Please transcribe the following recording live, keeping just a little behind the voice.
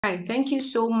right, thank you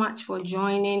so much for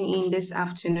joining in this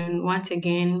afternoon. Once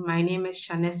again, my name is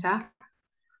Shanessa.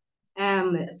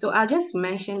 So I'll just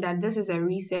mention that this is a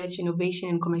research, innovation,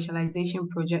 and commercialization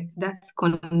project that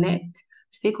connect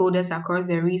stakeholders across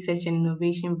the research and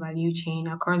innovation value chain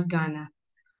across Ghana.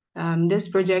 This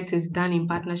project is done in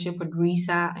partnership with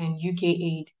RISA and UK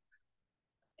Aid.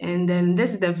 And then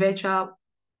this is the virtual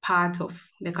part of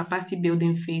the capacity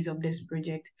building phase of this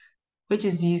project, which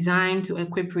is designed to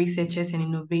equip researchers and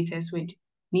innovators with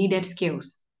needed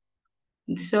skills.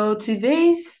 So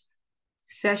today's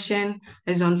session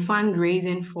is on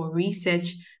fundraising for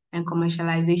research and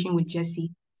commercialization with GESI.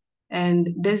 And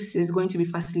this is going to be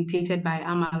facilitated by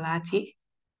Amalate.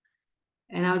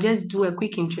 And I'll just do a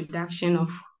quick introduction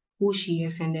of who she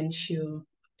is, and then she'll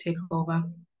take over.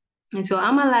 And so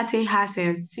Amalate has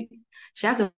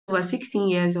over 16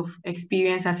 years of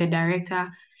experience as a director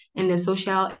in the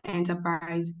social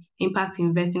enterprise, impact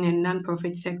investing, and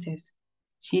nonprofit sectors.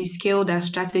 She's skilled at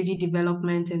strategy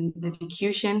development and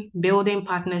execution, building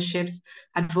partnerships,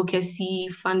 advocacy,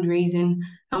 fundraising,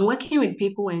 and working with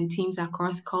people and teams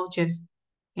across cultures.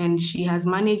 And she has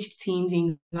managed teams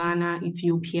in Ghana,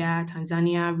 Ethiopia,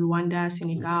 Tanzania, Rwanda,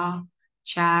 Senegal,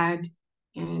 Chad,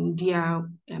 and DR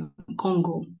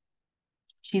Congo.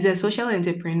 She's a social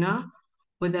entrepreneur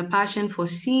with a passion for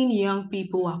seeing young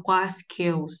people acquire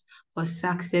skills for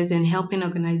success and helping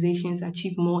organizations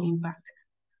achieve more impact.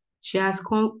 She has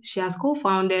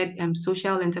co-founded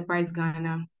Social Enterprise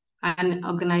Ghana, an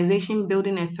organization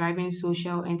building a thriving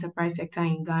social enterprise sector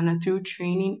in Ghana through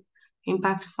training,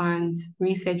 impact funds,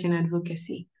 research, and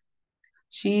advocacy.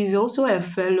 She is also a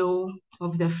fellow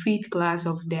of the fifth class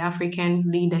of the African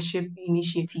Leadership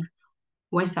Initiative,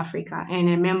 West Africa, and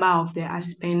a member of the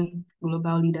Aspen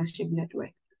Global Leadership Network.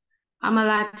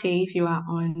 Amalate, if you are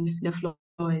on, the floor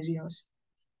is yours.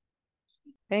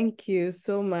 Thank you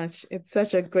so much. It's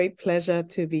such a great pleasure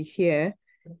to be here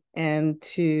and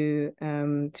to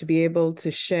be able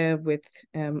to share with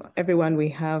everyone we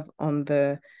have on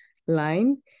the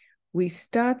line. We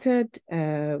started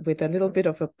with a little bit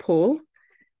of a poll,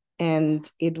 and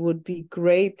it would be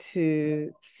great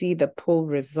to see the poll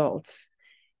results.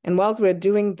 And whilst we're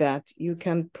doing that, you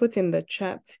can put in the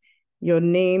chat your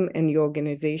name and your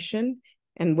organization,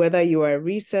 and whether you are a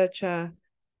researcher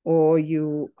or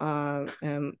you are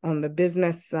on the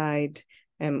business side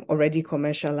already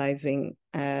commercializing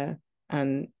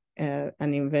an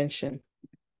invention.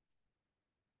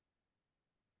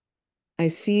 I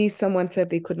see someone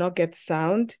said they could not get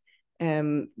sound.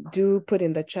 Do put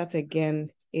in the chat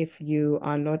again if you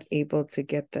are not able to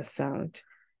get the sound.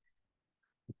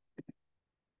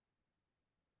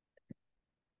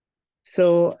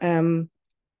 So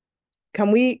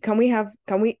can we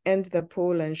end the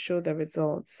poll and show the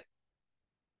results?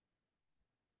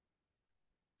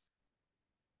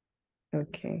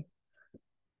 Okay,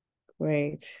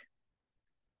 great.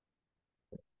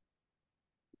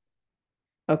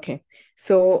 Okay,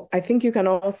 so I think you can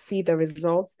all see the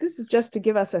results. This is just to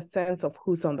give us a sense of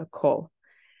who's on the call.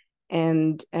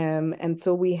 And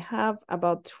so we have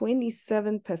about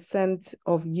 27%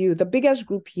 of you, the biggest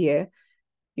group here.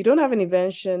 You don't have an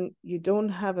invention, you don't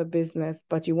have a business,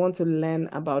 but you want to learn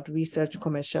about research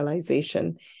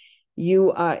commercialization.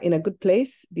 You are in a good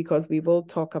place because we will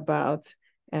talk about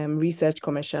research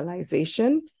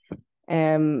commercialization.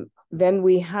 Then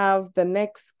we have the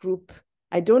next group.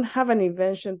 I don't have an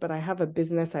invention, but I have a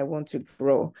business I want to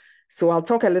grow. So I'll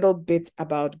talk a little bit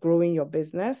about growing your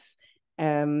business.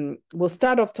 We'll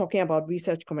start off talking about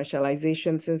research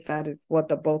commercialization, since that is what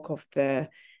the bulk of the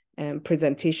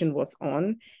presentation was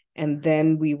on. And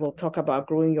then we will talk about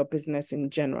growing your business in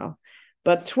general.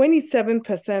 But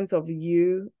 27% of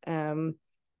you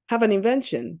have an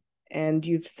invention, and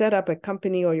you've set up a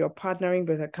company or you're partnering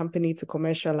with a company to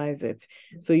commercialize it.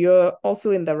 So you're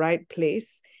also in the right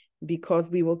place,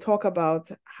 because we will talk about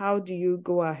how do you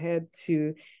go ahead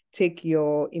to take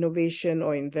your innovation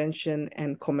or invention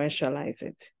and commercialize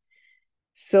it.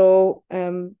 So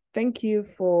thank you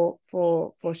for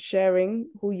sharing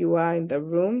who you are in the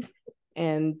room,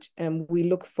 and we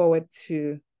look forward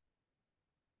to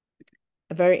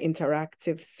a very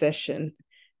interactive session.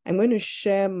 I'm going to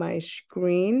share my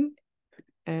screen.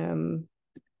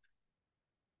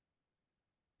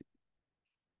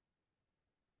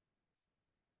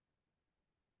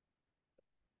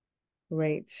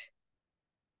 Great.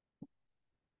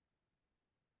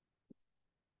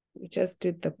 We just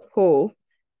did the poll.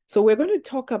 So we're going to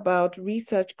talk about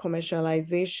research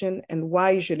commercialization and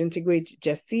why you should integrate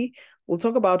GESI. We'll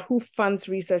talk about who funds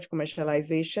research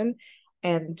commercialization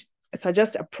and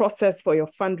suggest a process for your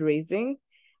fundraising.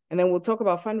 And then we'll talk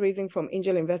about fundraising from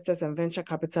angel investors and venture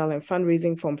capital, and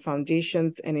fundraising from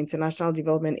foundations and international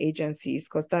development agencies,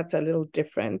 because that's a little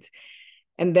different.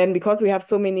 And then because we have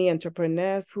so many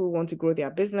entrepreneurs who want to grow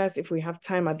their business, if we have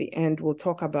time at the end, we'll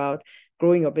talk about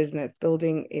growing your business,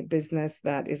 building a business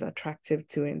that is attractive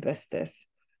to investors.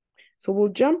 So we'll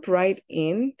jump right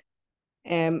in.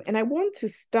 And I want to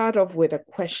start off with a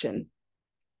question.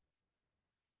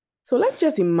 So let's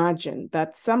just imagine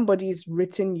that somebody's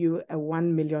written you a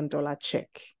 $1 million check.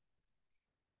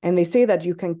 And they say that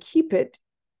you can keep it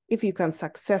if you can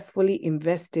successfully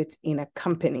invest it in a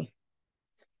company.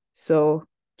 So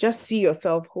just see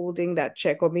yourself holding that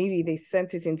check, or maybe they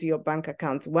sent it into your bank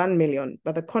account, 1 million,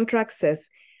 but the contract says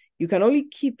you can only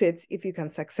keep it if you can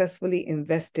successfully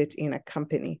invest it in a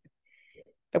company.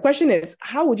 The question is,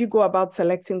 how would you go about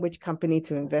selecting which company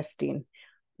to invest in?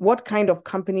 What kind of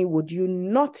company would you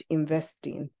not invest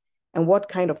in? And what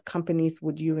kind of companies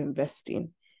would you invest in?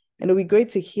 And it would be great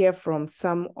to hear from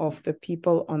some of the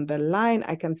people on the line.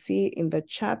 I can see in the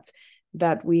chat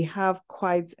that we have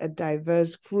quite a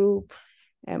diverse group.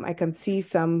 I can see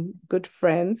some good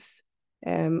friends.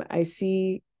 I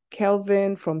see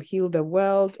Kelvin from Heal the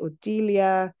World,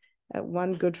 Odelia,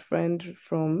 one good friend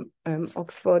from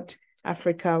Oxford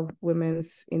Africa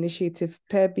Women's Initiative,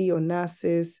 Pebi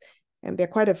Onassis, and there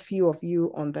are quite a few of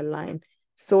you on the line.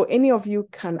 So any of you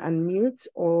can unmute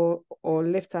or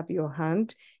lift up your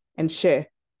hand and share.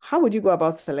 How would you go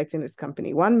about selecting this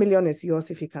company? 1 million is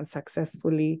yours if you can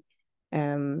successfully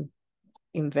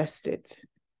invest it.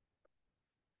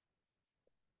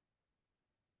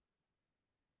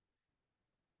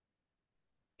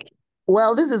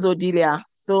 Well, this is Odelia.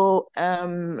 So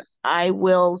I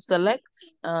will select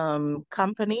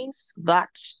companies that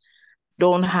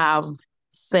don't have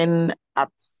sin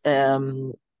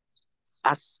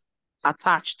as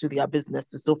attached to their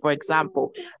businesses. So, for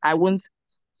example, I won't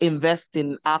invest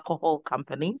in alcohol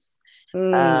companies.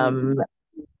 I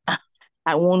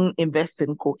won't invest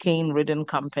in cocaine-ridden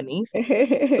companies.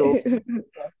 So,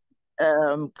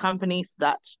 companies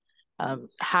that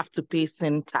have to pay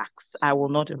sin tax, I will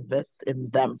not invest in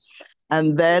them.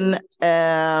 And then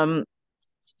I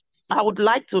would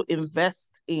like to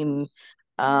invest in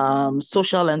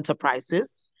social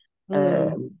enterprises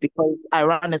because I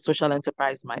run a social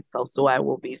enterprise myself, so I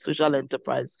will be social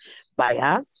enterprise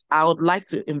bias. I would like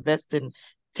to invest in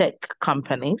tech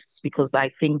companies because I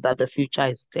think that the future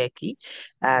is techy,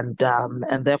 and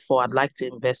therefore I'd like to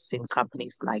invest in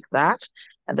companies like that.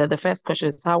 And then the first question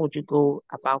is, how would you go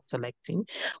about selecting?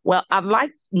 Well, I'd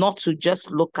like not to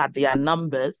just look at their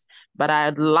numbers, but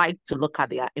I'd like to look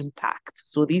at their impact.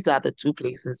 So these are the two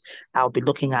places I'll be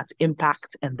looking at: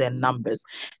 impact and then numbers.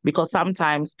 Because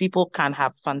sometimes people can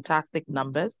have fantastic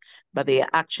numbers, but they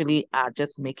actually are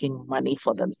just making money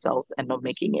for themselves and not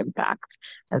making impact.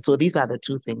 And so these are the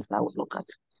two things I would look at.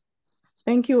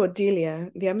 Thank you,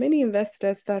 Odelia. There are many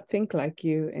investors that think like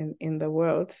you in the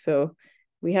world. So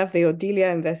we have the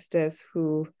Odelia investors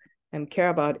who care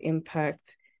about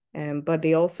impact, but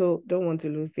they also don't want to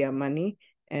lose their money.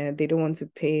 And they don't want to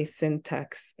pay sin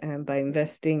tax by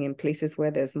investing in places where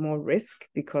there's more risk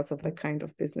because of the kind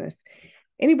of business.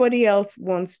 Anybody else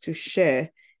wants to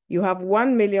share? You have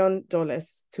 $1 million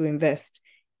to invest.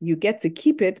 You get to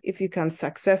keep it if you can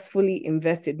successfully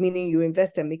invest it, meaning you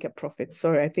invest and make a profit.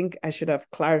 Sorry, I think I should have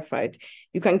clarified.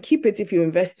 You can keep it if you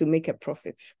invest to make a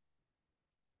profit.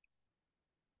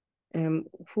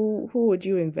 Who would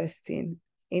you invest in?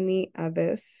 Any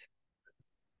others?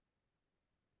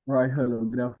 Right, hello,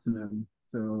 good afternoon.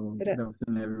 So, good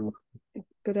afternoon, everyone.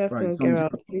 Good afternoon,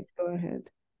 Gerald. Please go ahead.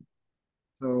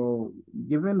 So,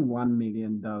 given $1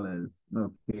 million,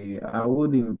 okay, I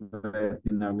would invest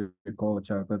in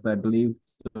agriculture because I believe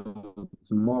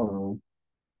tomorrow,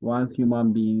 once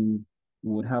human beings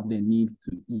would have the need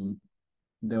to eat,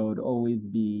 there would always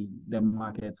be the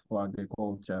market for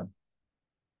agriculture.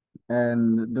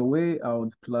 And the way I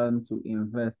would plan to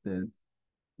invest it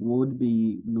would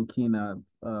be looking at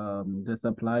the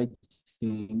supply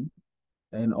chain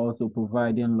and also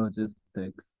providing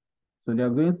logistics. So there are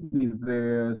going to be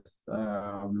various,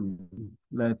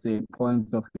 let's say,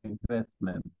 points of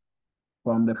investment,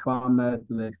 from the farmers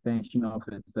to the extension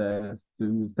officers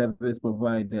to service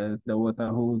providers, the water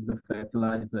holes, the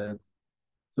fertilizers.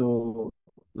 So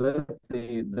let's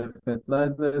say the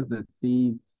fertilizers, the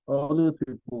seeds, all those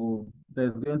people,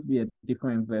 there's going to be a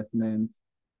different investment,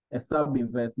 a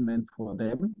sub-investment for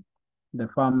them, the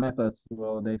farmers as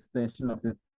well, the extension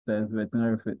officers,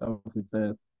 veterinary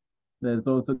officers. There's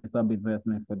also a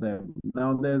sub-investment for them.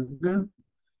 Now there's going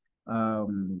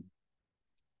an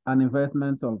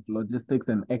investment of logistics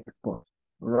and export.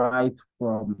 right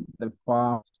from the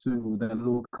farm to the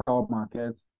local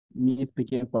markets, me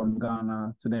speaking from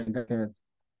Ghana to the markets,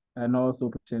 and also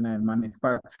production and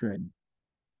manufacturing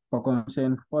for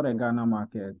consumption for the Ghana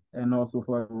market, and also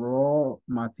for raw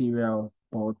materials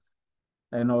ports,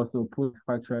 and also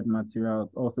post-factored materials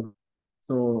also.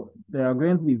 So there are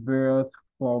going to be various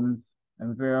forms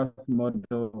and various models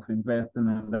of investing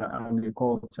in the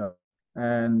agriculture.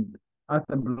 And as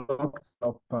a block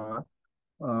developer,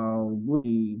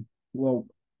 well,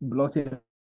 blockchain,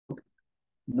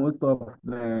 most of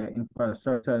the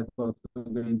infrastructure is also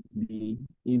going to be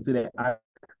into the ag.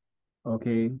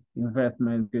 Okay,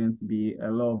 investment is going to be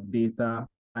a lot of data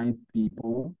science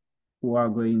people who are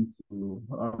going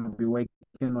to be working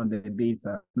on the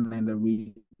data and the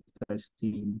research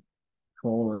team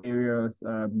for various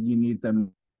units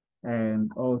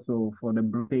and also for the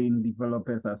blockchain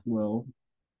developers as well.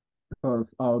 Because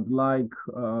I would like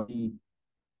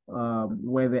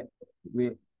where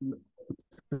we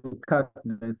to cut,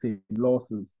 let's say,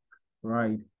 losses,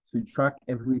 right? To track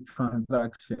every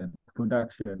transaction,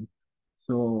 production.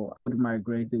 So I would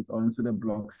migrate it onto the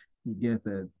block, you get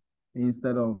it,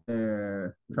 instead of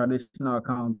the traditional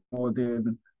account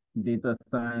modern data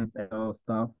science and all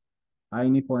stuff. At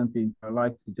any point in, I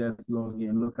like to just log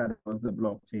in, look at it on the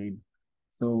blockchain.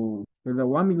 So with the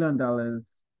 $1 million,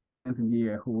 going to be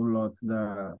a whole lot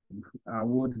that I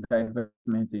would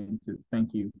divestment into.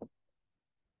 Thank you.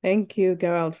 Thank you,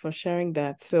 Gerald, for sharing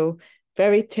that. So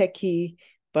very techy,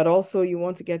 but also you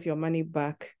want to get your money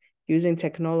back using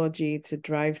technology to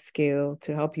drive scale,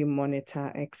 to help you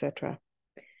monitor, etc.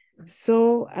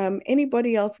 So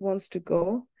anybody else wants to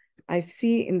go? I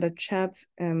see in the chat,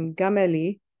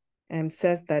 Gameli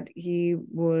says that he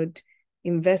would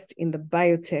invest in the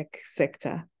biotech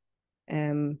sector.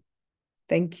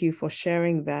 Thank you for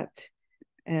sharing that.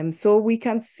 So we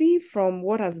can see from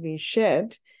what has been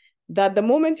shared that the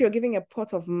moment you're giving a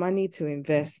pot of money to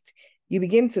invest, you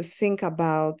begin to think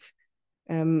about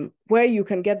where you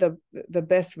can get the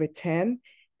best return.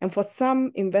 And for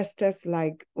some investors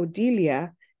like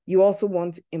Odelia, you also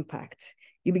want impact.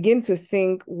 You begin to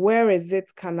think, where is it?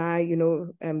 Can I,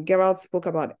 Gerald spoke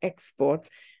about export,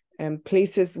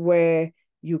 places where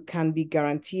you can be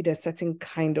guaranteed a certain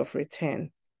kind of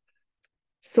return.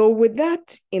 So with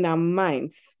that in our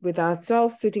minds, with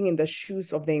ourselves sitting in the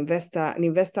shoes of the investor, an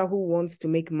investor who wants to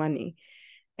make money,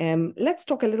 let's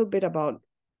talk a little bit about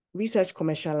research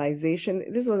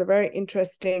commercialization. This was a very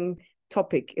interesting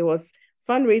topic. It was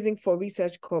fundraising for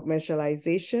research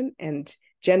commercialization and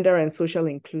gender and social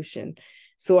inclusion.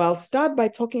 So I'll start by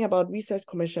talking about research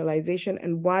commercialization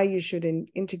and why you should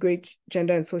integrate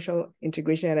gender and social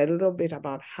integration, and a little bit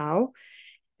about how.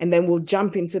 And then we'll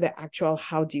jump into the actual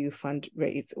how do you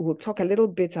fundraise. We'll talk a little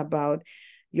bit about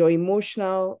your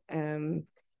emotional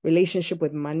relationship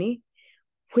with money,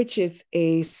 which is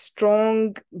a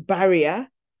strong barrier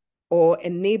or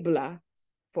enabler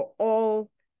for all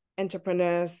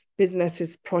entrepreneurs,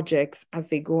 businesses, projects as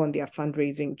they go on their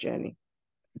fundraising journey.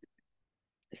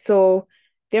 So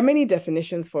there are many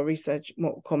definitions for research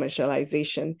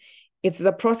commercialization. It's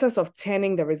the process of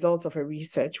turning the results of a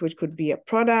research, which could be a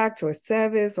product or a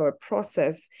service or a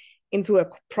process, into a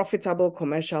profitable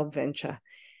commercial venture.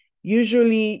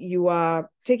 Usually you are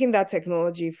taking that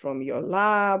technology from your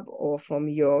lab or from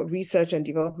your research and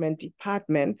development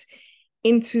department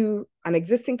into an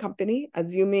existing company,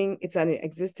 assuming it's an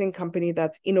existing company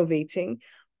that's innovating,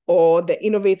 or the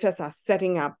innovators are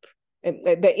setting up,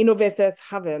 the innovators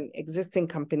have an existing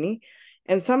company,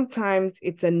 and sometimes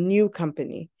it's a new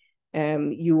company.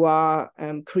 You are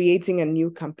creating a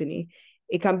new company.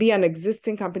 It can be an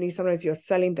existing company. Sometimes you're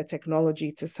selling the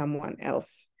technology to someone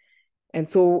else. And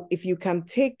so if you can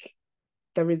take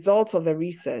the results of the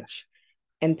research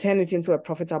and turn it into a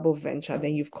profitable venture,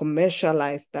 then you've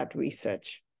commercialized that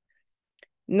research.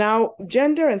 Now,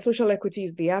 gender and social equity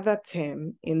is the other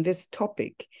term in this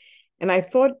topic. And I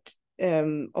thought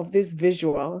of this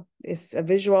visual. It's a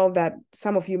visual that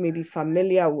some of you may be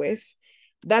familiar with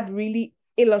that really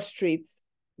illustrates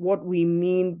what we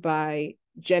mean by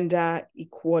gender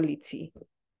equality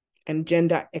and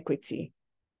gender equity.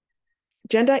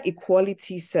 Gender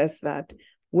equality says that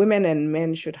women and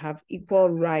men should have equal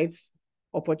rights,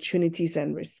 opportunities,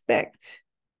 and respect.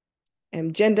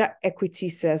 And gender equity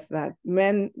says that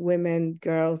men, women,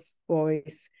 girls,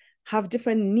 boys have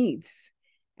different needs.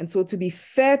 And so to be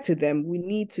fair to them, we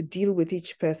need to deal with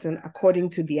each person according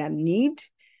to their need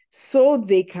so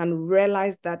they can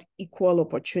realize that equal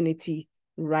opportunity,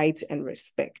 right, and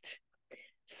respect.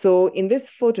 So in this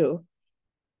photo,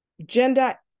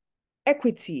 gender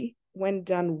equity, when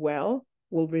done well,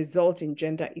 will result in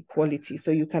gender equality.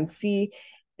 So you can see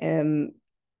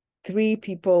three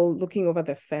people looking over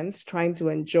the fence trying to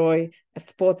enjoy a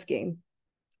sports game.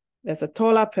 There's a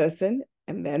taller person,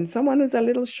 and then someone who's a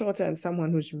little shorter and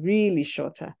someone who's really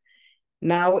shorter.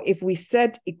 Now, if we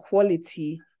set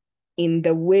equality in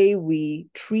the way we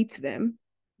treat them,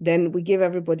 then we give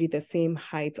everybody the same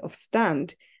height of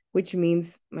stand, which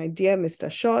means my dear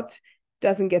Mr. Short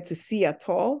doesn't get to see at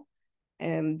all.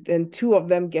 And then two of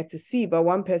them get to see, but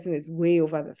one person is way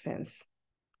over the fence.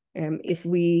 If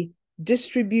we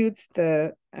distribute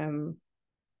the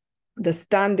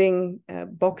standing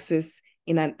boxes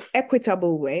in an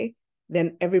equitable way,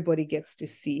 then everybody gets to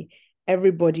see.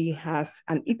 Everybody has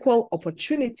an equal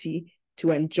opportunity to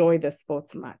enjoy the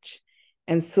sports match.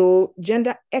 And so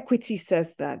gender equity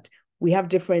says that we have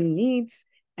different needs,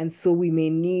 and so we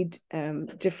may need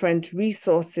different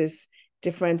resources,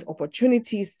 different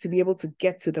opportunities to be able to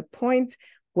get to the point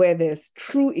where there's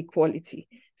true equality.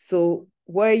 So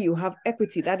where you have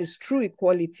equity, that is true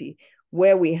equality,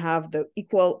 where we have the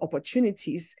equal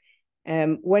opportunities.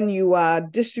 When you are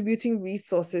distributing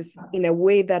resources in a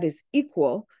way that is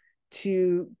equal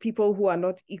to people who are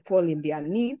not equal in their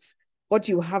needs, what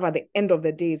you have at the end of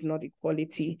the day is not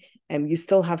equality. You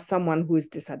still have someone who is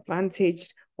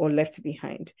disadvantaged or left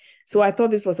behind. So I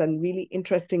thought this was a really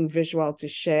interesting visual to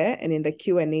share, and in the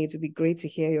Q&A, it would be great to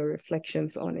hear your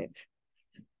reflections on it.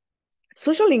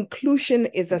 Social inclusion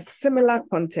is a similar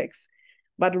context,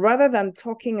 but rather than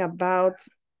talking about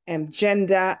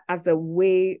gender as a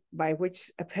way by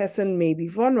which a person may be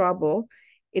vulnerable,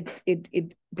 it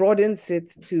broadens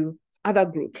it to other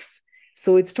groups.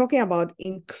 So it's talking about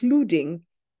including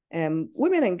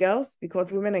women and girls,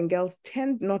 because women and girls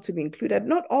tend not to be included.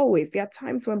 Not always. There are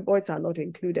times when boys are not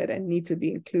included and need to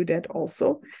be included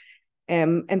also.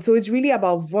 And so it's really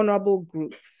about vulnerable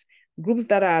groups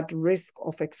that are at risk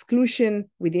of exclusion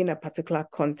within a particular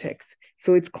context.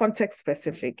 So it's context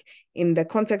specific. In the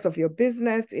context of your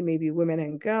business, it may be women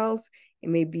and girls, it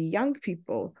may be young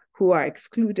people who are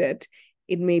excluded,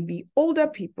 it may be older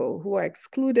people who are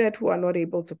excluded, who are not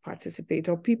able to participate,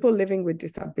 or people living with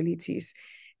disabilities.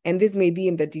 And this may be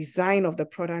in the design of the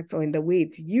product or in the way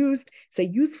it's used. It's a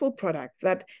useful product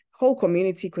that whole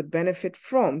community could benefit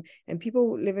from, and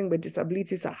people living with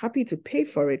disabilities are happy to pay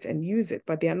for it and use it,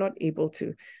 but they are not able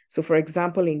to. So for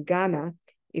example, in Ghana,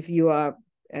 if you are,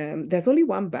 there's only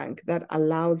one bank that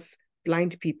allows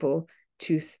blind people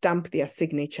to stamp their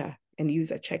signature and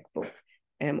use a checkbook,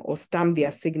 or stamp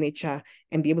their signature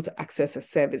and be able to access a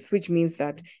service, which means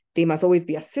that they must always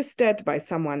be assisted by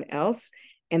someone else,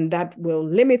 and that will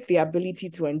limit the ability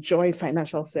to enjoy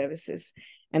financial services.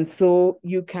 And so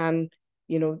you can,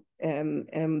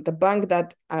 the bank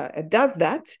that does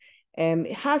that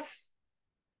has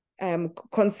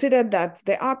considered that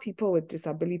there are people with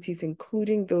disabilities,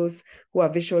 including those who are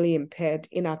visually impaired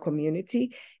in our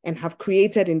community, and have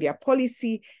created in their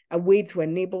policy a way to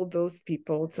enable those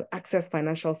people to access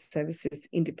financial services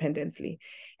independently.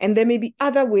 And there may be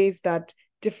other ways that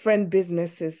different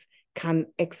businesses can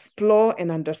explore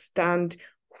and understand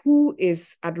who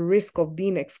is at risk of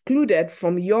being excluded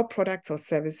from your products or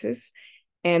services,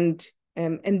 and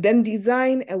then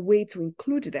design a way to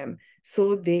include them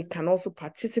so they can also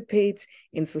participate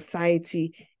in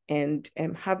society and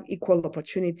have equal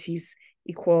opportunities,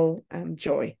 equal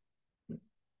joy.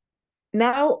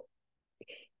 Now,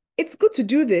 it's good to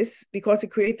do this because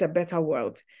it creates a better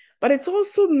world, but it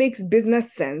also makes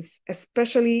business sense,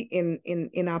 especially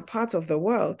in our part of the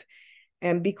world,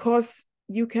 because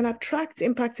you can attract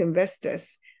impact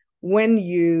investors when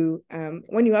you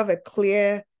have a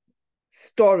clear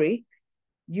story.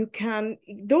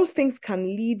 Those things can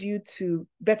lead you to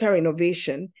better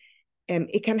innovation.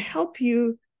 It can help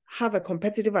you have a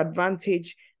competitive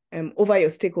advantage over your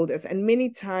stakeholders. And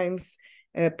many times,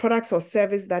 products or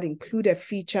service that include a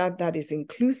feature that is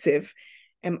inclusive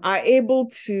are able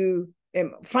to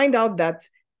find out that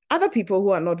other people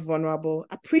who are not vulnerable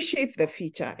appreciate the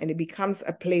feature, and it becomes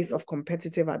a place of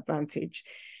competitive advantage.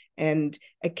 And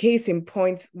a case in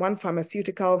point, one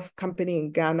pharmaceutical company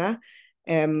in Ghana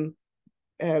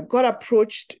got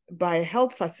approached by a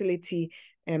health facility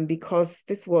because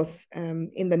this was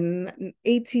in the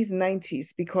 80s, 90s,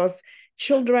 because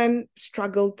children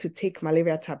struggled to take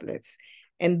malaria tablets.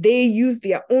 And they used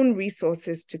their own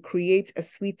resources to create a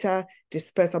sweeter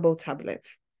dispersible tablet.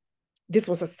 This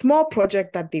was a small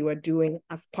project that they were doing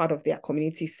as part of their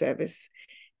community service.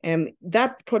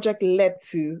 That project led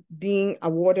to being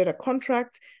awarded a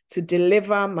contract to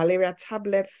deliver malaria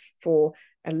tablets for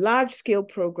a large-scale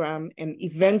program, and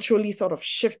eventually sort of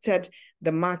shifted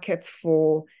the market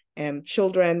for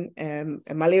children,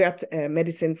 malaria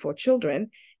medicine for children.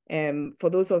 For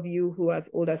those of you who are as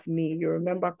old as me, you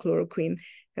remember chloroquine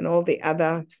and all the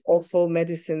other awful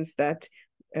medicines that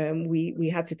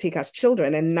we had to take as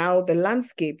children. And now the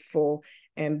landscape for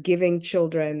giving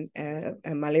children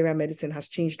malaria medicine has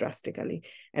changed drastically.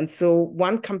 And so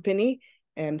one company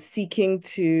seeking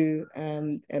to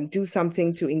do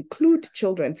something to include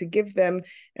children, to give them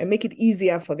and make it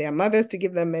easier for their mothers to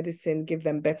give them medicine, give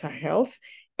them better health,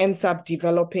 ends up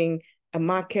developing a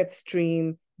market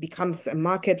stream, becomes a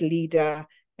market leader,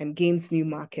 and gains new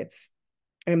markets.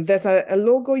 There's a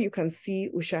logo you can see,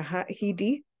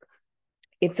 Ushahidi.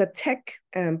 It's a tech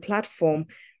platform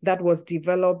that was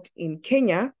developed in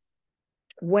Kenya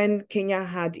when Kenya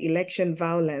had election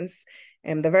violence,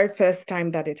 the very first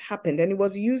time that it happened. And it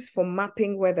was used for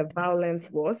mapping where the violence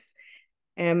was.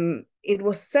 It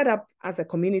was set up as a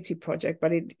community project,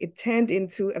 but it turned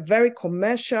into a very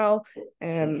commercial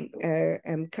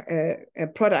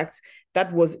product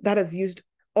that is used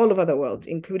all over the world,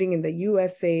 including in the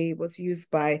USA. It was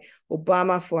used by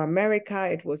Obama for America.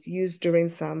 It was used during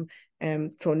some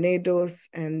tornadoes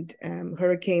and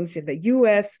hurricanes in the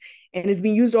US, and it's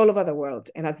been used all over the world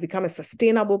and has become a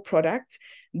sustainable product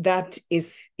that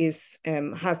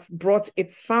has brought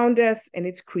its founders and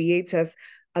its creators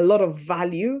a lot of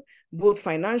value, both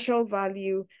financial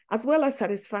value as well as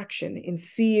satisfaction in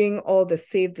seeing all the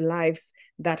saved lives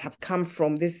that have come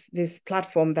from this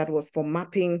platform that was for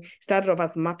mapping, started off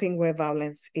as mapping where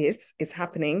violence is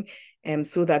happening,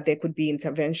 so that there could be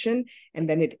intervention. And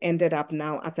then it ended up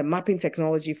now as a mapping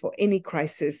technology for any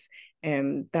crisis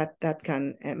that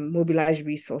can mobilize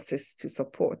resources to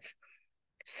support.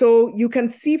 So you can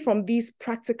see from these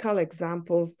practical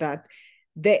examples that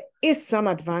there is some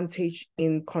advantage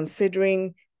in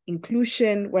considering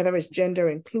inclusion, whether it's gender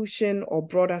inclusion or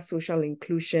broader social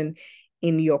inclusion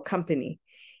in your company.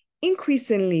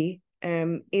 Increasingly,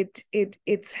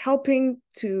 it's helping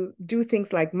to do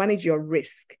things like manage your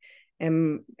risk,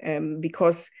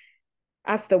 because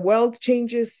as the world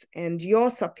changes and your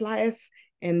suppliers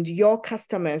and your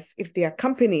customers, if they are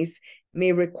companies,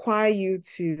 may require you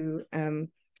to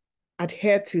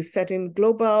adhere to certain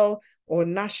global or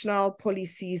national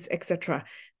policies, etc.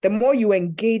 The more you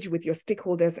engage with your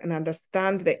stakeholders and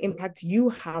understand the impact you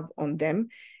have on them,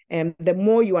 the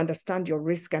more you understand your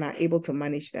risk and are able to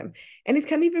manage them. And it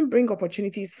can even bring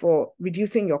opportunities for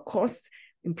reducing your costs,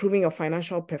 improving your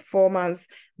financial performance,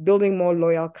 building more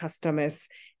loyal customers.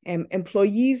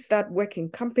 Employees that work in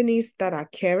companies that are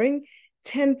caring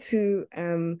tend to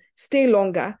stay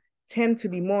longer, tend to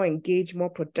be more engaged, more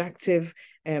productive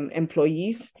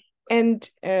employees. And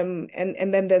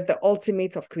then there's the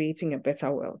ultimate of creating a better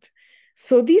world.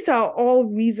 So these are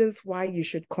all reasons why you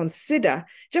should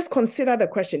just consider the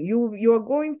question. You are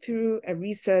going through a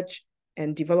research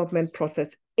and development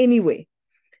process anyway.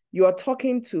 You are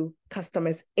talking to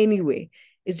customers anyway.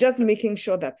 It's just making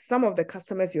sure that some of the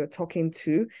customers you're talking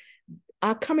to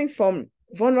are coming from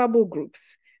vulnerable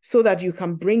groups, so that you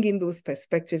can bring in those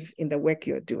perspectives in the work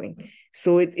you're doing.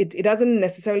 So it doesn't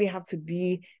necessarily have to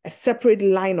be a separate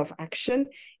line of action.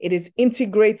 It is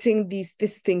integrating this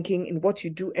thinking in what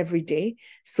you do every day,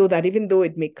 so that even though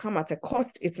it may come at a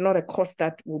cost, it's not a cost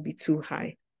that will be too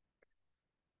high.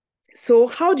 So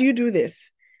how do you do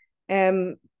this?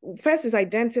 First is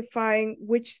identifying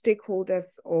which stakeholders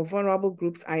or vulnerable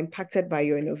groups are impacted by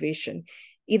your innovation,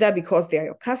 either because they are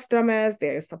your customers,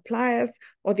 they're your suppliers,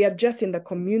 or they are just in the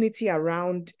community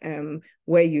around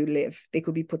where you live. They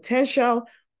could be potential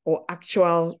or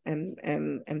actual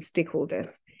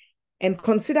stakeholders. And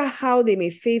consider how they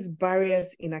may face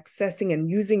barriers in accessing and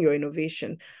using your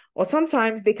innovation. Or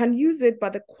sometimes they can use it,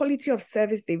 but the quality of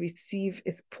service they receive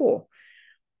is poor.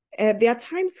 There are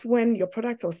times when your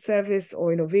product or service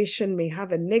or innovation may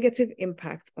have a negative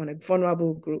impact on a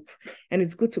vulnerable group, and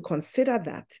it's good to consider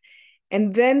that.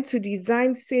 And then to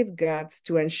design safeguards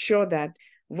to ensure that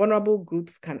vulnerable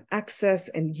groups can access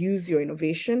and use your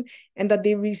innovation, and that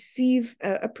they receive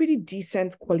a pretty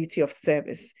decent quality of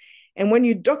service. And when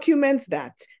you document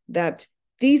that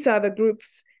these are the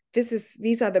groups,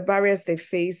 these are the barriers they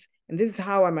face, and this is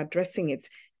how I'm addressing it,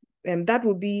 that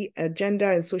will be a gender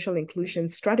and social inclusion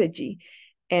strategy.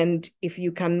 And if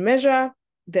you can measure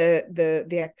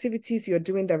the activities you're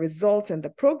doing, the results and the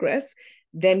progress,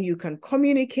 then you can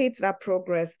communicate that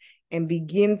progress and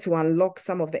begin to unlock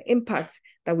some of the impact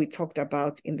that we talked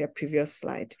about in the previous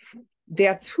slide.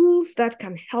 There are tools that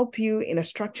can help you in a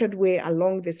structured way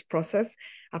along this process.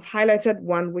 I've highlighted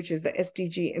one, which is the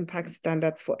SDG Impact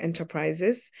Standards for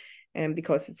Enterprises,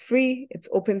 because it's free, it's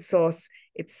open source,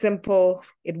 it's simple,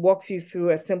 it walks you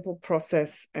through a simple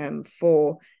process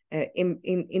for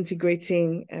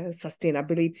integrating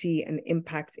sustainability and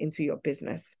impact into your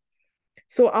business.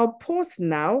 So I'll pause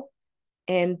now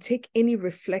and take any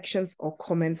reflections or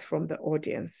comments from the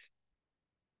audience.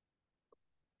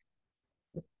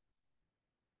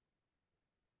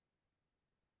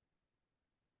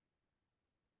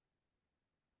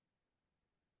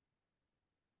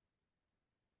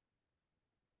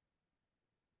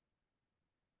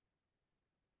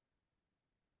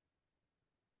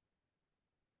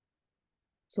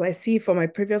 So I see for my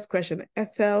previous question,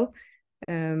 Ethel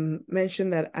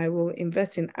mentioned that I will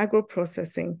invest in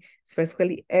agro-processing,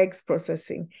 specifically eggs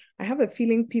processing. I have a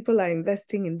feeling people are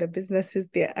investing in the businesses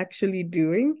they're actually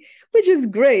doing, which is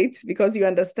great because you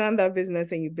understand that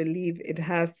business and you believe it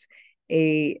has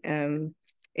a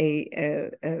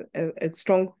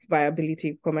strong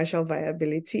viability, commercial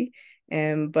viability.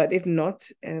 But if not,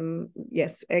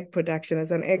 yes, egg production,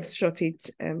 there's an egg shortage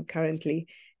currently,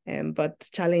 but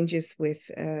challenges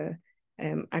with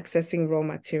accessing raw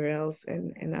materials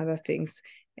and other things.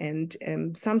 And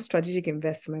some strategic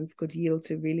investments could yield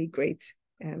to really great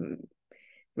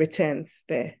returns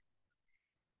there.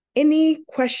 Any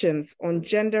questions on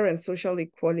gender and social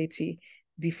equality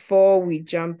before we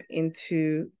jump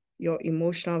into your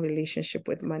emotional relationship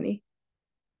with money?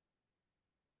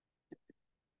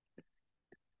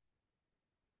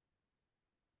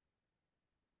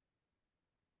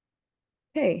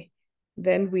 Okay,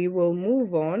 then we will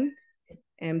move on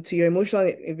to your emotional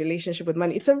relationship with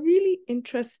money. It's a really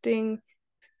interesting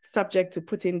subject to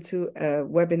put into a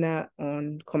webinar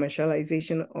on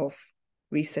commercialization of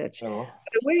research. Hello. By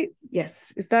the way,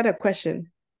 yes, is that a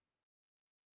question?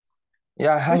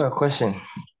 Yeah, I have a question.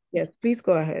 Yes, please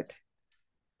go ahead.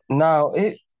 Now,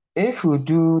 if we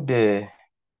do the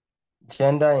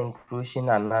gender inclusion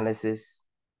analysis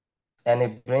and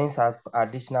it brings up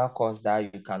additional costs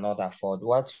that you cannot afford,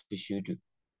 what should you do?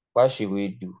 What should we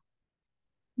do?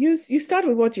 You start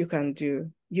with what you can do.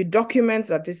 You document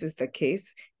that this is the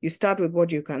case. You start with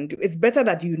what you can do. It's better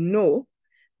that you know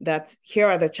that here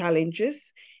are the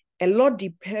challenges. A lot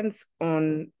depends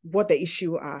on what the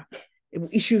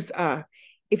issues are.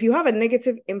 If you have a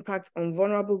negative impact on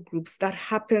vulnerable groups, that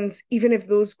happens even if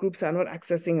those groups are not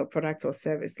accessing a product or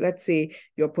service. Let's say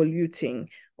you're polluting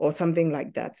or something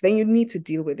like that. Then you need to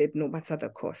deal with it no matter the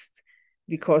cost,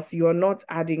 because you're not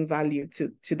adding value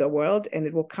to the world and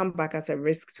it will come back as a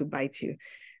risk to bite you.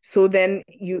 So then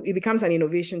it becomes an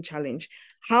innovation challenge.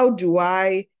 How do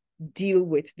I deal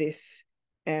with this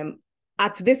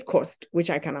at this cost, which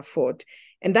I can afford?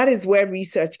 And that is where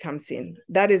research comes in.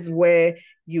 That is where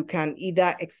you can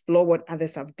either explore what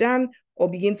others have done or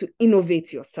begin to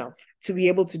innovate yourself to be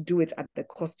able to do it at the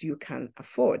cost you can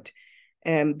afford,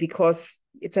 because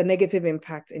it's a negative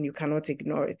impact and you cannot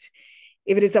ignore it.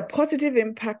 If it is a positive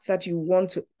impact that you want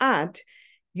to add,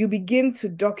 you begin to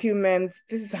document,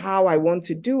 this is how I want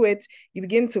to do it. You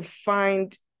begin to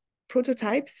find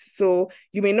prototypes. So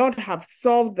you may not have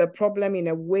solved the problem in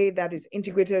a way that is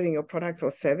integrated in your product or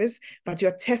service, but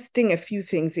you're testing a few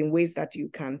things in ways that you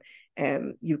can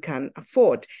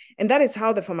afford. And that is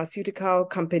how the pharmaceutical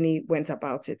company went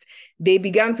about it. They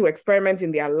began to experiment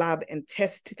in their lab and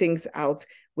test things out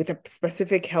with a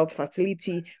specific health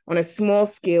facility on a small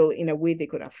scale in a way they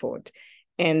could afford.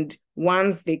 And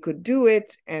once they could do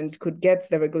it and could get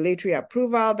the regulatory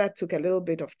approval, that took a little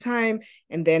bit of time.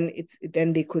 And then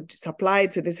they could supply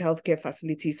it to this healthcare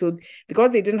facility. So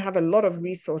because they didn't have a lot of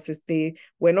resources, they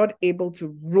were not able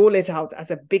to roll it out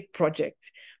as a big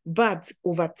project. But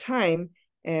over time,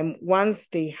 once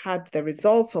they had the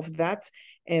results of that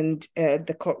and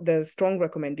the strong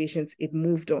recommendations, it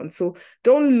moved on. So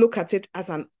don't look at it as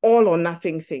an all or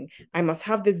nothing thing. I must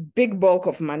have this big bulk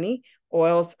of money or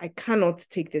else I cannot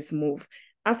take this move.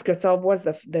 Ask yourself, what's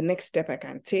the next step I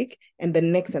can take, and the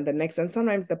next and the next. And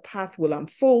sometimes the path will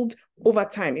unfold over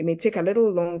time. It may take a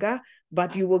little longer,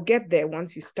 but you will get there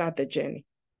once you start the journey.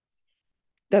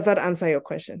 Does that answer your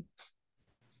question?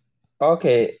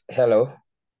 Okay, hello.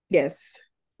 Yes.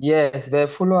 Yes, the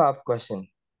follow-up question.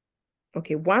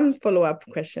 Okay, one follow-up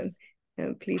question.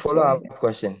 Please go Follow-up ahead.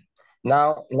 question.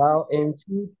 Now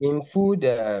in food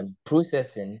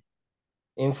processing,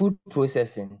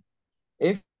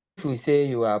 if we say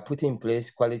you are putting in place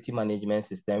quality management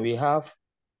system, we have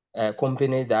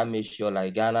companies that make sure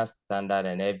like Ghana Standard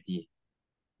and FDA.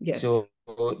 Yes. So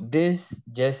this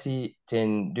GESI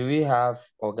thing, do we have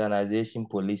organization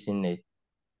policing it?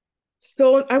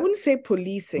 So I wouldn't say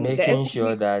policing. Making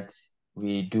sure that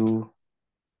we do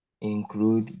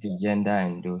include the gender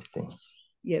and those things.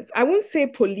 Yes, I wouldn't say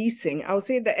policing. I would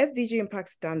say the SDG impact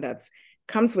standards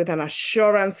comes with an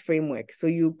assurance framework. So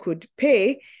you could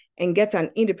pay and get an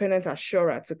independent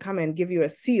assurer to come and give you a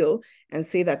seal and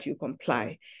say that you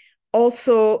comply.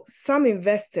 Also, some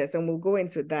investors, and we'll go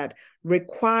into that,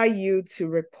 require you to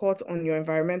report on your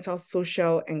environmental,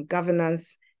 social, and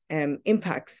governance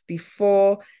impacts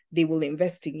before they will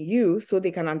invest in you, so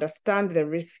they can understand the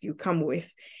risks you come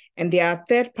with. And there are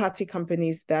third-party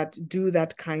companies that do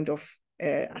that kind of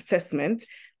assessment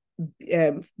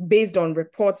based on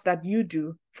reports that you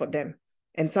do for them.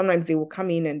 And sometimes they will come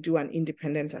in and do an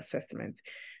independent assessment.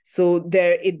 So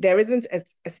there isn't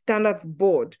a standards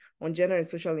board on gender and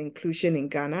social inclusion in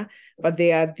Ghana, but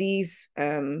there are these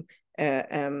other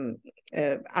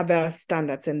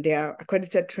standards, and they are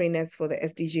accredited trainers for the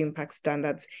SDG impact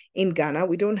standards in Ghana.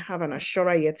 We don't have an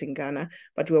assurer yet in Ghana,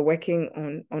 but we're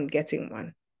working on getting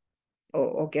one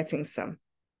or getting some.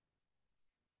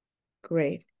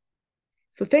 Great.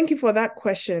 So thank you for that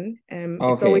question.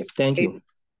 It's always thank you.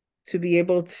 To be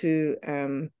able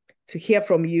to hear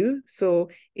from you. So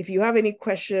if you have any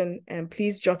question,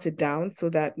 please jot it down so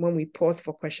that when we pause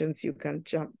for questions, you can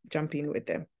jump in with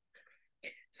them.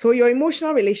 So your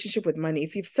emotional relationship with money,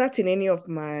 if you've sat in any of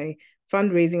my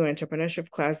fundraising or entrepreneurship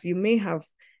class, you may have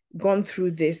gone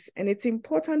through this. And it's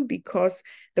important because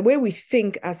the way we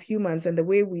think as humans and the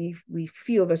way we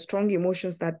feel, the strong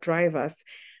emotions that drive us,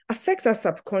 affects us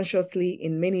subconsciously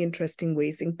in many interesting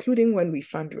ways, including when we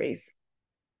fundraise.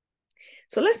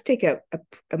 So let's take a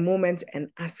moment and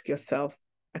ask yourself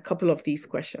a couple of these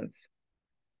questions.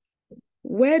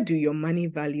 Where do your money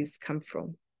values come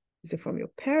from? Is it from your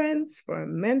parents, from a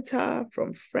mentor,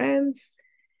 from friends?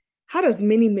 How does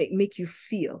money make you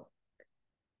feel?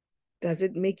 Does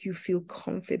it make you feel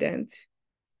confident?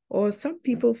 Or some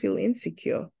people feel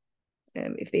insecure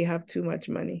if they have too much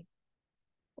money,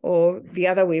 or the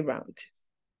other way around.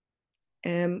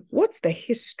 What's the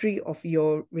history of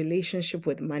your relationship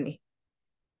with money?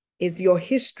 Is your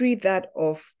history that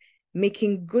of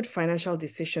making good financial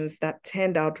decisions that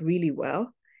turned out really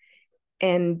well?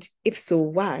 And if so,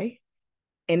 why?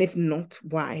 And if not,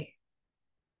 why?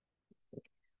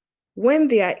 When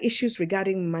there are issues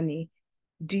regarding money,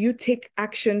 do you take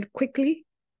action quickly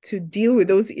to deal with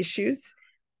those issues,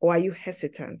 or are you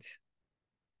hesitant?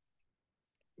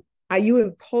 Are you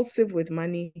impulsive with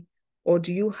money, or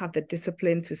do you have the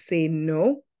discipline to say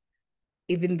no,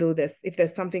 even though if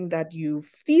there's something that you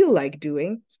feel like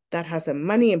doing that has a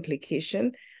money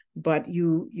implication, but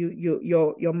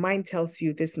your mind tells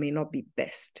you this may not be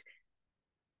best?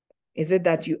 Is it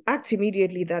that you act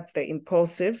immediately, that's the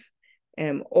impulsive,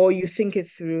 or you think it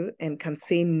through and can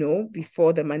say no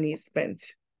before the money is spent?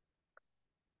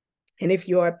 And if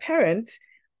you're a parent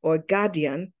or a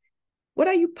guardian, what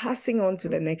are you passing on to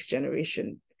the next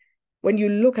generation? When you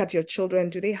look at your children,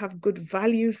 do they have good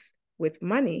values with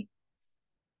money?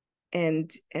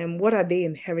 And what are they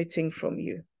inheriting from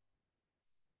you?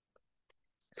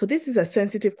 So this is a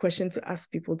sensitive question to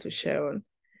ask people to share on.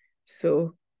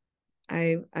 So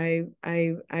I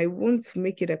won't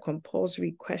make it a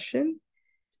compulsory question,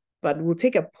 but we'll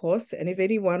take a pause. And if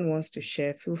anyone wants to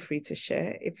share, feel free to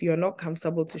share. If you're not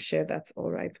comfortable to share, that's all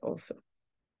right also.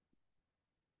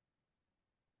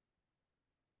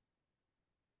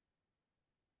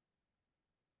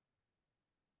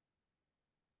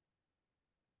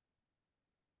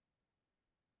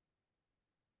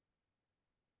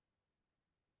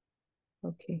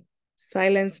 Okay.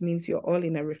 Silence means you're all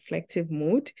in a reflective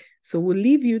mood. So we'll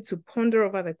leave you to ponder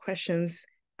over the questions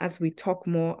as we talk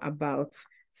more about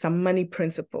some money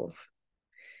principles.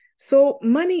 So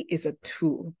money is a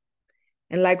tool.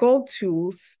 And like all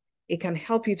tools, it can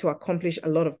help you to accomplish a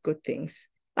lot of good things,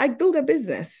 like build a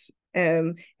business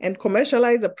and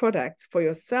commercialize a product for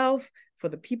yourself, for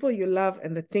the people you love,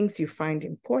 and the things you find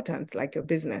important, like your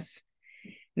business.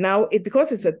 Now,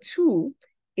 because it's a tool,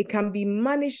 it can be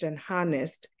managed and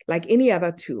harnessed like any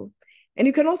other tool. And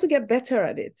you can also get better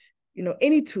at it. You know,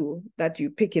 any tool that you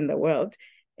pick in the world,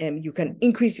 you can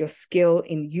increase your skill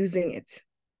in using it.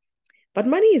 But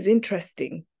money is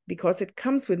interesting because it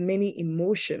comes with many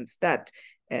emotions that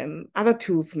other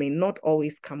tools may not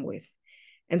always come with.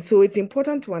 And so it's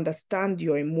important to understand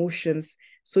your emotions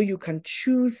so you can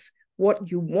choose what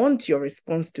you want your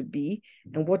response to be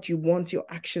and what you want your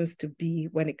actions to be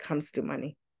when it comes to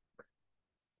money.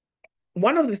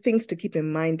 One of the things to keep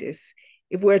in mind is,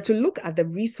 if we're to look at the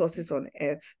resources on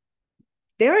earth,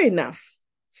 there are enough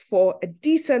for a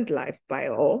decent life by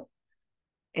all,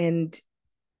 and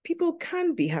people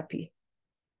can be happy.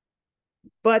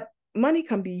 But money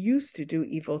can be used to do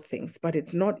evil things, but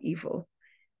it's not evil.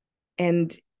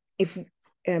 And if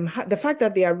the fact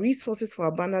that there are resources for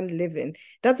abundant living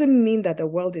doesn't mean that the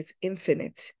world is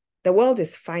infinite. The world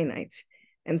is finite.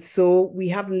 And so we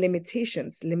have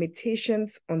limitations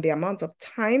on the amount of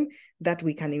time that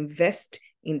we can invest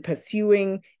in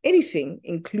pursuing anything,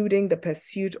 including the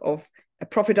pursuit of a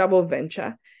profitable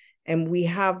venture. And we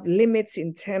have limits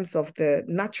in terms of the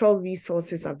natural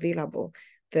resources available.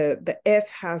 The earth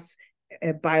has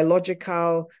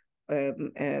biological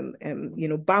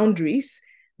boundaries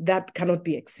that cannot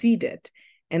be exceeded.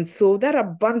 And so that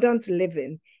abundant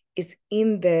living is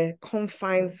in the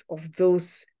confines of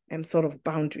those sort of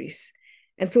boundaries.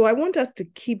 And so I want us to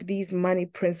keep these money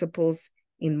principles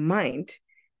in mind.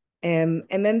 And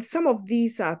then some of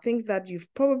these are things that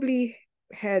you've probably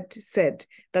heard said,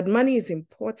 that money is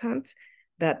important,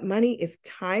 that money is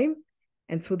time.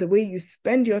 And so the way you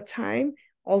spend your time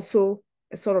also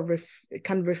sort of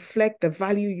can reflect the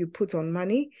value you put on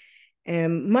money.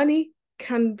 Money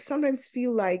can sometimes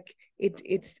feel like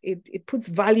it puts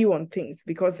value on things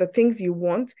because the things you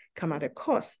want come at a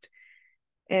cost.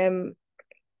 The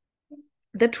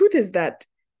truth is that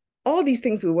all these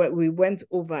things we went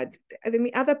over, I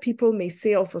mean, other people may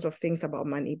say all sorts of things about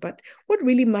money, but what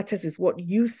really matters is what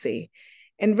you say.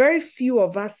 And very few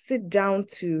of us sit down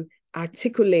to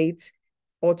articulate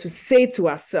or to say to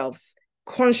ourselves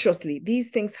consciously. These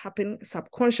things happen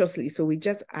subconsciously, so we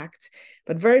just act.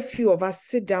 But very few of us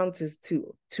sit down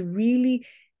to really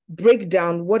break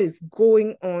down what is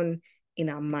going on in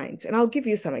our minds. And I'll give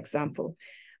you some example.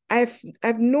 I've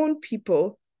known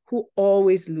people who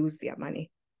always lose their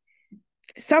money.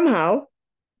 Somehow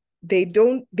they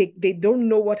don't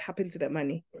know what happened to their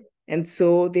money. And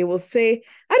so they will say,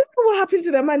 I don't know what happened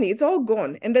to their money. It's all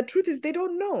gone. And the truth is they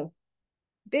don't know.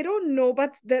 They don't know,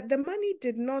 but the money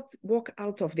did not walk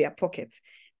out of their pocket.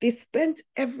 They spent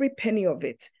every penny of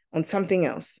it on something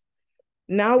else.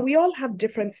 Now, we all have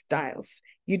different styles.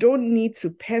 You don't need to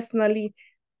personally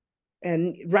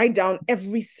write down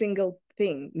every single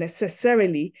thing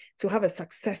necessarily to have a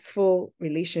successful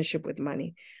relationship with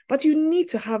money. But you need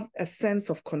to have a sense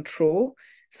of control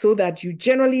so that you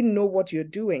generally know what you're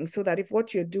doing, so that if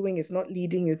what you're doing is not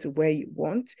leading you to where you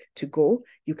want to go,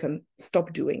 you can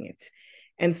stop doing it.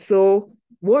 And so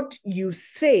what you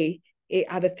say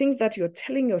are the things that you're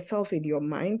telling yourself in your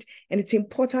mind, and it's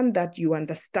important that you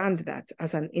understand that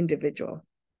as an individual.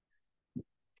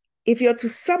 If you're to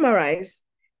summarize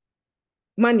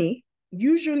money,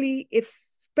 usually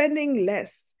it's spending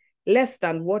less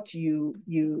than what you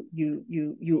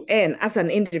earn as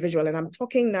an individual. And I'm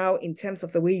talking now in terms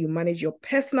of the way you manage your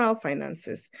personal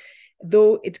finances,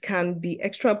 though it can be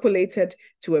extrapolated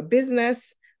to a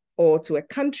business or to a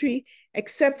country,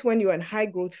 except when you're in high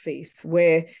growth phase,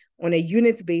 where on a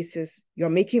unit basis, you're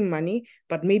making money,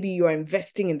 but maybe you're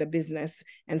investing in the business.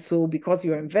 And so because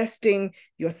you're investing,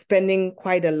 you're spending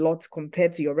quite a lot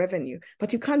compared to your revenue.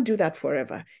 But you can't do that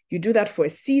forever. You do that for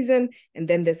a season, and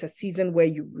then there's a season where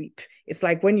you reap. It's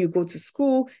like when you go to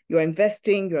school, you're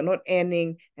investing, you're not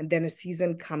earning, and then a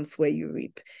season comes where you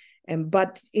reap.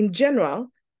 But in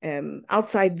general,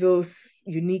 outside those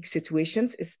unique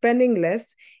situations, is spending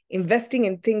less, investing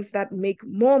in things that make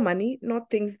more money, not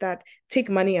things that take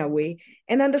money away,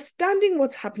 and understanding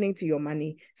what's happening to your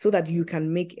money so that you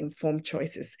can make informed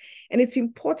choices. And it's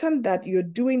important that you're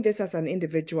doing this as an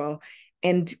individual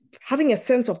and having a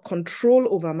sense of control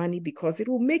over money, because it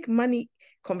will make money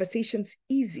conversations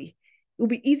easy. It will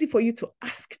be easy for you to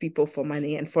ask people for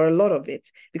money, and for a lot of it,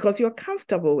 because you're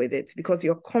comfortable with it, because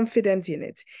you're confident in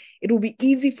it. It will be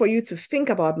easy for you to think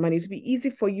about money. It will be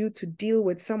easy for you to deal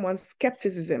with someone's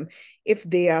skepticism if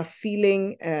they are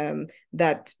feeling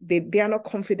that they are not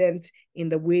confident in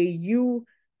the way you,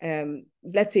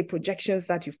 let's say, projections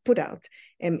that you've put out.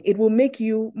 It will make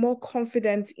you more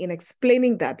confident in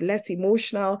explaining that, less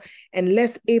emotional and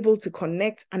less able to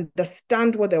connect,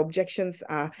 understand what the objections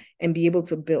are, and be able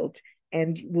to build.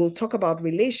 And we'll talk about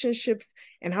relationships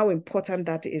and how important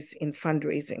that is in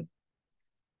fundraising.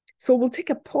 So we'll take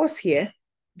a pause here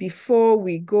before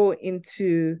we go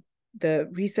into the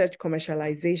research,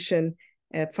 commercialization,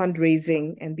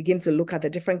 fundraising, and begin to look at the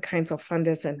different kinds of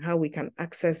funders and how we can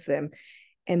access them,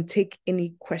 and take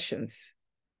any questions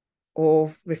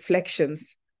or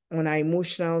reflections on our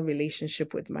emotional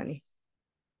relationship with money.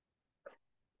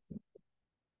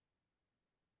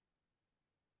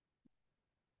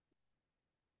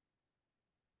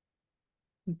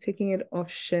 I'm taking it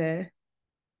off share.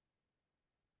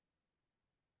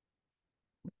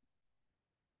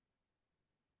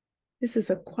 This is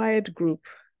a quiet group,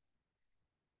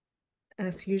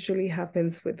 as usually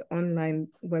happens with online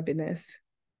webinars.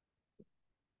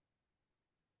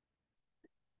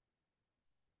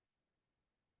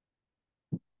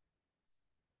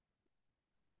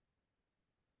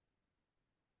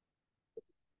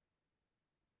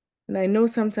 And I know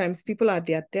sometimes people are at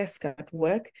their desk at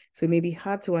work, so it may be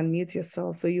hard to unmute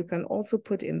yourself. So you can also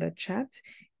put in the chat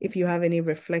if you have any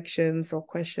reflections or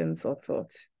questions or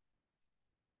thoughts.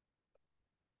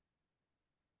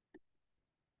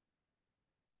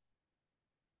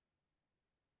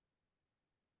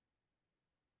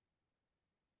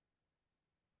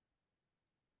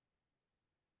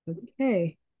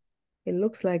 Okay, it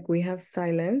looks like we have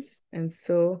silence. And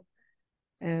so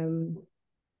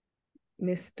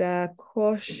Mr.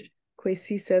 Kosh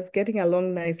Kwesi says, getting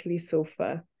along nicely so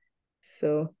far.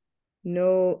 So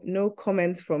no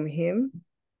comments from him.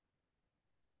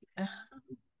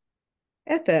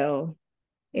 Ethel,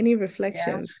 any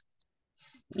reflections?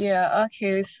 Yeah,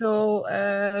 okay. So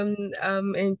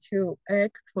I'm into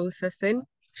egg processing,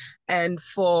 and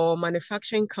for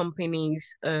manufacturing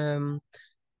companies,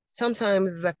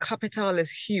 sometimes the capital is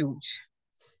huge.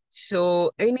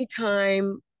 So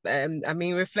anytime, I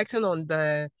mean, reflecting on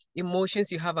the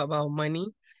emotions you have about money,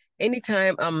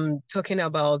 anytime I'm talking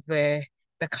about the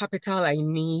capital I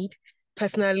need,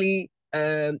 personally,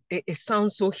 it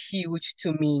sounds so huge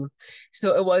to me.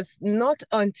 So it was not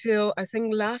until I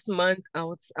think last month I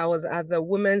was at the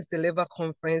Women's Deliver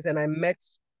conference and I met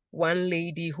one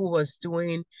lady who was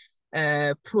doing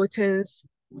proteins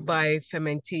by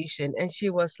fermentation, and she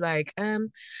was like,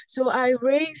 so I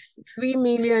raised $3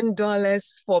 million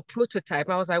for prototype.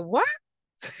 I was like, what?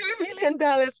 $3 million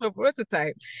for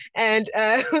prototype. And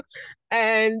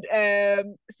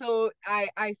so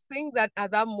I think that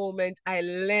at that moment I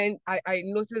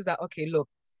noticed that, okay, look,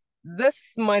 this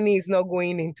money is not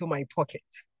going into my pocket.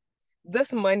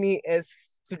 This money is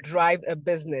to drive a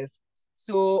business.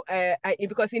 So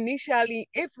because initially,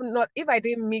 if I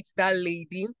didn't meet that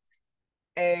lady,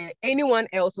 anyone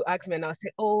else who asks me and I'll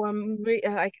say, oh,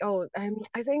 I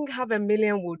think half a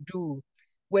million would do.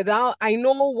 Without, I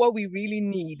know what we really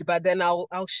need, but then I'll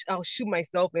shoot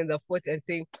myself in the foot and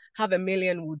say half a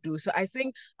million would do. So I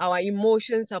think our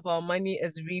emotions about money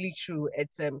is really true.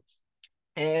 It's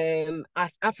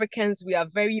as Africans, we are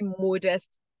very modest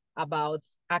about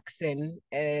asking,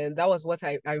 and that was what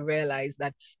I realized,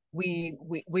 that we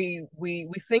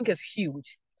think is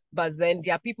huge, but then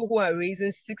there are people who are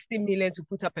raising 60 million to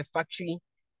put up a factory.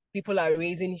 People are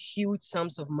raising huge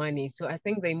sums of money. So I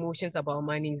think the emotions about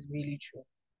money is really true.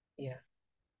 Yeah.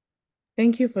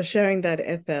 Thank you for sharing that,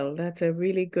 Ethel. That's a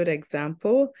really good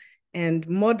example. And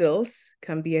models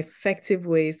can be effective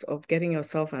ways of getting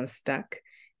yourself unstuck.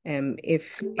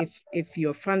 If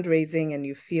you're fundraising and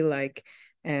you feel like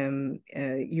you're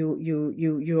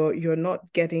not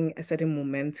getting a certain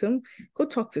momentum, go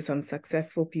talk to some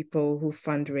successful people who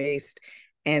fundraised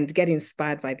and get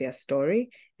inspired by their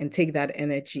story and take that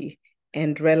energy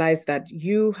and realize that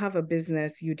you have a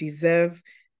business, you deserve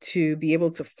to be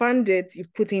able to fund it.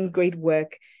 You've put in great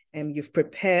work and you've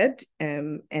prepared,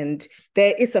 and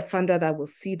there is a funder that will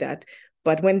see that.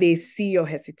 But when they see your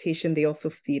hesitation, they also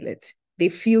feel it. They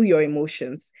feel your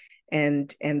emotions,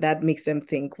 and that makes them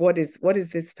think, what is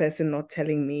this person not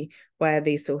telling me? Why are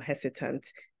they so hesitant,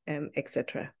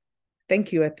 etc.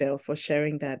 Thank you, Ethel, for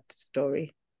sharing that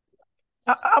story.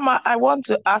 I want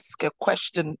to ask a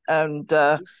question, and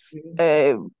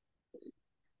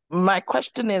my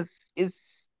question is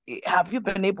have you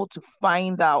been able to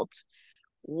find out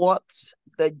what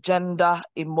the gender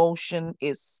emotion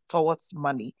is towards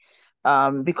money?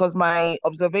 Because my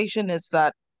observation is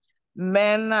that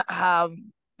men have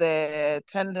the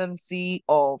tendency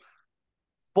of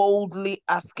boldly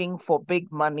asking for big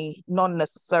money, not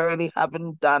necessarily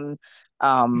having done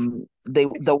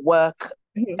the work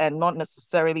and not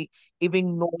necessarily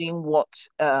even knowing what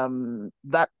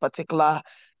that particular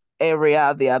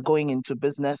area they are going into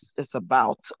business is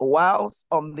about. Whilst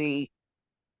on the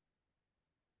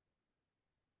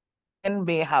men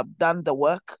may have done the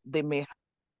work, they may have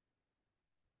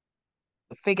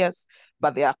figures,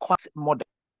 but they are quite modest.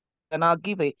 And I'll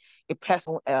give a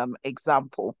personal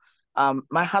example.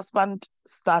 My husband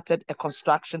started a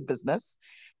construction business.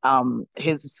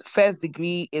 His first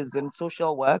degree is in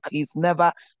social work. He's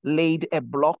never laid a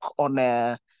block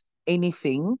on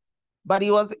anything, but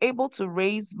he was able to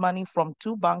raise money from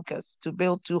two bankers to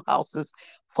build two houses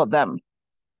for them.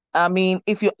 I mean,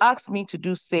 if you ask me to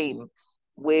do same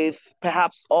with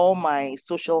perhaps all my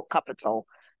social capital,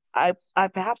 I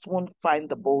perhaps won't find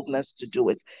the boldness to do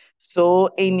it. So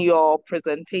in your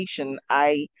presentation,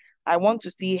 I want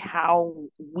to see how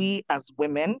we as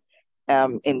women,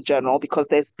 in general, because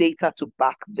there's data to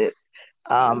back this,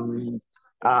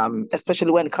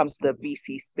 especially when it comes to the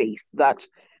VC space, that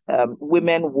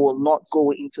women will not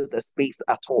go into the space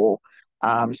at all.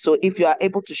 So if you are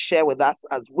able to share with us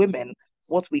as women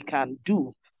what we can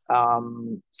do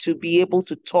to be able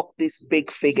to talk these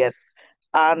big figures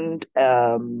and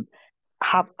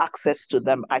have access to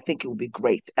them, I think it would be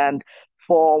great. And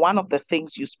for one of the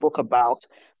things you spoke about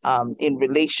in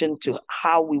relation to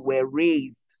how we were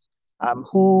raised,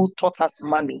 who taught us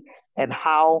money, and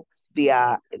how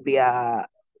their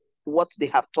what they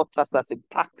have taught us has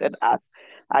impacted us.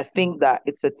 I think that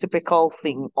it's a typical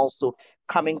thing also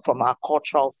coming from our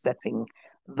cultural setting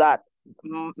that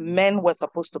men were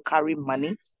supposed to carry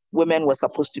money, women were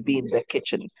supposed to be in the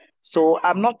kitchen. So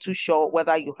I'm not too sure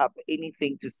whether you have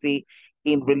anything to say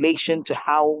in relation to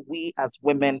how we as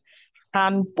women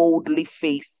can boldly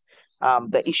face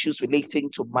the issues relating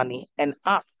to money and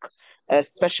ask,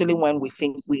 especially when we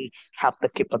think we have the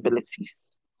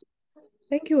capabilities.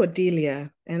 Thank you, Odelia.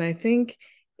 And I think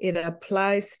it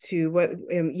applies to what,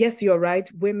 yes, you're right.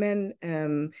 Women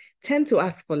tend to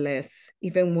ask for less,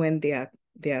 even when they are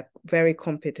very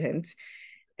competent.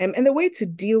 And the way to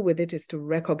deal with it is to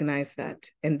recognize that,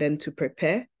 and then to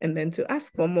prepare, and then to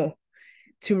ask for more.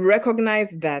 To recognize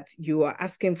that you are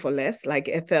asking for less, like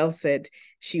Ethel said,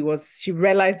 she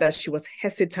realized that she was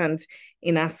hesitant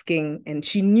in asking, and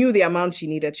she knew the amount she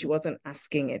needed, she wasn't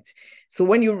asking it. So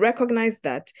when you recognize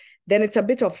that, then it's a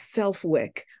bit of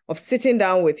self-work, of sitting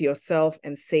down with yourself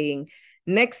and saying,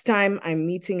 next time I'm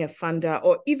meeting a funder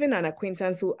or even an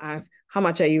acquaintance who asks, how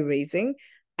much are you raising?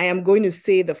 I am going to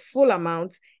say the full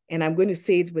amount, and I'm going to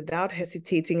say it without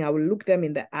hesitating. I will look them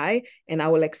in the eye, and I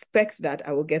will expect that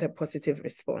I will get a positive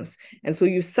response. And so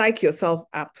you psych yourself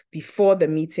up before the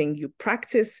meeting. You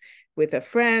practice with a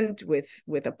friend,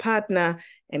 with a partner,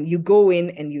 and you go in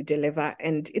and you deliver.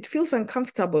 And it feels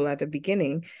uncomfortable at the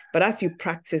beginning, but as you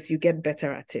practice, you get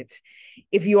better at it.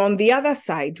 If you're on the other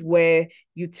side where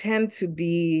you tend to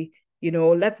be,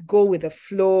 let's go with the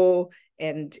flow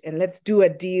and let's do a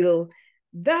deal,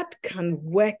 that can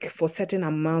work for certain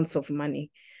amounts of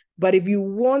money. But if you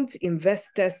want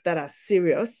investors that are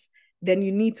serious, then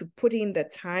you need to put in the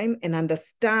time and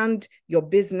understand your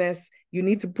business. You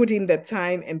need to put in the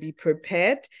time and be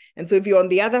prepared. And so if you're on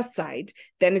the other side,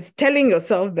 then it's telling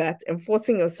yourself that and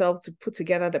forcing yourself to put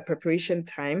together the preparation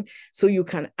time so you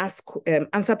can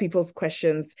answer people's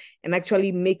questions and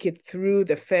actually make it through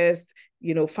the first,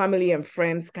 family and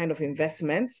friends kind of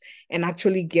investments and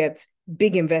actually get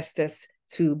big investors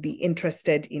to be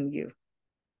interested in you.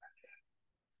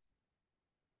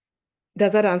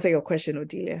 Does that answer your question,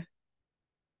 Odelia?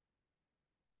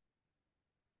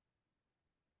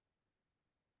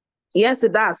 Yes,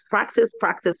 it does. Practice,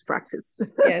 practice, practice.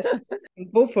 Yes,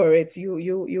 go for it. You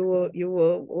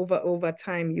will over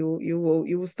time you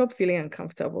will stop feeling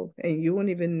uncomfortable and you won't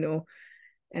even know.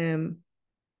 And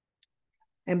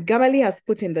Gamali has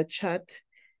put in the chat,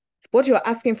 what you're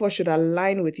asking for should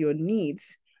align with your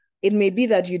needs. It may be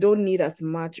that you don't need as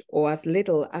much or as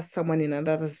little as someone in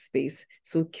another space.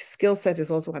 So skill set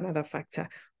is also another factor.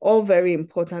 All very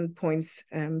important points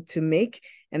to make.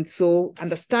 And so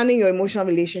understanding your emotional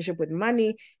relationship with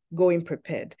money, going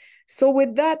prepared. So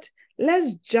with that,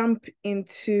 let's jump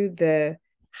into the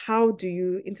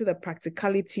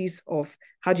practicalities of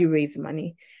how do you raise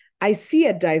money. I see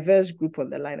a diverse group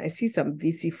on the line. I see some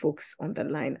VC folks on the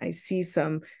line. I see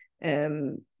some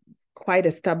quite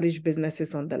established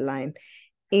businesses on the line.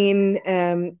 In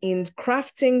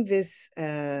crafting this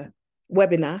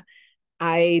webinar,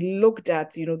 I looked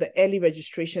at the early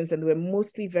registrations, and they were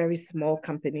mostly very small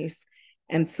companies,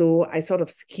 and so I sort of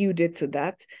skewed it to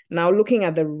that. Now looking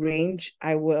at the range,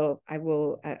 I'll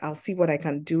see what I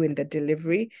can do in the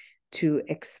delivery to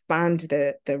expand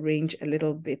the range a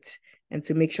little bit and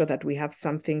to make sure that we have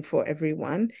something for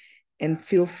everyone. And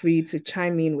feel free to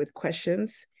chime in with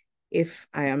questions if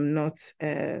I am not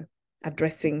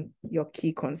addressing your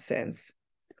key concerns.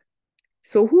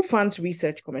 So who funds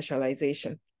research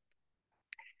commercialization?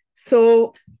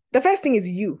 So the first thing is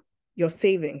your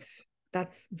savings.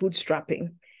 That's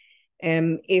bootstrapping.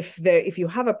 If you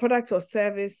have a product or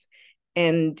service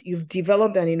and you've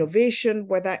developed an innovation,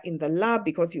 whether in the lab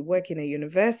because you work in a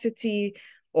university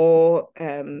or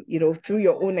through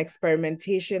your own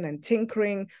experimentation and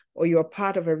tinkering, or you're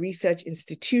part of a research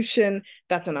institution,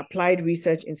 that's an applied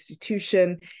research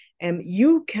institution,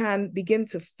 you can begin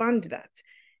to fund that.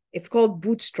 It's called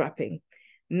bootstrapping.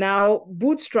 Now,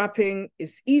 bootstrapping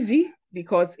is easy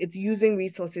because it's using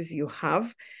resources you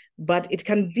have, but it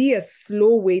can be a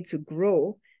slow way to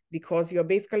grow because you're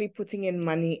basically putting in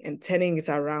money and turning it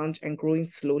around and growing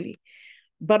slowly.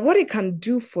 But what it can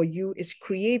do for you is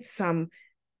create some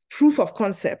proof of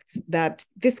concept that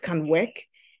this can work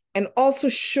and also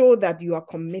show that you are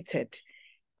committed.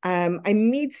 I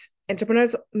meet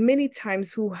entrepreneurs many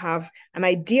times who have an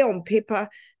idea on paper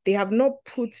they have not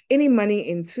put any money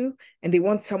into, and they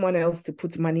want someone else to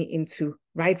put money into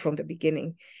right from the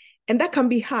beginning. And that can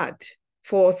be hard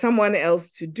for someone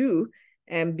else to do.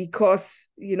 because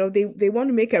they want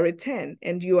to make a return,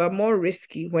 and you are more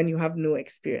risky when you have no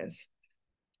experience.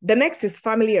 The next is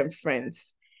family and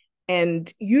friends.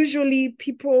 And usually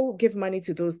people give money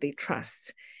to those they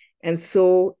trust. And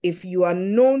so if you are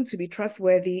known to be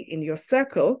trustworthy in your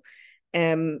circle,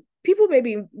 people may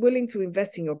be willing to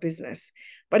invest in your business.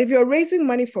 But if you're raising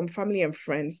money from family and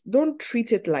friends, don't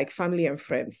treat it like family and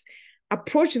friends.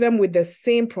 Approach them with the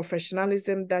same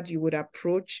professionalism that you would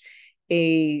approach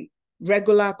a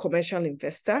regular commercial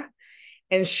investor.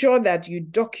 Ensure that you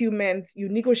document, you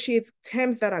negotiate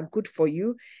terms that are good for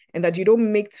you, and that you don't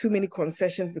make too many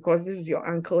concessions because this is your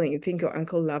uncle and you think your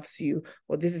uncle loves you,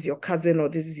 or this is your cousin, or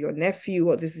this is your nephew,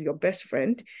 or this is your best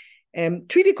friend.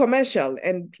 Treat it commercial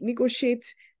and negotiate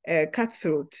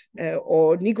cutthroat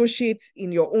or negotiate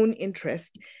in your own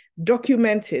interest.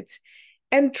 Document it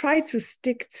and try to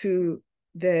stick to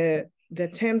the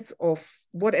terms of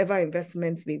whatever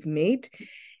investments they've made.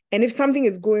 And if something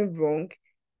is going wrong,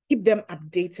 keep them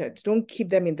updated. Don't keep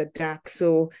them in the dark.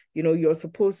 So, you're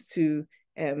supposed to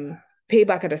pay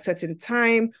back at a certain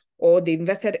time, or the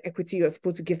invested equity, you're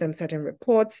supposed to give them certain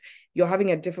reports. You're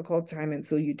having a difficult time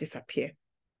until you disappear.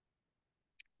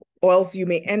 Or else you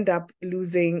may end up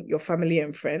losing your family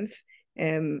and friends.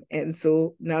 And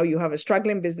so now you have a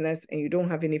struggling business and you don't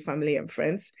have any family and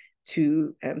friends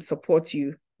to support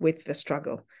you with the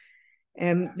struggle.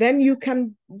 Then you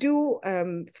can do,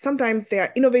 sometimes there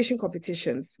are innovation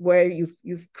competitions where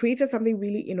you've created something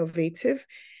really innovative,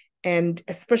 and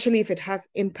especially if it has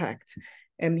impact,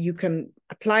 you can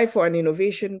apply for an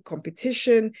innovation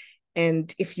competition,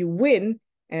 and if you win,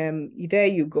 there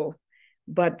you go.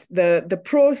 But the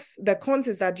pros, the cons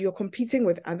is that you're competing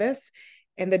with others,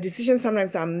 and the decisions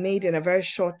sometimes are made in a very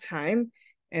short time,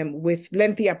 with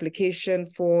lengthy application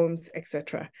forms,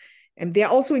 etc. And there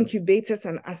are also incubators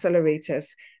and accelerators.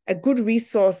 A good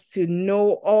resource to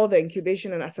know all the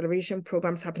incubation and acceleration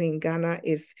programs happening in Ghana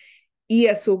is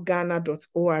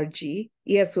esoghana.org.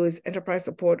 ESO is Enterprise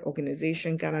Support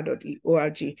Organization,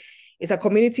 ghana.org. It's a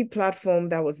community platform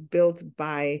that was built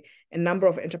by a number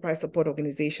of enterprise support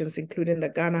organizations, including the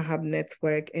Ghana Hub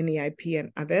Network, NEIP,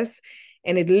 and others.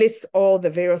 And it lists all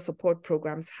the various support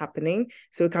programs happening.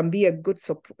 So it can be a good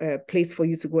place for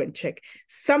you to go and check.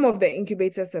 Some of the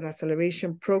incubators and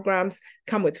acceleration programs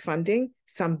come with funding,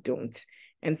 some don't.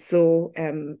 And so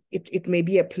it may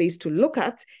be a place to look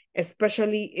at,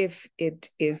 especially if it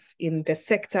is in the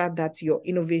sector that your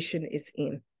innovation is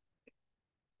in.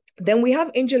 Then we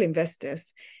have angel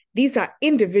investors. These are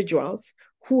individuals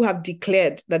who have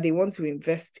declared that they want to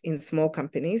invest in small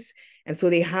companies. And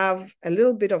so they have a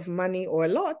little bit of money or a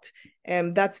lot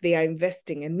that they are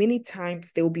investing. And many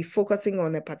times they will be focusing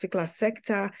on a particular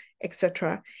sector,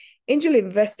 etc. Angel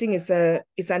investing is an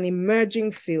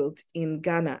emerging field in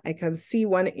Ghana. I can see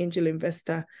one angel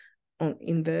investor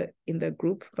in the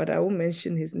group, but I won't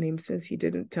mention his name since he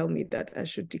didn't tell me that I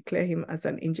should declare him as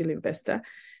an angel investor.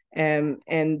 And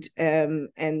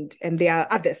there are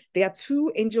others. There are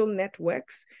two angel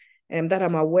networks that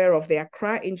I'm aware of. The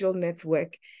Accra Angel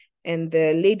Network and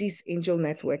the Ladies Angel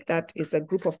Network. That is a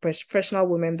group of professional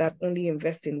women that only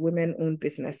invest in women-owned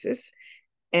businesses.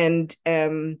 And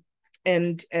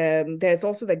there's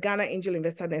also the Ghana Angel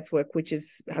Investor Network, which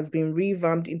has been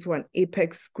revamped into an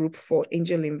apex group for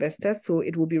angel investors. So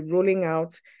it will be rolling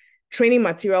out training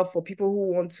material for people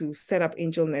who want to set up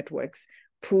angel networks,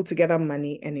 pull together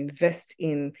money, and invest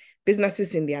in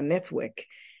businesses in their network.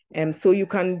 So you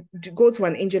can go to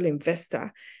an angel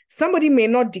investor. Somebody may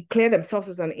not declare themselves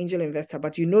as an angel investor,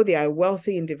 but they are a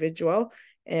wealthy individual,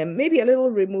 maybe a little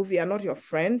removed, they are not your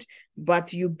friend,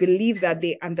 but you believe that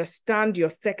they understand your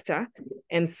sector.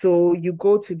 And so you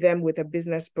go to them with a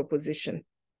business proposition.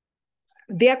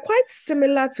 They are quite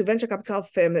similar to venture capital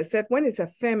firms, except when it's a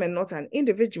firm and not an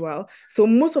individual. So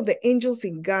most of the angels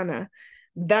in Ghana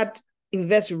that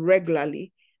invest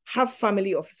regularly have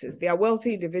family offices. They are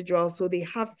wealthy individuals, so they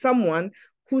have someone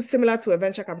who's similar to a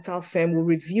venture capital firm, will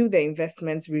review the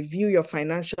investments, review your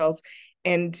financials,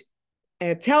 and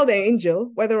tell the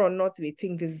angel whether or not they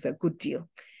think this is a good deal.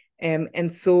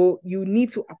 And so you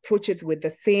need to approach it with the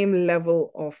same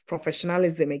level of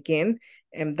professionalism again,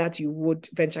 that you would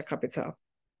venture capital.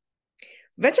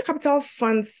 Venture capital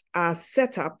funds are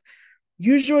set up,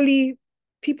 usually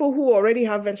people who already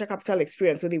have venture capital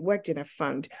experience, so they worked in a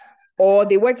fund or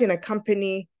they worked in a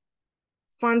company,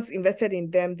 funds invested in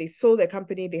them, they sold the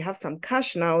company, they have some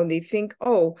cash now, and they think,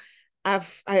 oh, I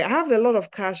have a lot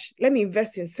of cash, let me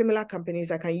invest in similar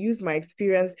companies, I can use my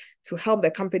experience to help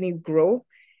the company grow.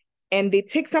 And they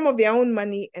take some of their own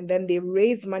money and then they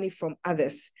raise money from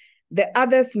others. The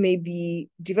others may be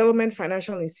development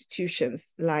financial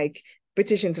institutions like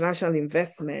British International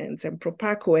Investments and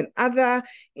Propaco and other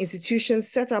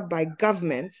institutions set up by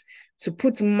governments to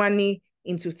put money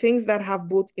into things that have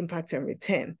both impact and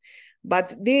return.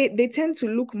 But they tend to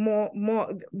look more,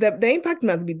 the impact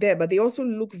must be there, but they also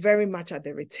look very much at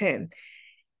the return.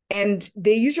 And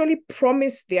they usually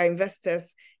promise their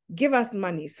investors, give us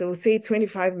money. So say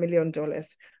 $25 million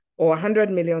or $100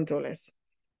 million.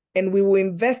 And we will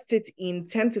invest it in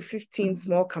 10 to 15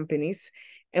 small companies.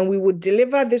 And we would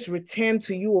deliver this return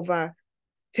to you over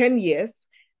 10 years.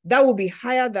 That will be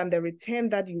higher than the return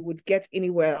that you would get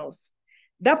anywhere else.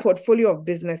 That portfolio of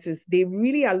businesses, they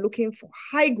really are looking for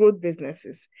high growth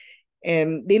businesses.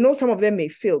 And they know some of them may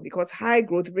fail because high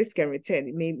growth, risk and return,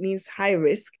 it means high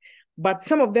risk, but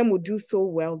some of them will do so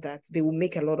well that they will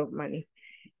make a lot of money.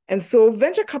 And so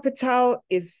venture capital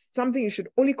is something you should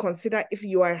only consider if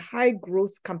you are a high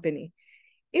growth company.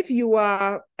 If you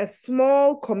are a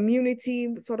small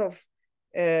community, sort of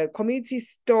community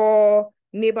store,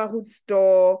 neighborhood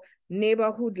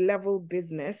level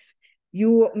business,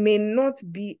 you may not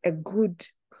be a good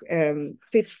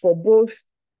fit for both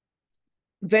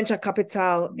venture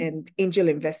capital and angel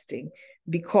investing,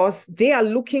 because they are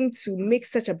looking to make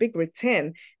such a big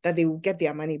return that they will get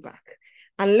their money back.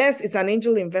 Unless it's an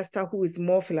angel investor who is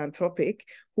more philanthropic,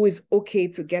 who is okay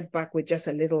to get back with just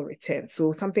a little return.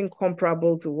 So something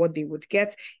comparable to what they would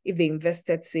get if they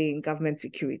invested, say, in government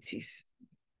securities.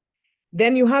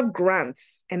 Then you have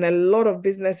grants, and a lot of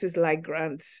businesses like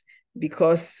grants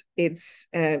because it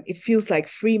feels like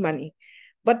free money.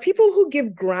 But people who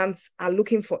give grants are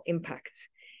looking for impact.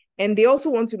 And they also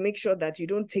want to make sure that you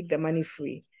don't take the money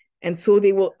free. And so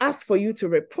they will ask for you to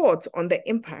report on the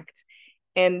impact.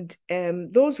 And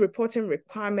those reporting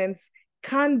requirements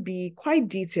can be quite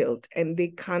detailed, and they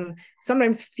can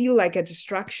sometimes feel like a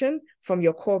distraction from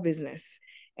your core business.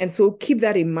 And so keep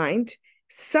that in mind.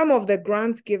 Some of the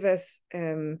grant givers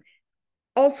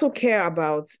also care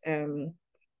about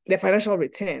the financial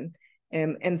return.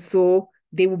 And so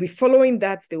they will be following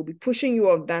that. They will be pushing you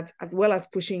on that, as well as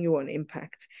pushing you on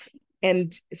impact.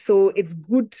 And so it's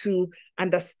good to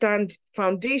understand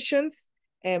foundations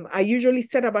are usually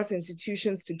set up as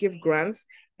institutions to give grants,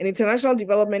 and international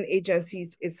development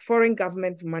agencies is foreign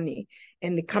government money,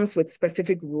 and it comes with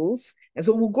specific rules. And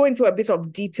so we'll go into a bit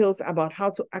of details about how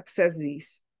to access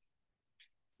these.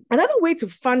 Another way to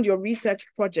fund your research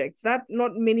projects that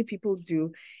not many people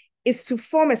do is to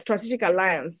form a strategic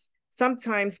alliance,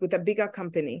 sometimes with a bigger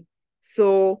company.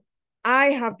 So I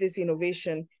have this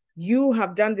innovation, you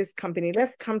have done this company,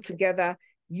 let's come together,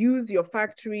 use your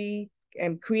factory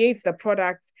and create the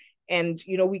product, and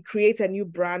we create a new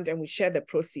brand and we share the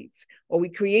proceeds, or we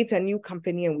create a new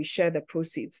company and we share the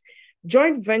proceeds.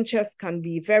 Joint ventures can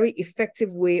be a very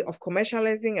effective way of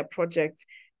commercializing a project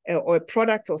or a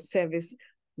product or service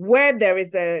where there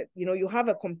is you have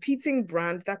a competing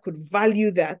brand that could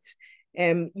value that.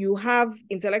 You have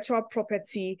intellectual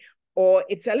property, or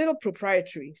it's a little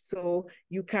proprietary. So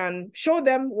you can show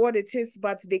them what it is,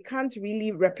 but they can't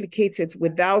really replicate it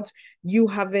without you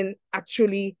having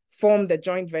actually formed a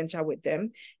joint venture with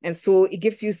them. And so it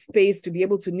gives you space to be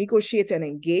able to negotiate and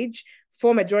engage,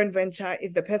 form a joint venture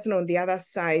if the person on the other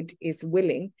side is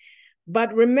willing.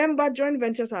 But remember, joint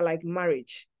ventures are like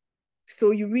marriage.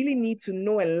 So you really need to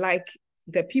know and like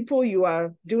the people you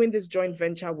are doing this joint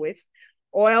venture with,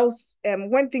 or else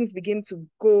when things begin to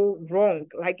go wrong,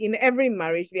 like in every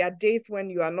marriage, there are days when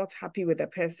you are not happy with a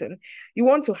person. You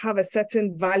want to have a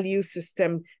certain value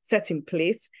system set in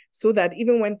place so that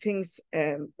even when things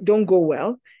don't go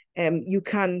well, you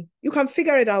can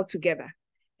figure it out together.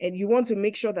 And you want to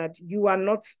make sure that you are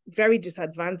not very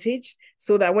disadvantaged,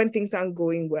 so that when things aren't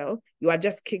going well, you are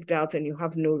just kicked out and you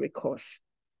have no recourse.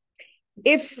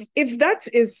 If that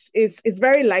is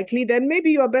very likely, then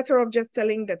maybe you are better off just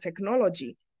selling the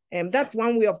technology. And that's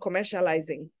one way of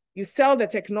commercializing. You sell the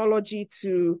technology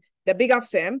to the bigger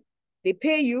firm, they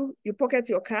pay you, you pocket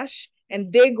your cash,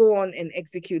 and they go on and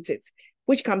execute it,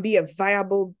 which can be a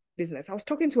viable business. I was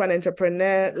talking to an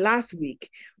entrepreneur last week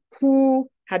who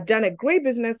had done a great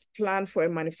business plan for a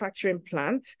manufacturing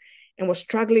plant and was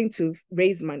struggling to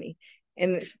raise money.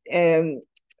 And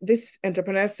this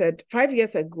entrepreneur said 5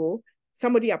 years ago,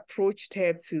 somebody approached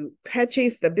her to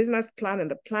purchase the business plan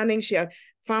and the planning. She had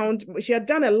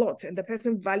done a lot, and the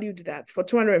person valued that for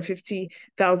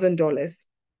 $250,000.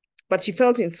 But she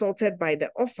felt insulted by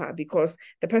the offer because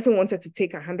the person wanted to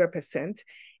take 100%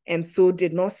 and so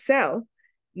did not sell.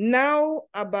 Now,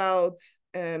 about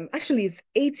actually, it's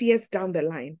 8 years down the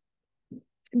line,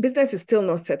 business is still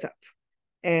not set up.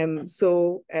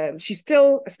 So she's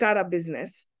still a startup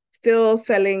business, still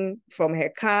selling from her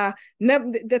car.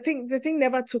 The thing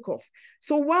never took off.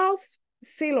 So whilst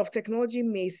sale of technology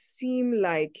may seem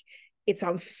like it's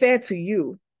unfair to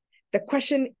you, the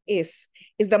question is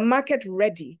the market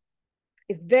ready?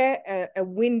 Is there a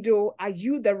window? Are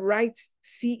you the right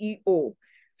CEO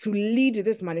to lead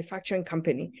this manufacturing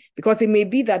company? Because it may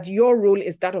be that your role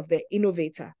is that of the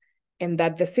innovator, and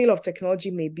that the sale of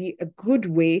technology may be a good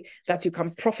way that you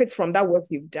can profit from that work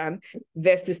you've done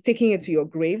versus taking it to your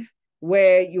grave,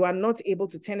 where you are not able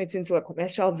to turn it into a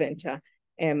commercial venture,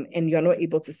 and you're not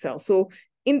able to sell. So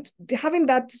in having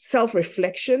that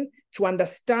self-reflection to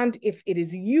understand if it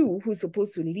is you who's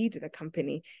supposed to lead the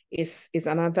company is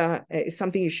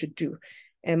something you should do.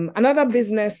 Another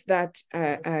business that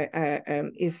I've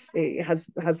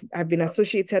been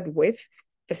associated with,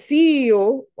 the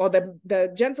CEO or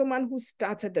the gentleman who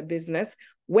started the business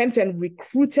went and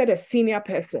recruited a senior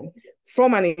person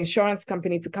from an insurance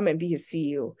company to come and be his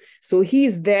CEO. So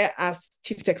he's there as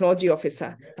chief technology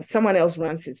officer, but someone else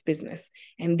runs his business.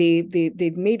 And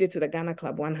they've made it to the Ghana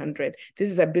Club 100.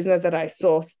 This is a business that I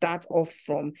saw start off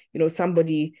from,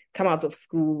 somebody come out of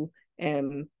school,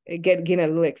 gain a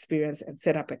little experience and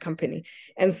set up a company.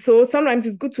 And so sometimes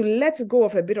it's good to let go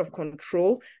of a bit of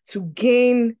control to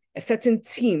gain a certain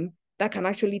team that can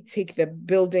actually take the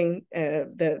building,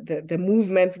 the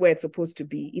movement where it's supposed to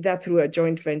be, either through a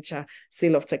joint venture,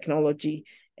 sale of technology,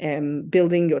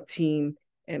 building your team,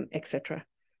 etc.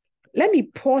 Let me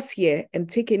pause here and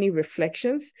take any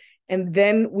reflections, and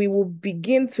then we will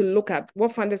begin to look at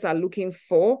what funders are looking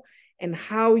for and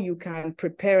how you can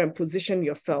prepare and position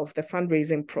yourself, the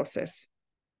fundraising process.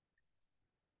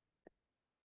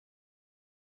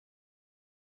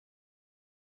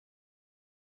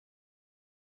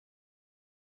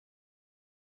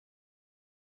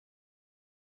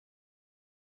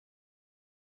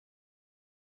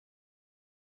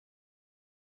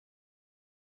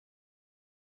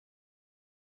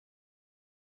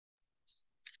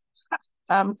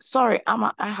 Sorry,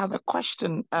 I have a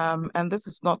question, and this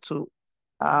is not to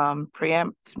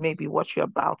preempt maybe what you're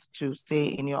about to say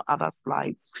in your other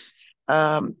slides.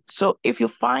 So if you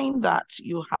find that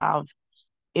you have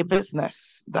a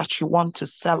business that you want to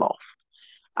sell off,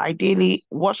 ideally,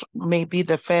 what may be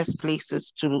the first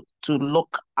places to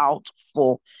look out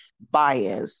for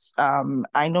buyers?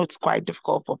 I know it's quite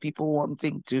difficult for people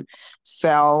wanting to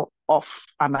sell off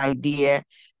an idea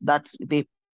that they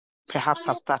perhaps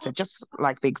have started, just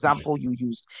like the example you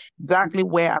used. Exactly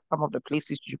where are some of the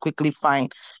places you quickly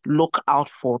look out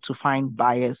for to find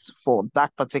buyers for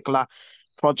that particular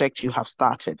project you have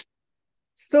started?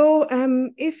 So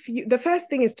the first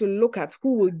thing is to look at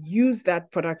who will use that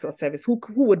product or service, who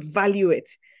would value it.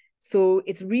 So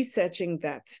it's researching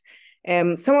that.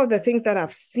 Some of the things that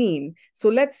I've seen, so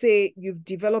let's say you've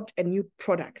developed a new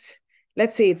product.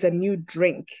 Let's say it's a new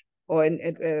drink or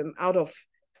out of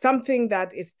something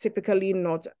that is typically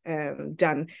not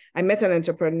done. I met an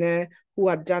entrepreneur who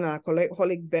had done an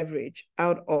alcoholic beverage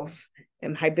out of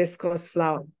hibiscus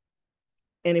flower.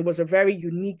 And it was a very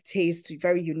unique taste,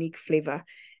 very unique flavor.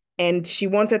 And she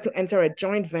wanted to enter a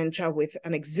joint venture with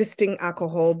an existing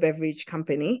alcohol beverage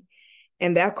company.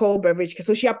 And the alcohol beverage,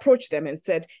 so she approached them and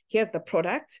said, here's the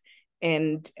product.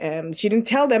 And she didn't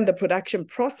tell them the production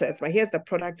process, but here's the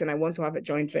product and I want to have a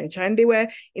joint venture. And they were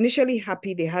initially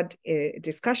happy. They had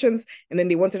discussions and then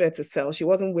they wanted her to sell. She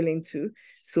wasn't willing to,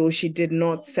 so she did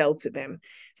not sell to them.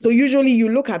 So usually you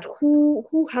look at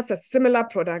who has a similar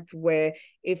product where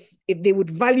if they would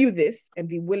value this and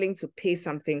be willing to pay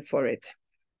something for it.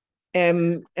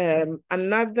 I'm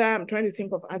trying to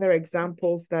think of other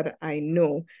examples that I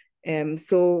know.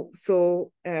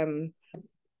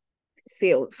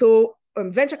 Sale. So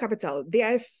venture capital, there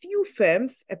are a few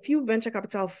venture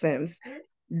capital firms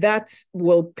that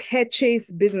will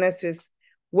purchase businesses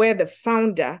where the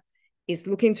founder is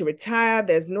looking to retire.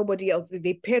 There's nobody else.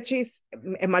 They purchase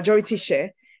a majority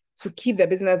share to keep the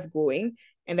business going.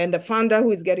 And then the founder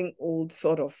who is getting old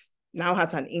sort of now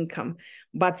has an income,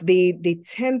 but they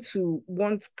tend to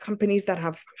want companies that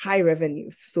have high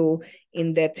revenues. So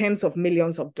in the tens of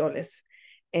millions of dollars.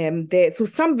 So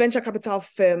some venture capital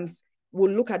firms will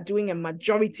look at doing a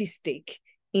majority stake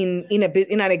in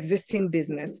an existing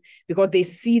business because they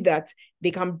see that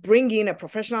they can bring in a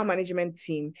professional management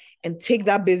team and take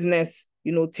that business,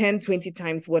 10, 20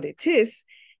 times what it is,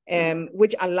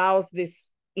 which allows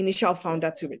this initial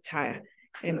founder to retire.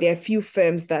 And there are a few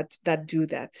firms that do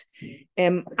that.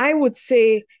 I would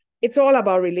say it's all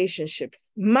about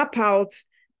relationships. Map out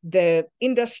the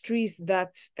industries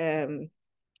that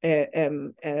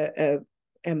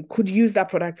could use that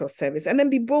product or service, and then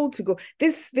be bold to go.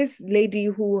 This lady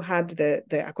who had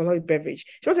the alcoholic beverage,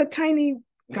 she was a tiny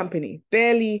company,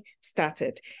 barely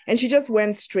started. And she just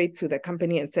went straight to the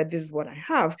company and said, this is what I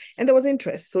have. And there was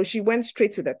interest. So she went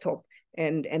straight to the top,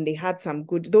 and they had some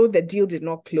good, though the deal did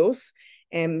not close.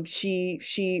 She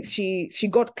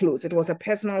got close. It was a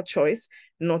personal choice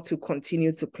not to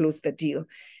continue to close the deal.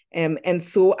 And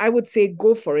so I would say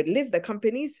go for it. List the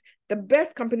companies, the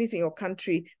best companies in your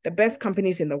country, the best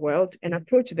companies in the world, and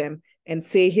approach them and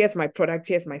say, here's my product,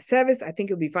 here's my service. I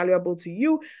think it'll be valuable to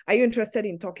you. Are you interested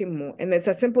in talking more? And it's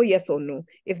a simple yes or no.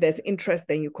 If there's interest,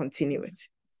 then you continue it.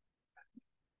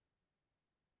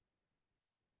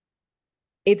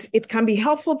 It can be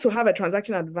helpful to have a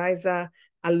transaction advisor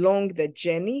along the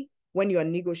journey when you are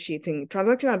negotiating.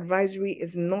 Transaction advisory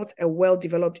is not a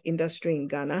well-developed industry in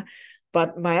Ghana,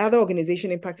 but my other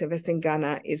organization, Impact Investing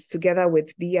Ghana, is together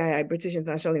with BII, British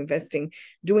International Investing,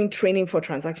 doing training for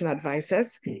transaction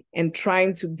advisors and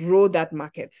trying to grow that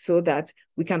market so that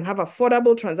we can have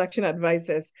affordable transaction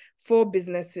advisors for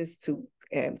businesses to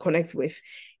connect with.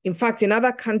 In fact, in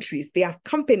other countries, they have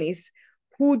companies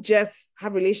who just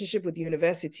have relationship with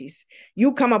universities.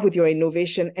 You come up with your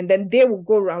innovation, and then they will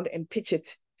go around and pitch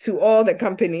it to all the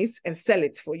companies and sell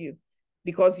it for you.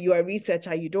 Because you are a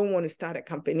researcher, you don't want to start a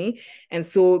company. And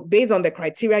so based on the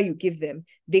criteria you give them,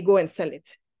 they go and sell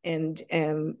it. And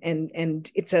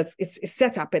it's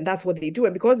set up, and that's what they do.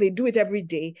 And because they do it every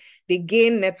day, they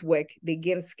gain network, they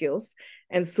gain skills.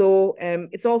 And so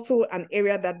it's also an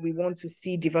area that we want to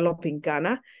see develop in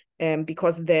Ghana,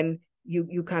 because then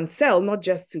you can sell not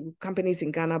just to companies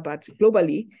in Ghana, but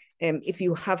globally, if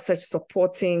you have such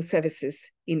supporting services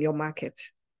in your market.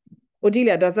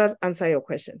 Odelia, does that answer your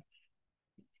question?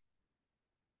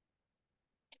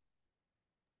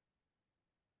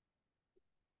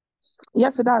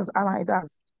 Yes, it does, Amma, it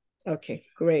does. Okay,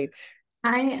 great.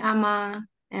 Hi, Amma.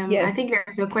 Yes. I think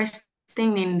there's a question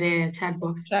in the chat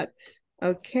box.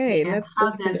 Okay, Yeah. let's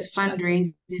How go to does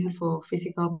fundraising for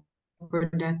physical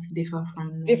products differ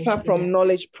from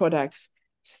knowledge products?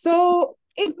 So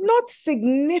it's not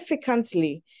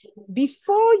significantly.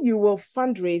 Before you will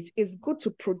fundraise, it's good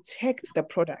to protect the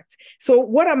product. So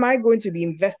what am I going to be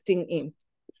investing in?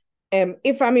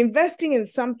 If I'm investing in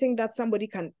something that somebody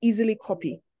can easily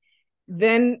copy,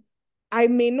 then I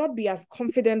may not be as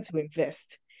confident to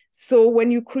invest. So when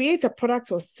you create a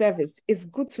product or service, it's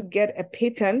good to get a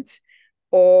patent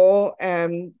or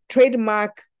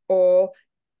trademark or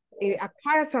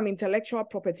acquire some intellectual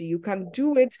property. You can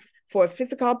do it for a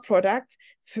physical product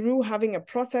through having a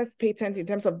process patent in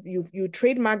terms of you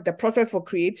trademark the process for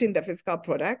creating the physical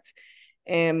product.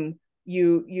 You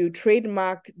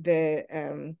trademark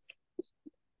the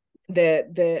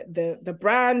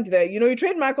brand, you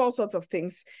trademark all sorts of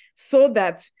things so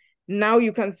that now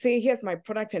you can say, here's my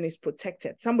product and it's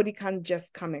protected. Somebody can't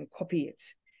just come and copy it.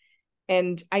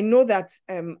 And I know that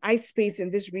iSpace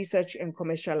in this research and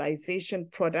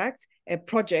commercialization project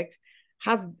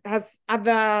has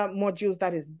other modules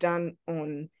that is done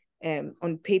on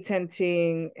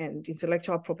patenting and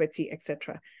intellectual property,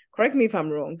 etc. Correct me if I'm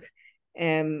wrong.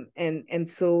 And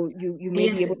so you may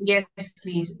be able to. Yes,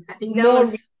 please. I think that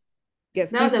was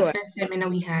the first seminar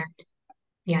we had.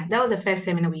 Yeah, that was the first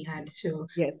seminar we had. So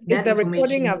yes, that is the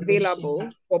recording available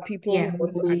for people who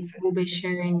want to access? We'll be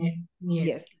sharing it.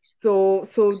 Yes. So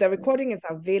the recording is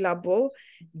available.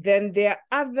 Then there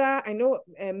are other, I know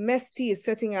Mesty is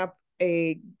setting up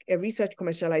a research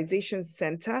commercialization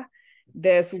center.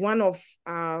 There's one of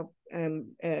our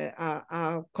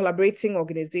collaborating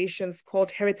organizations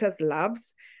called Heritage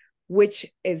Labs, which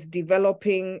is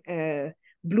developing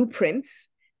blueprints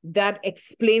that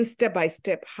explain step by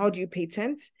step how do you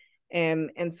patent,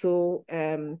 and so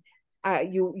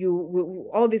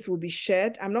all this will be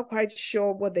shared. I'm not quite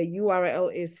sure what the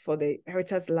URL is for the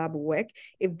Heritage Lab work.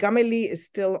 If Gameli is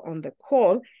still on the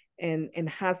call and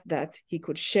has that, he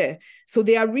could share. So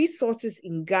there are resources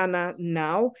in Ghana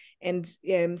now, and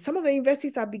some of the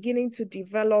universities are beginning to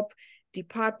develop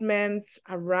departments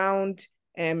around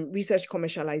research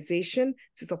commercialization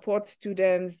to support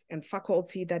students and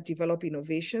faculty that develop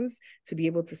innovations to be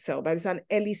able to sell. But it's an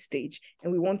early stage,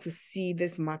 and we want to see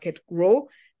this market grow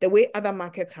the way other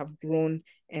markets have grown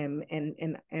and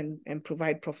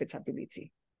provide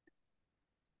profitability.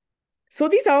 So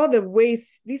these are all the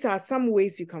ways, these are some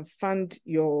ways you can fund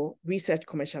your research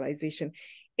commercialization.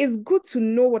 It's good to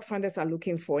know what funders are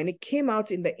looking for. And it came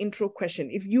out in the intro question.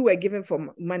 If you were given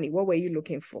for money, what were you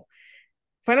looking for?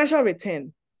 Financial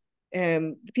return.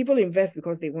 People invest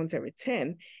because they want a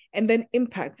return. And then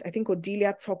impact. I think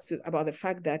Odelia talked about the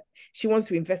fact that she wants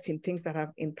to invest in things that have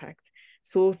impact.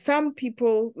 So some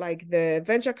people, like the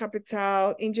venture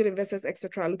capital, angel investors,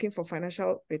 etc., are looking for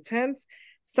financial returns.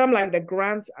 Some, like the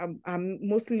grants, are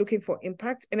mostly looking for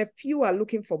impact, and a few are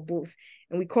looking for both.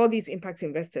 And we call these impact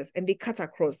investors, and they cut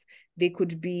across. They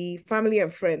could be family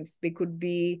and friends. They could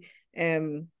be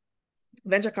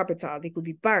venture capital. They could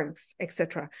be banks,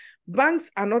 etc.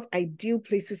 Banks are not ideal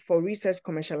places for research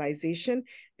commercialization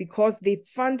because they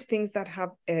fund things that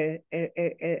have a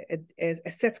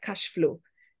set cash flow.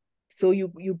 So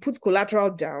you put collateral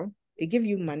down, they give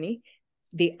you money,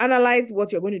 they analyze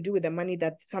what you're going to do with the money,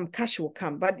 that some cash will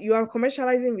come. But you are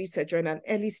commercializing research, you're in an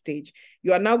early stage.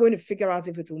 You are now going to figure out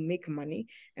if it will make money.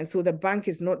 And so the bank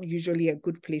is not usually a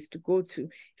good place to go to.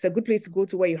 It's a good place to go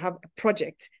to where you have a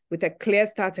project with a clear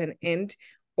start and end,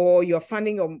 or you're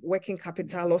funding your working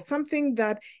capital, or something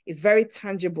that is very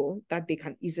tangible that they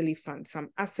can easily fund, some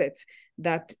assets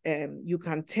that you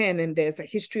can turn, and there's a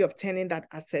history of turning that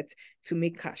asset to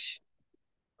make cash.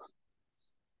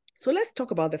 So let's talk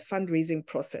about the fundraising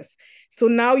process. So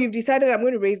now you've decided, I'm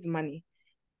going to raise money.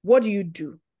 What do you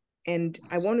do? And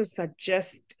I want to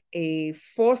suggest a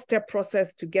 4-step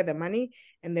process to get the money,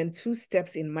 and then 2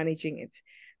 steps in managing it.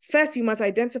 First, you must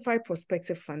identify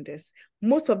prospective funders.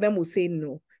 Most of them will say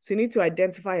no. So you need to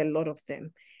identify a lot of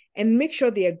them and make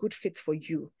sure they are good fits for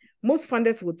you. Most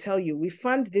funders will tell you, we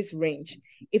fund this range.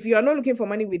 If you are not looking for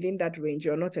money within that range,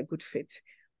 you're not a good fit.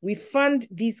 We fund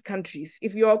these countries.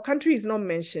 If your country is not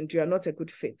mentioned, you are not a good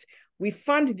fit. We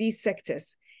fund these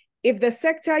sectors. If the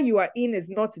sector you are in is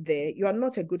not there, you are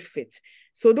not a good fit.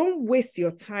 So don't waste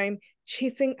your time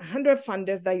chasing 100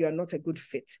 funders that you are not a good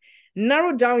fit.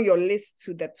 Narrow down your list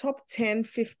to the top 10,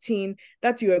 15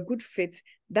 that you are a good fit,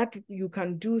 that you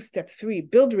can do step 3,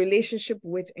 build relationship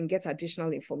with and get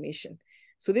additional information.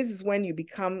 So this is when you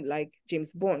become like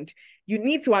James Bond. You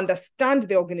need to understand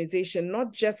the organization,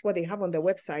 not just what they have on their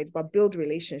website, but build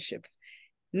relationships.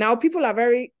 Now, people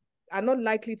are not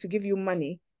likely to give you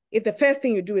money if the first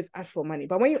thing you do is ask for money.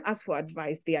 But when you ask for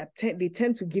advice, they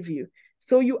tend to give you.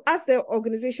 So you ask the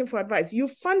organization for advice. You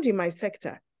fund in my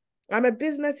sector. I'm a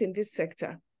business in this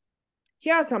sector.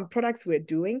 Here are some products we're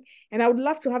doing, and I would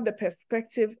love to have the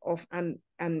perspective of an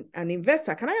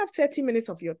investor. Can I have 30 minutes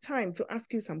of your time to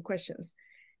ask you some questions?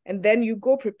 And then you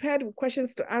go prepared with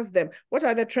questions to ask them. What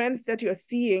are the trends that you're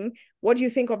seeing? What do you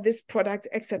think of this product,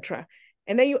 etc.?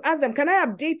 And then you ask them, can I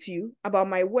update you about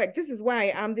my work? This is where I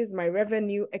am, this is my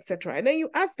revenue, etc. And then you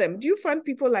ask them, do you fund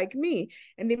people like me?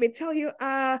 And they may tell you,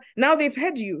 now they've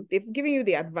heard you, they've given you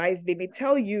the advice. They may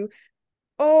tell you,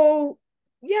 oh,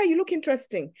 yeah, you look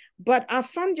interesting, but our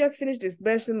fund just finished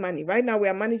disbursing money. Right now, we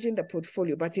are managing the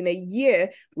portfolio, but in a year,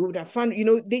 we would have fund,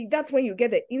 that's when you get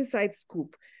the inside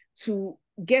scoop to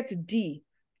get D,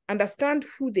 understand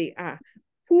who they are,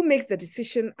 who makes the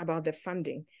decision about the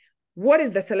funding, what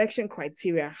is the selection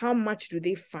criteria, how much do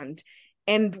they fund,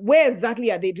 and where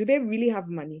exactly are they? Do they really have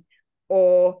money?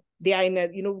 Or they are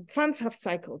in funds have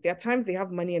cycles. There are times they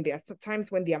have money, and there are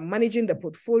times when they are managing the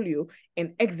portfolio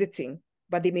and exiting,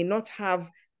 but they may not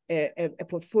have a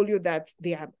portfolio that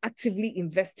they are actively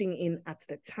investing in at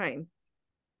the time.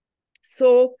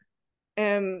 So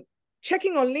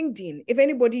checking on LinkedIn, if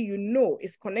anybody you know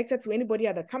is connected to anybody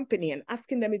at the company, and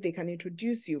asking them if they can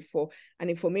introduce you for an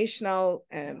informational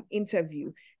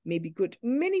interview may be good.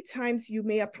 Many times you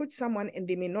may approach someone and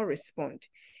they may not respond.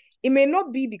 It may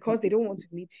not be because they don't want to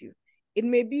meet you. It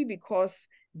may be because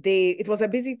it was a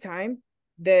busy time,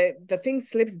 the thing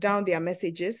slips down their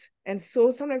messages. And so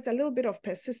sometimes a little bit of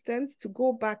persistence to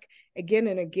go back again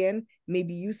and again may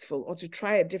be useful, or to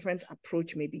try a different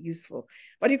approach may be useful.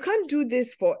 But you can't do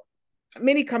this for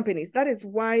many companies. That is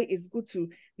why it's good to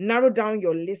narrow down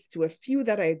your list to a few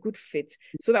that are a good fit,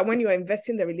 so that when you are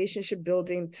investing the relationship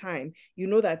building time, you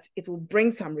know that it will bring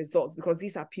some results because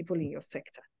these are people in your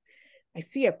sector. I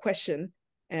see a question.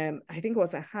 I think it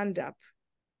was a hand up.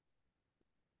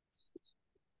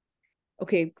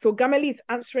 Okay, so Gamali is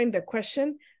answering the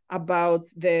question about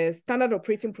the standard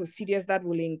operating procedures that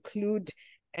will include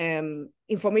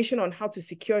information on how to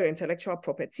secure your intellectual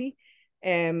property.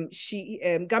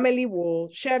 Gamali will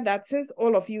share that. Since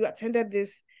all of you attended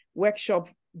this workshop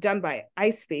done by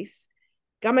iSpace,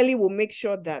 Gamali will make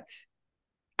sure that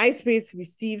iSpace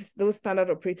receives those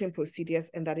standard operating procedures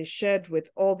and that is shared with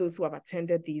all those who have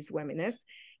attended these webinars.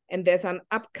 And there's an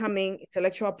upcoming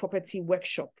intellectual property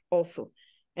workshop also.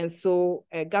 And so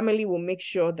Gamali will make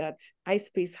sure that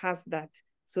iSpace has that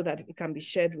so that it can be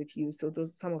shared with you. So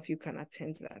some of you can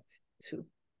attend that too.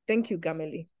 Thank you,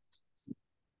 Gamali.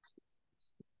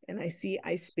 And I see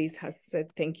iSpace has said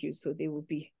thank you, so they will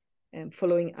be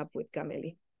following up with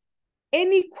Gamali.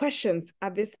 Any questions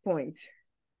at this point?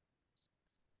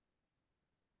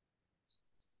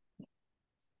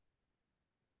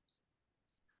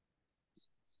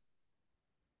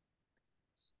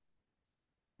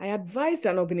 I advised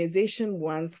an organization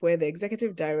once where the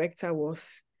executive director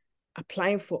was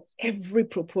applying for every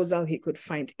proposal he could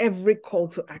find, every call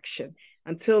to action,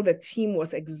 until the team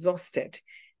was exhausted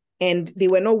and they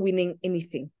were not winning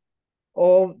anything.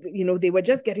 Or, they were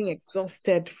just getting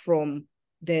exhausted from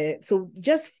so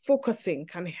just focusing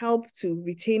can help to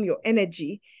retain your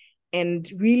energy and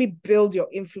really build your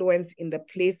influence in the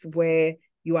place where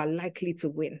you are likely to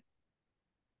win.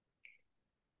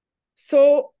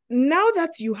 So now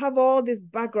that you have all this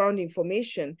background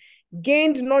information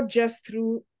gained not just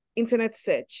through internet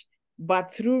search,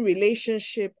 but through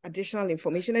relationship, additional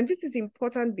information. And this is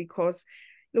important because,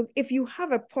 look, if you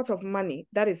have a pot of money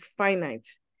that is finite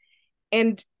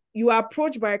and you are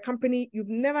approached by a company, you've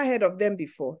never heard of them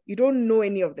before, you don't know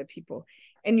any of the people,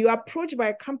 and you are approached by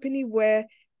a company where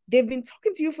they've been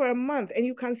talking to you for a month and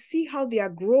you can see how they are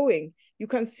growing, you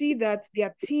can see that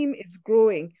their team is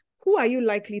growing, who are you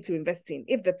likely to invest in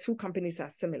if the two companies are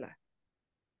similar?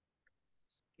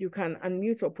 You can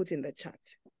unmute or put in the chat.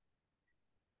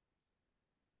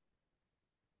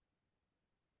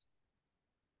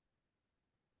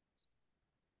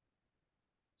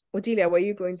 Odelia, were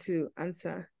you going to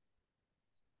answer?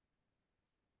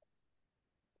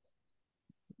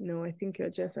 No, I think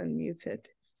you're just unmuted.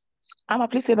 Amma,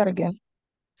 please say that again.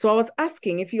 So I was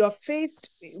asking, if you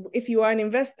are an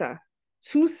investor,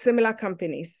 two similar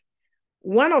companies,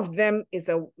 one of them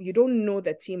is you don't know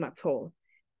the team at all.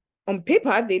 On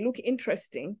paper, they look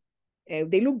interesting,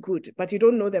 they look good, but you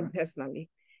don't know them personally.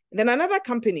 And then another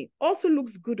company also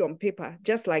looks good on paper,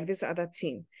 just like this other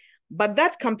team. But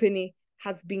that company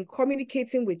has been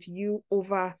communicating with you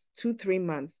over 2-3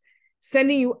 months,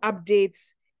 sending you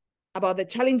updates about the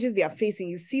challenges they are facing.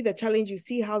 You see the challenge, you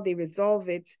see how they resolve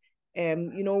it.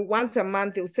 Once a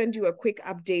month, they'll send you a quick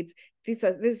update. This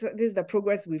is the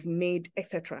progress we've made,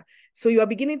 etc. So you are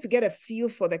beginning to get a feel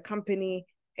for the company,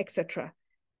 etc.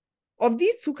 Of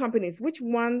these two companies, which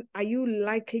one are you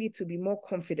likely to be more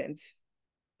confident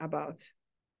about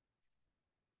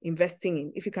investing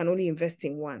in, if you can only invest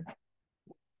in one?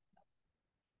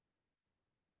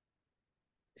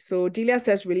 So Delia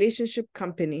says relationship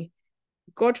company.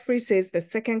 Godfrey says the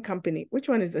second company. Which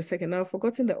one is the second? I've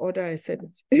forgotten the order I said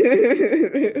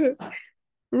it.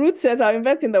 Ruth says, I'll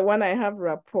invest in the one I have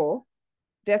rapport.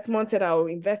 Desmond said, I'll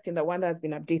invest in the one that's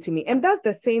been updating me. And that's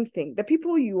the same thing. The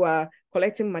people you are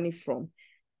collecting money from,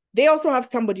 they also have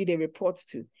somebody they report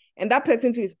to. And that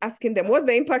person too is asking them, what's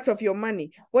the impact of your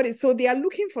money? So they are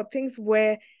looking for things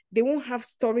where they won't have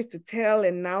stories to tell.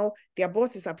 And now their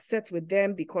boss is upset with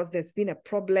them because there's been a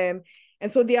problem.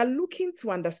 And so they are looking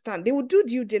to understand. They will do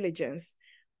due diligence,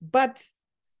 but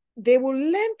they will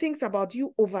learn things about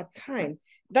you over time,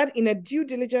 that in a due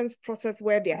diligence process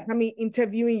where they are coming,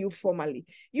 interviewing you formally,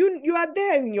 you are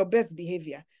there in your best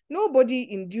behavior. Nobody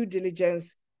in due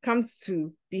diligence comes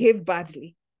to behave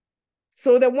badly.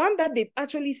 So the one that they've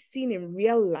actually seen in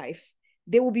real life,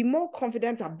 they will be more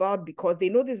confident about because they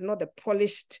know this is not the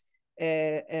polished,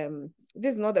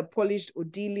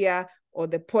 Odelia or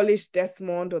the polished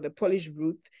Desmond or the polished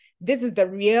Ruth. This is the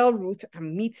real Ruth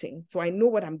I'm meeting. So I know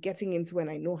what I'm getting into and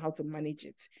I know how to manage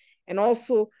it. And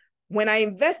also, when I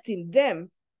invest in them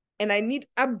and I need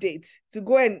updates to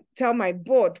go and tell my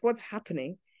board what's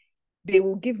happening, they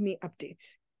will give me updates,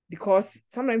 because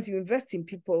sometimes you invest in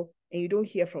people and you don't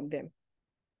hear from them.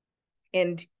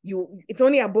 And it's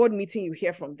only a board meeting you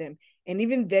hear from them. And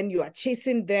even then you are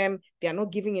chasing them, they are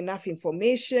not giving enough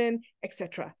information,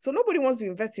 etc. So nobody wants to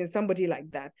invest in somebody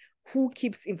like that who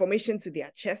keeps information to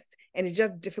their chest and it's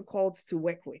just difficult to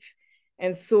work with.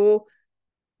 And so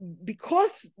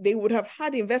because they would have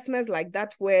had investments like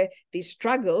that where they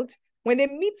struggled, when they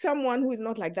meet someone who is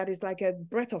not like that, it's like a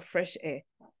breath of fresh air.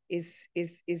 It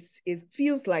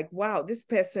feels like, wow, this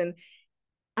person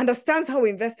understands how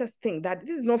investors think, that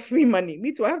this is not free money.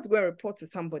 Me too, I have to go and report to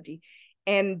somebody.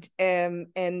 And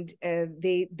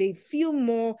they feel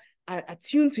more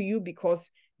attuned to you because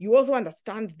you also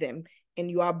understand them and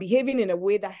you are behaving in a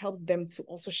way that helps them to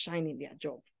also shine in their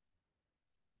job.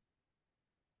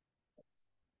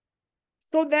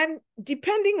 So then,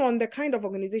 depending on the kind of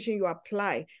organization you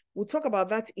apply, we'll talk about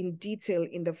that in detail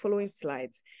in the following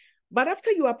slides. But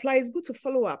after you apply, it's good to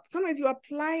follow up. Sometimes you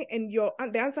apply and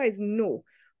the answer is no.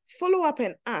 Follow up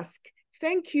and ask,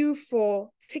 thank you for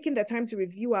taking the time to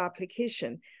review our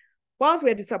application. Whilst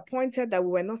we're disappointed that we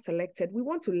were not selected, we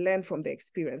want to learn from the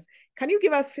experience. Can you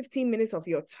give us 15 minutes of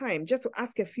your time just to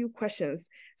ask a few questions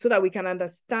so that we can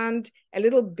understand a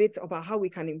little bit about how we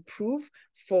can improve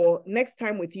for next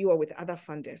time with you or with other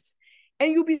funders?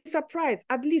 And you'll be surprised,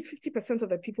 at least 50% of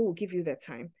the people will give you their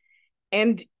time.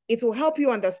 And it will help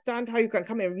you understand how you can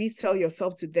come and resell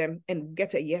yourself to them and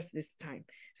get a yes this time.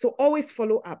 So always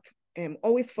follow up.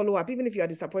 Always follow up, even if you are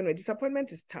disappointed.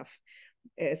 Disappointment is tough,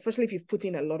 especially if you've put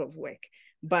in a lot of work.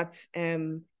 But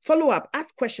follow up,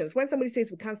 ask questions. When somebody says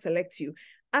we can't select you,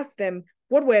 ask them,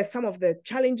 what were some of the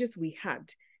challenges we had?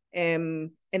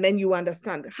 And then you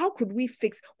understand, how could we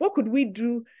fix, what could we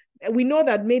do? We know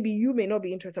that maybe you may not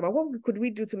be interested, but what could we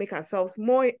do to make ourselves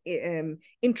more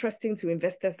interesting to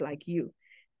investors like you?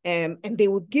 And they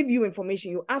will give you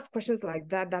information. You ask questions like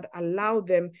that that allow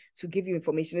them to give you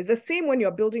information. It's the same when you're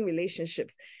building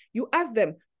relationships. You ask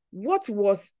them,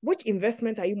 which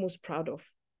investment are you most proud of?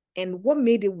 And what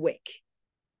made it work?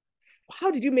 How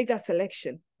did you make that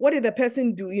selection? What did the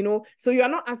person do? You know, so you are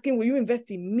not asking, will you invest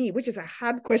in me? Which is a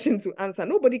hard question to answer.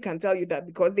 Nobody can tell you that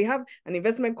because they have an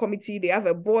investment committee, they have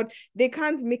a board. They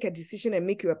can't make a decision and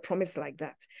make you a promise like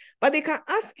that. But they can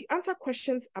answer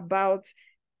questions about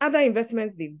other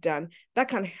investments they've done that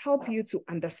can help you to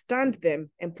understand them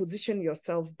and position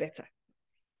yourself better.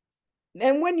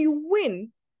 And when you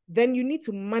win, then you need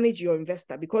to manage your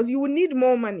investor because you will need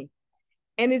more money.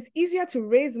 And it's easier to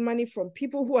raise money from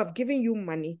people who have given you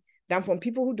money than from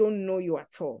people who don't know you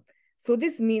at all. So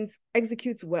this means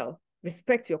execute well,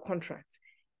 respect your contract.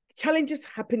 Challenges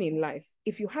happen in life.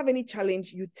 If you have any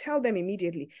challenge, you tell them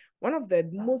immediately. One of the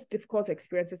most difficult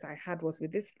experiences I had was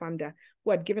with this funder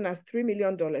who had given us $3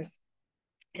 million.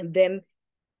 And then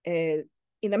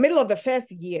in the middle of the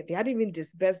first year, they hadn't even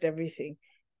disbursed everything.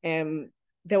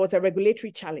 There was a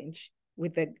regulatory challenge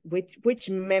which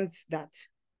meant that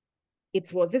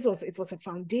it was a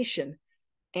foundation.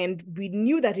 And we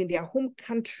knew that in their home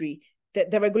country,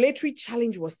 the regulatory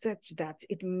challenge was such that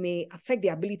it may affect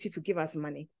their ability to give us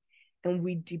money. And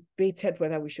we debated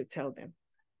whether we should tell them.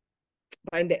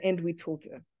 But in the end, we told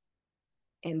them.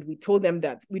 And we told them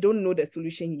that we don't know the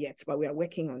solution yet, but we are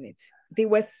working on it. They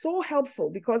were so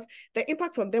helpful because the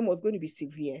impact on them was going to be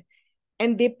severe.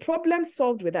 And they problem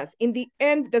solved with us. In the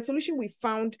end, the solution we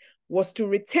found was to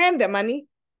return the money,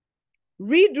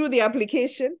 redo the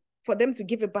application for them to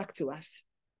give it back to us.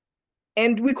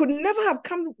 And we could never have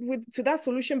come to that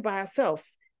solution by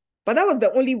ourselves. But that was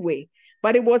the only way.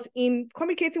 But it was in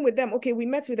communicating with them. Okay, we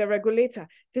met with a regulator.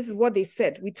 This is what they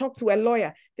said. We talked to a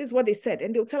lawyer. This is what they said.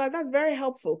 And they'll tell us, that's very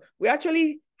helpful. We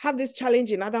actually have this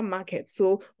challenge in other markets.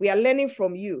 So we are learning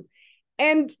from you.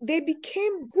 And they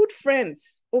became good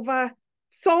friends over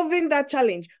solving that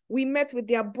challenge. We met with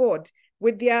their board,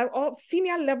 with their all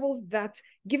senior levels that,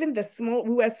 given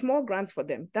we were small grants for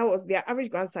them. That was their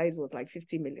average grant size was like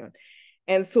 50 million.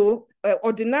 And so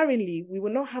ordinarily, we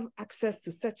will not have access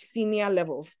to such senior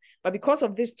levels. But because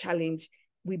of this challenge,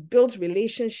 we built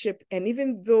relationship. And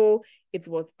even though it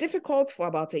was difficult for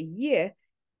about a year,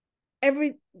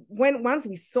 once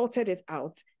we sorted it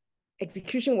out,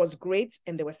 execution was great.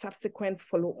 And there were subsequent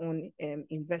follow-on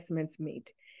investments made.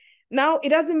 Now, it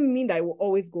doesn't mean that it will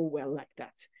always go well like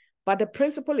that. But the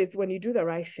principle is when you do the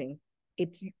right thing,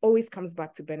 it always comes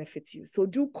back to benefit you. So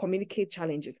do communicate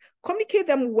challenges. Communicate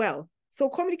them well. So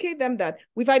communicate them that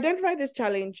we've identified this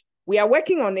challenge. We are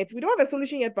working on it. We don't have a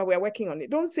solution yet, but we are working on it.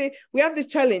 Don't say we have this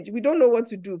challenge. We don't know what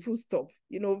to do. Full stop.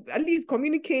 You know, at least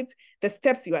communicate the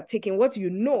steps you are taking, what you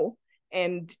know,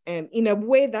 and in a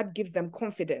way that gives them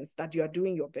confidence that you are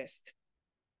doing your best.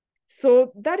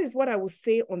 So that is what I would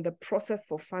say on the process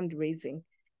for fundraising.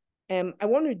 I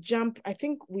want to jump. I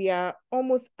think we are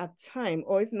almost at time,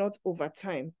 or if not over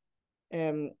time.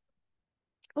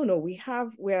 Oh no, we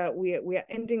are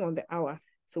ending on the hour,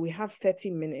 so we have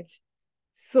 30 minutes.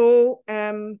 So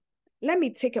let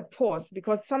me take a pause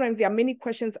because sometimes there are many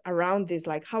questions around this,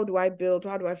 like how do I build,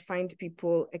 how do I find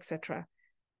people, etc.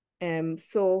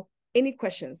 So any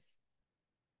questions?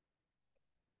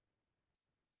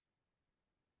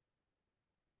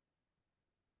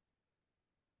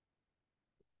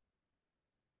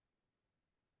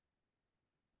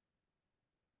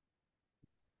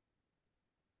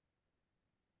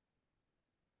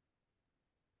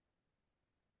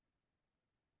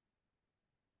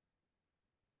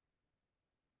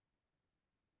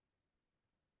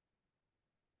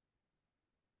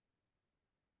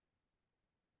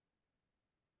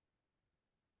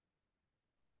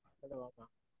 Hello, Amma.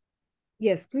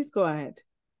 Yes, please go ahead.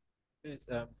 Yes,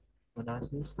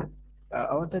 Manassas.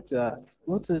 I wanted to ask,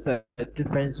 what is the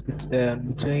difference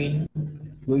between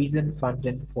raising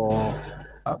funding for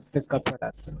physical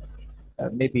products?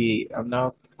 Maybe I'm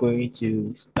now going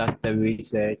to start the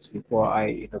research before I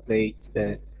innovate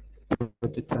the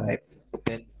prototype.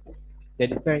 Then the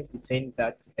difference between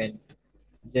that and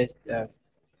just a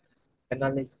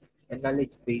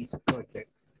knowledge-based project.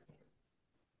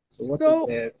 So what is So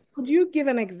the could you give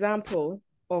an example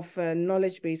of a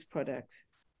knowledge-based product?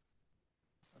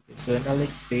 Okay, so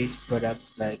knowledge-based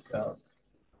products like a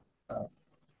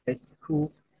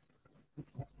school,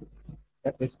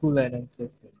 a school learning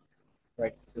system,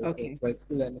 right? So Okay. for a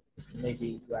school learning system, maybe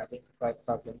you identify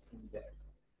problems in the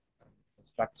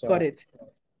structure. Got it.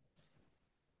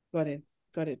 Got it.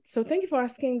 Got it. So thank you for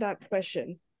asking that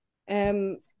question.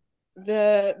 So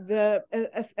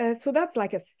that's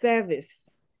like a service.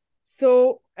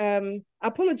 So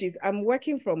apologies, I'm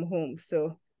working from home.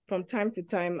 So from time to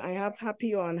time, I have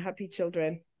happy or unhappy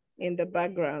children in the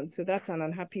background. So that's an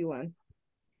unhappy one.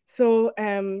 So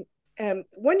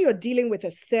when you're dealing with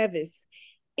a service,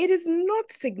 it is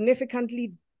not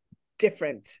significantly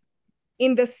different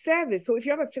in the service. So if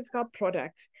you have a physical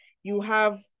product, you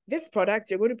have this product,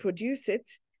 you're going to produce it,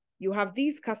 you have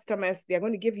these customers, they're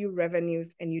going to give you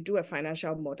revenues, and you do a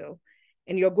financial model,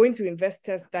 and you're going to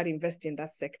investors that invest in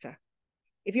that sector.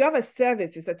 If you have a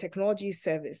service, it's a technology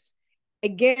service.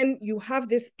 Again, you have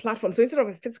this platform. So instead of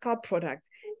a physical product,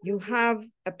 you have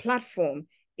a platform.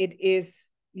 It is,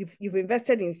 you've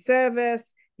invested in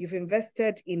servers, you've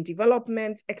invested in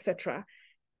development, etc.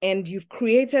 And you've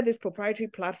created this proprietary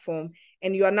platform,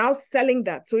 and you are now selling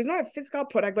that. So it's not a physical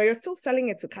product, but you're still selling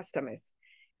it to customers.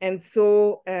 And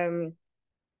so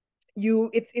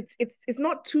it's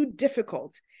not too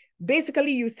difficult.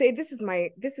 Basically, you say, this is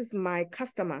my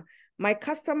customer. My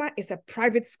customer is a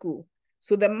private school.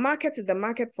 So the market is the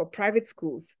market for private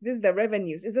schools. This is the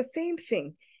revenues. It's the same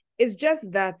thing. It's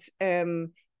just that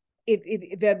the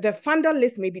funder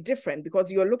list may be different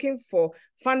because you're looking for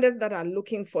funders that are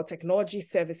looking for technology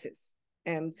services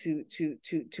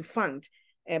to fund.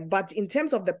 But in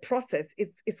terms of the process,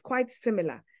 it's quite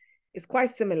similar. It's quite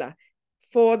similar.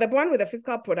 For the one with the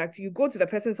physical product, you go to the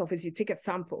person's office, you take a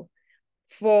sample.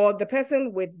 For the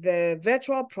person with the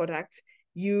virtual product,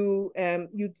 you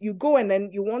go and then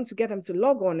you want to get them to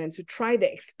log on and to try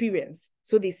the experience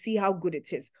so they see how good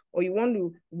it is, or you want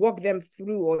to walk them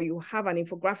through, or you have an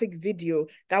infographic video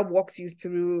that walks you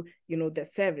through, the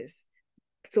service.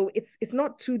 So it's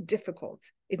not too difficult.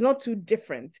 It's not too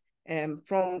different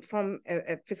from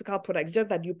a physical product. It's just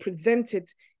that you present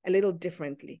it a little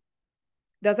differently.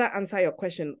 Does that answer your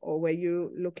question, or were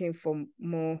you looking for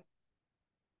more?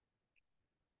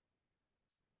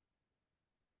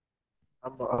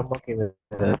 I'm okay with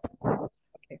that.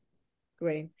 Okay,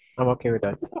 great. I'm okay with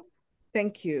that.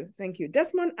 Thank you. Thank you.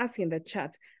 Desmond asks in the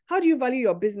chat, how do you value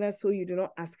your business so you do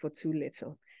not ask for too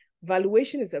little?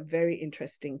 Valuation is a very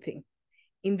interesting thing.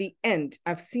 In the end,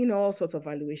 I've seen all sorts of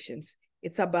valuations.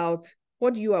 It's about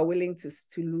what you are willing to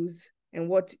lose and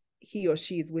what he or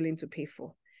she is willing to pay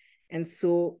for. And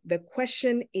so the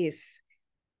question is,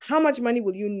 how much money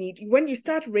will you need? When you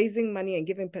start raising money and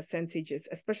giving percentages,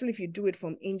 especially if you do it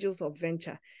from angels of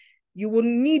venture, you will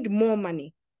need more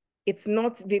money. It's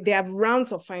not, they have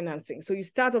rounds of financing. So you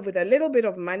start off with a little bit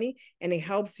of money and it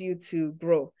helps you to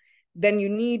grow. Then you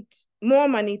need more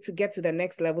money to get to the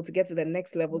next level,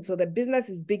 So the business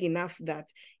is big enough that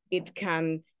it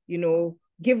can,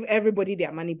 give everybody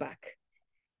their money back.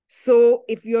 So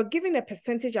if you're giving a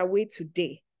percentage away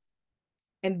today,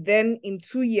 and then in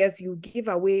 2 years, you give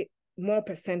away more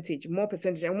percentage.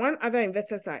 And when other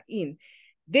investors are in,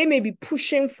 they may be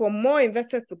pushing for more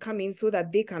investors to come in so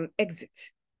that they can exit,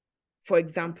 for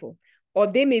example, or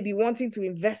they may be wanting to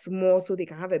invest more so they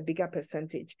can have a bigger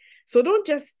percentage. So don't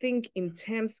just think in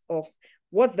terms of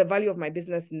what's the value of my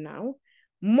business now.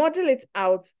 Model it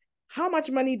out. How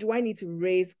much money do I need to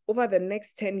raise over the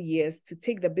next 10 years to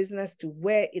take the business to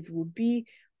where it will be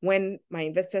when my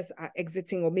investors are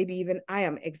exiting, or maybe even I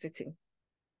am exiting?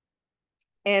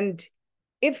 And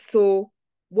if so,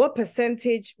 what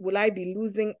percentage will I be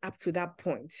losing up to that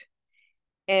point?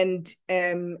 And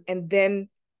then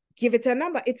give it a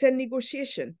number. It's a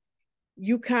negotiation.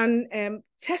 You can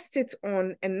test it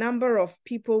on a number of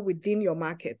people within your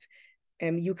market.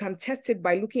 You can test it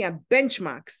by looking at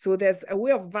benchmarks. So there's a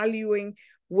way of valuing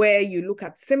where you look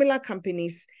at similar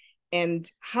companies and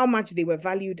how much they were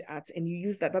valued at, and you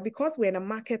use that. But because we're in a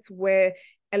market where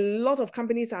a lot of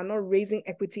companies are not raising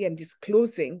equity and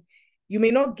disclosing, you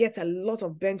may not get a lot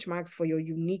of benchmarks for your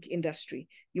unique industry.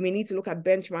 You may need to look at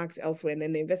benchmarks elsewhere, and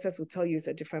then the investors will tell you it's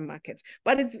a different market.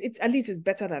 But it's at least it's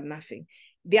better than nothing.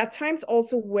 There are times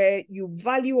also where you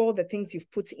value all the things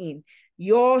you've put in,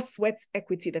 your sweat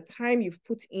equity, the time you've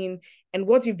put in, and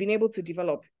what you've been able to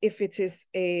develop. If it is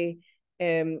a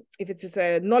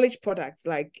knowledge product,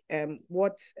 like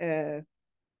what I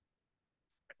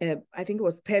think it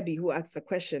was Pebby who asked the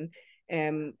question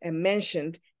and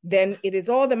mentioned, then it is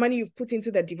all the money you've put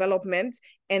into the development,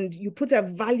 and you put a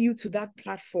value to that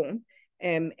platform.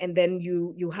 and then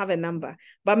you have a number.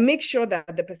 But make sure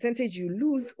that the percentage you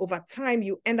lose over time,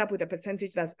 you end up with a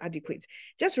percentage that's adequate.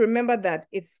 Just remember that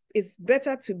it's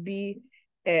better to be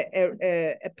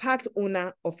a part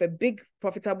owner of a big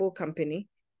profitable company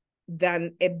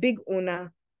than a big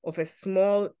owner of a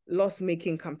small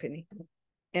loss-making company.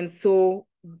 And so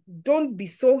don't be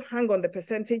so hung on the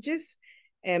percentages.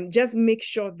 Just make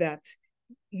sure that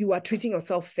you are treating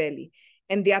yourself fairly.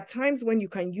 And there are times when you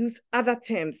can use other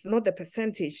terms, not the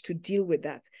percentage, to deal with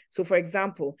that. So for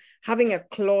example, having a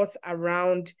clause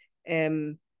around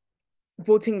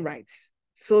voting rights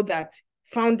so that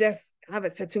founders have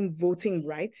a certain voting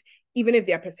right, even if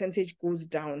their percentage goes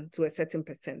down to a certain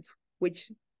percent,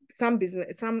 which some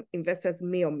investors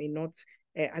may or may not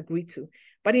agree to.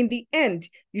 But in the end,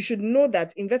 you should know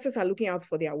that investors are looking out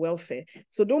for their welfare.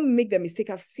 So don't make the mistake.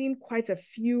 I've seen quite a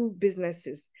few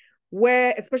businesses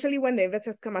where, especially when the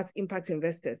investors come as impact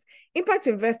investors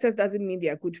doesn't mean they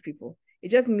are good people. It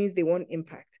just means they want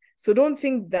impact. So don't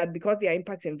think that because they are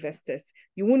impact investors,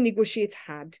 you won't negotiate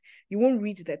hard, you won't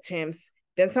read the terms,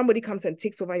 then somebody comes and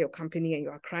takes over your company and you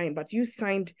are crying, but you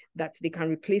signed that they can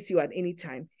replace you at any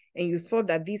time. And you thought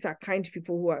that these are kind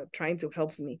people who are trying to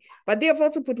help me. But they have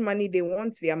also put money, they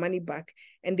want their money back,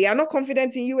 and they are not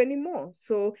confident in you anymore.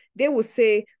 So they will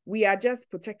say, we are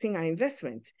just protecting our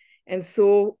investment. And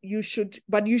so you should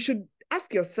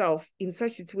ask yourself in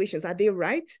such situations, are they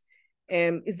right?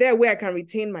 Is there a way I can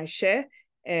retain my share?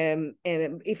 And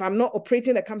if I'm not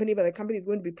operating the company, but the company is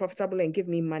going to be profitable and give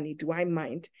me money, do I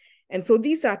mind? And so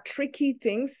these are tricky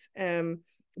things,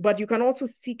 but you can also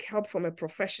seek help from a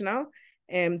professional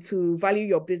to value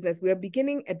your business. We are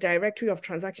beginning a directory of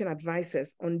transaction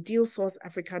advisors on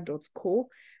dealsourceafrica.co.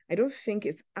 I don't think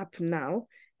it's up now.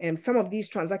 Some of these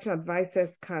transaction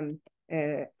advisors can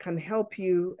help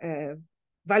you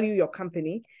value your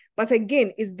company. But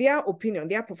again, it's their opinion,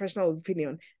 their professional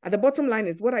opinion. At the bottom line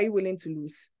is, what are you willing to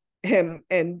lose?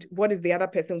 And what is the other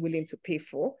person willing to pay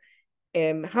for?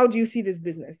 How do you see this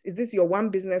business? Is this your one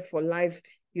business for life,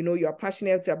 you are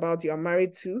passionate about, you are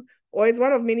married to? Or it's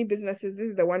one of many businesses, this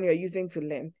is the one you're using to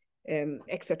learn,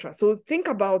 etc. So think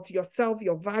about yourself,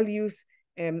 your values,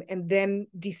 and then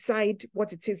decide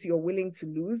what it is you're willing to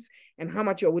lose and how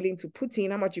much you're willing to put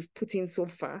in, how much you've put in so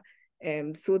far,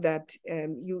 so that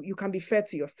you can be fair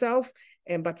to yourself,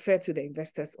 but fair to the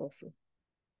investors also.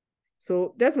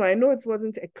 So that's why I know it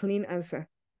wasn't a clean answer,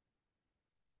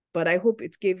 but I hope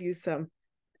it gave you some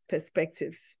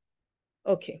perspectives.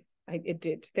 Okay, it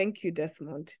did. Thank you,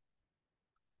 Desmond.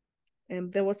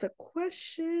 There was a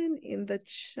question in the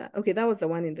chat. Okay, that was the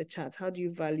one in the chat. How do you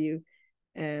value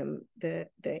the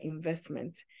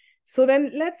investment? So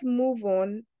then let's move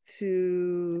on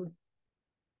to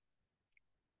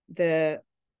I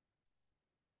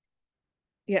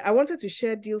wanted to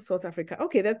share Deal Source Africa.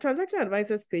 Okay, the transaction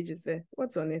advisors page is there.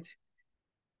 What's on it?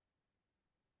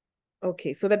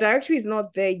 Okay, so the directory is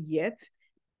not there yet.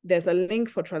 There's a link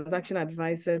for transaction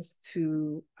advisors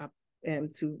to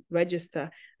register.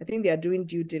 I think they are doing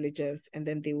due diligence, and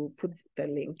then they will put the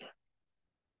link.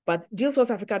 But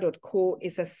dealsourceafrica.co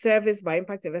is a service by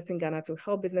Impact Investing Ghana to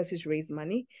help businesses raise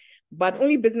money, but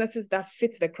only businesses that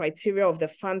fit the criteria of the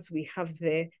funds we have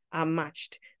there are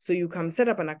matched. So you can set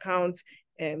up an account,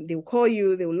 they will call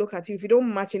you, they will look at you. If you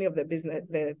don't match any of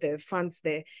the funds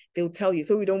there, they will tell you,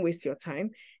 so we don't waste your time.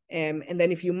 And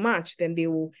then if you match, then they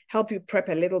will help you prep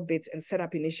a little bit and set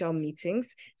up initial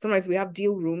meetings. Sometimes we have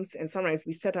deal rooms, and sometimes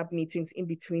we set up meetings in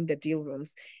between the deal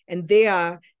rooms. And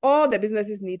all the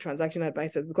businesses need transaction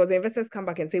advisors, because the investors come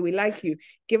back and say, we like you,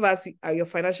 give us your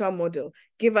financial model,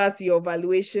 give us your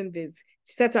valuation,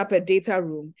 set up a data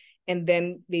room. And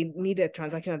then they need a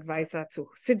transaction advisor to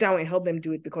sit down and help them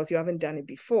do it, because you haven't done it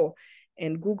before.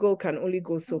 And Google can only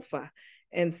go so far.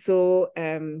 And so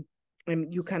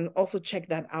you can also check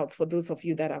that out for those of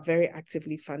you that are very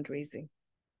actively fundraising.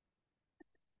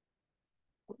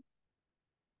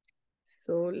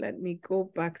 So let me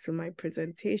go back to my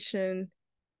presentation.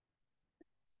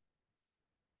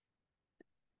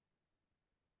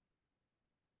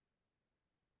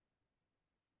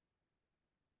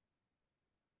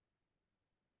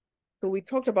 So we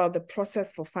talked about the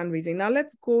process for fundraising. Now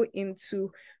let's go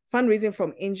into fundraising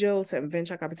from angels and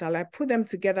venture capital. I put them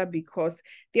together because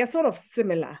they are sort of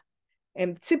similar.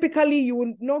 And typically you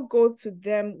will not go to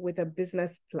them with a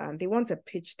business plan. They want a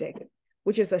pitch deck,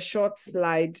 which is a short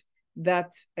slide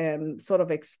that sort of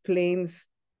explains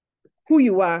who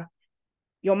you are,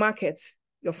 your market,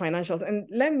 your financials. And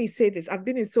let me say this, I've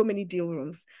been in so many deal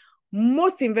rooms.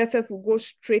 Most investors will go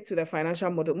straight to the financial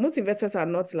model. Most investors are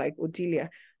not like Odelia.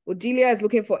 Odelia is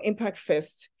looking for impact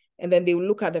first, and then they will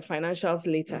look at the financials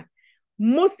later.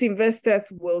 Most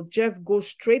investors will just go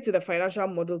straight to the financial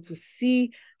model to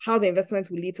see how the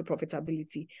investment will lead to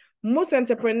profitability. Most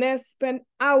entrepreneurs spend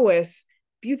hours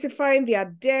beautifying their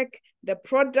deck, the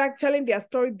product, telling their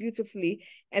story beautifully,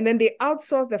 and then they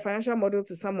outsource the financial model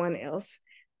to someone else.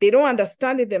 They don't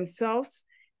understand it themselves.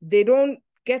 They don't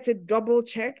get it double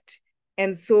checked.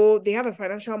 And so they have a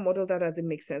financial model that doesn't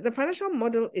make sense. The financial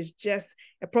model is just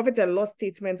a profit and loss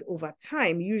statement over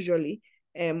time, usually,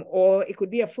 or it could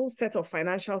be a full set of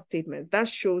financial statements that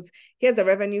shows here's the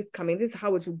revenues coming, this is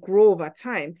how it will grow over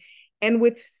time, and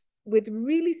with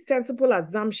really sensible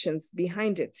assumptions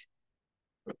behind it.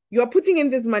 You are putting in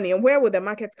this money, and where will the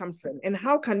market come from? And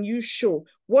how can you show,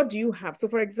 what do you have? So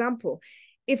for example,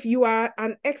 if you are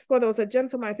an expert, there was a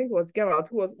gentleman, I think it was Gerald,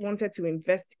 who wanted to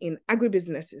invest in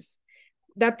agribusinesses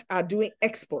that are doing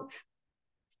export.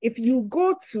 If you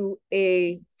go to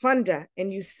a funder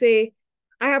and you say,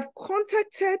 I have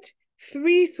contacted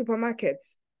 3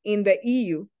 supermarkets in the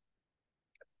EU,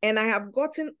 and I have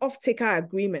gotten off-taker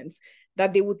agreements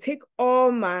that they will take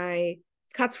all my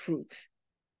cut fruit,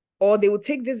 or they will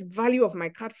take this value of my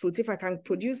cut fruit if I can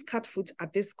produce cut fruit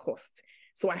at this cost.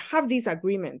 So I have these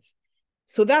agreements.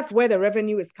 So that's where the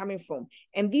revenue is coming from.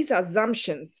 And these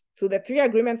assumptions, so the 3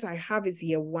 agreements I have is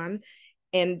year 1,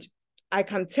 and I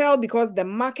can tell because the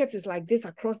market is like this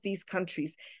across these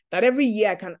countries that every year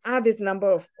I can add this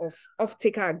number of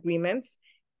off-taker agreements,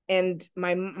 and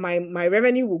my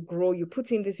revenue will grow. You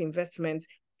put in this investment,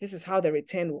 this is how the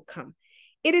return will come.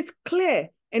 It is clear,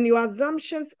 and your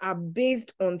assumptions are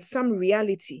based on some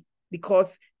reality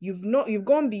because you've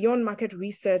gone beyond market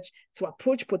research to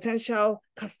approach potential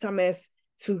customers,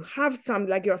 to have some,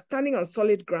 like you're standing on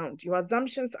solid ground. Your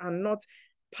assumptions are not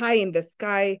pie in the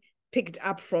sky, picked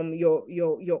up from your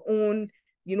own,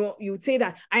 you would say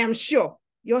that, I am sure.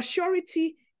 Your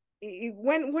surety,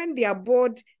 when they are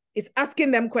bored, is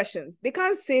asking them questions. They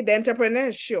can't say the entrepreneur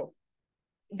is sure.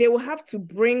 They will have to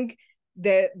bring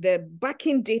the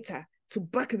backing data to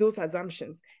back those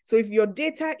assumptions. So if your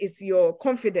data is your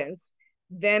confidence,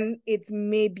 then it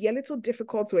may be a little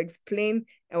difficult to explain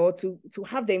or to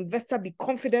have the investor be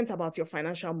confident about your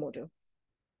financial model.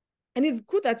 And it's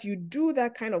good that you do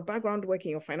that kind of background work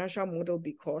in your financial model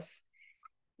because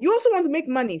you also want to make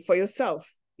money for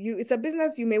yourself. It's a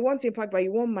business, you may want impact, but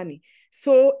you want money.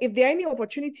 So if there are any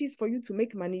opportunities for you to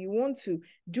make money, you want to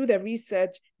do the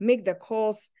research, make the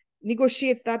calls,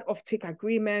 negotiate that off-take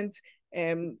agreement,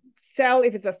 sell,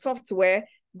 if it's a software,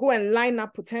 go and line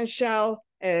up potential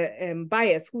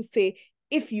buyers who say,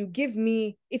 if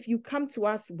you come to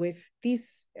us with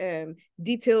these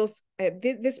details,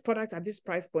 this product at this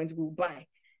price point, we'll buy,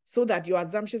 so that your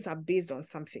assumptions are based on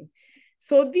something.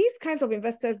 So these kinds of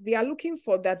investors, they are looking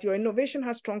for that your innovation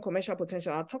has strong commercial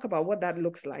potential. I'll talk about what that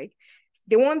looks like.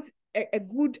 They want a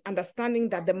good understanding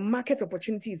that the market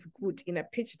opportunity is good in a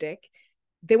pitch deck.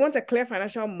 They want a clear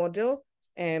financial model,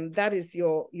 that is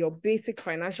your basic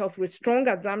financials with strong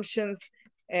assumptions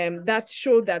that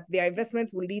show that their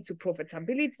investments will lead to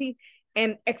profitability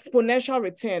and exponential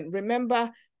return.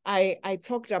 Remember, I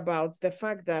talked about the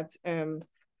fact that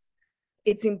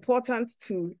it's important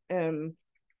to,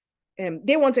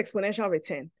 they want exponential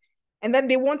return. And then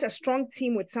they want a strong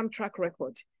team with some track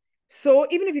record. So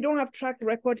even if you don't have track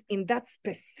record in that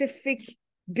specific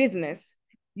business,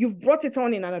 you've brought it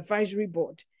on in an advisory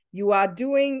board. You are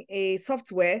doing a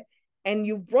software and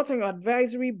you've brought on your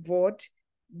advisory board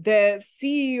the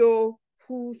CEO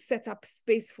who set up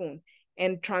SpacePhone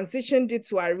and transitioned it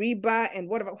to Ariba and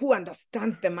whatever, who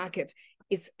understands the market,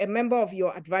 is a member of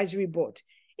your advisory board.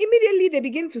 Immediately they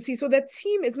begin to see, so the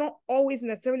team is not always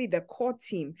necessarily the core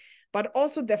team, but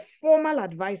also the formal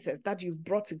advisors that you've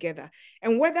brought together.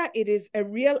 And whether it is a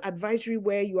real advisory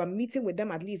where you are meeting with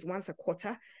them at least once a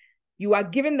quarter, you are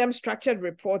giving them structured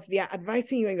reports, they are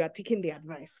advising you and you are taking their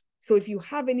advice. So if you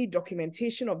have any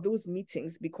documentation of those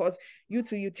meetings, because you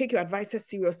take your advisors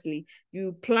seriously,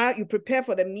 you prepare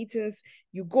for the meetings,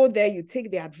 you go there, you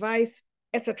take the advice,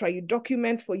 etc. You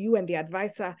document for you and the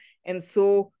advisor. And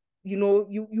so,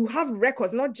 you have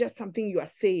records, not just something you are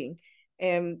saying.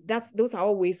 Those are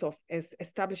all ways of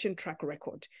establishing track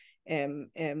record in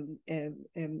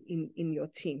your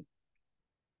team.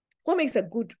 What makes a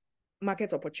good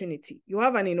market opportunity? You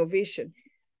have an innovation.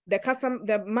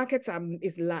 The market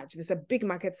is large. There's a big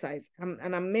market size, an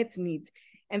unmet need,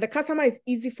 and the customer is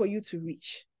easy for you to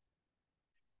reach.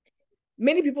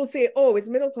 Many people say, oh, it's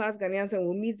middle-class Ghanaians and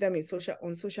we'll meet them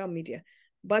on social media.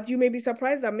 But you may be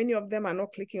surprised that many of them are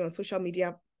not clicking on social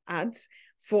media ads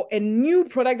for a new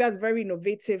product that's very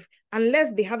innovative,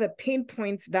 unless they have a pain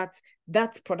point that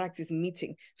that product is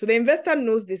meeting. So the investor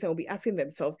knows this and will be asking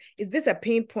themselves, is this a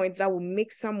pain point that will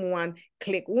make someone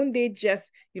click? Won't they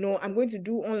just, I'm going to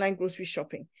do online grocery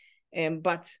shopping,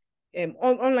 but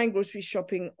online grocery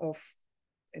shopping of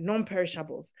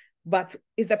non-perishables, but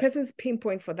is the person's pain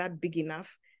point for that big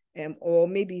enough? Or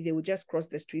maybe they will just cross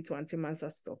the street to Auntie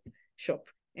Mansa's shop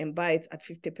and buy it at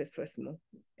 50 pesos more.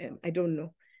 I don't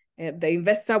know. The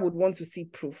investor would want to see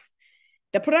proof.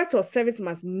 The product or service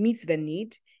must meet the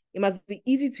need. It must be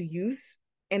easy to use,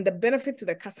 and the benefit to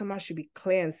the customer should be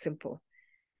clear and simple.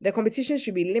 The competition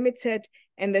should be limited,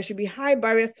 and there should be high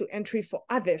barriers to entry for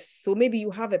others. So maybe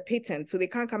you have a patent, so they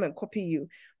can't come and copy you,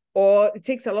 or it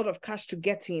takes a lot of cash to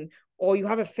get in, or you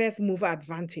have a first mover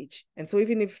advantage. And so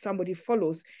even if somebody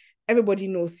follows, everybody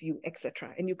knows you,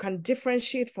 etc. And you can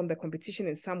differentiate from the competition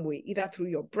in some way, either through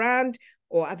your brand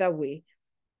or other way.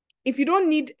 If you don't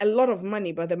need a lot of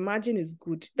money, but the margin is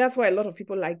good, that's why a lot of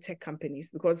people like tech companies,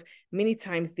 because many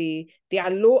times they are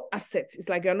low assets. It's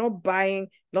like you're not buying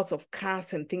lots of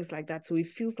cars and things like that. So it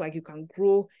feels like you can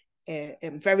grow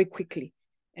very quickly.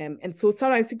 And so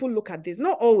sometimes people look at this,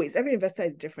 not always, every investor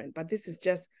is different, but this is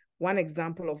just one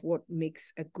example of what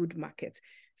makes a good market.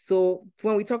 So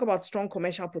when we talk about strong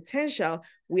commercial potential,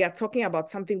 we are talking about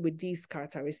something with these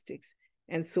characteristics.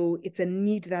 And so it's a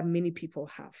need that many people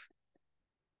have.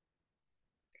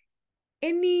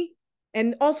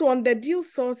 And also on the Deal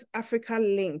Source Africa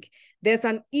link, there's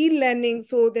an e-learning.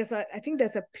 So I think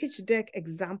there's a pitch deck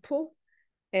example,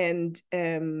 and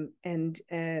there's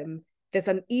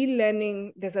an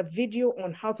e-learning, there's a video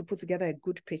on how to put together a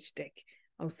good pitch deck.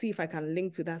 I'll see if I can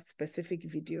link to that specific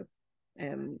video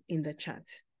in the chat.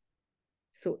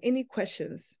 So any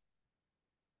questions?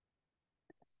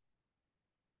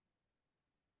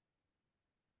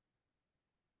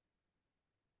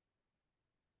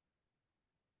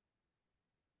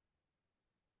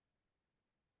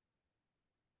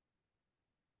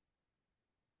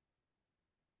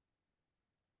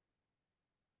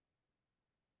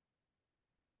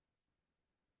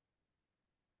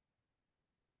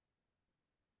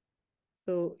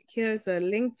 So here's a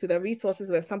link to the resources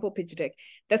of the sample pitch deck.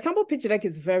 The sample pitch deck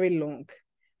is very long,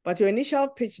 but your initial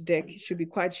pitch deck should be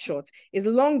quite short. It's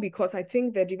long because I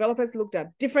think the developers looked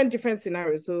at different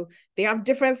scenarios. So they have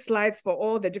different slides for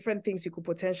all the different things you could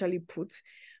potentially put,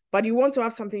 but you want to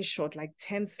have something short, like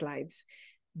 10 slides.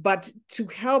 But to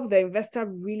help the investor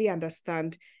really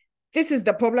understand, this is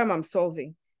the problem I'm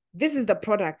solving. This is the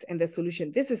product and the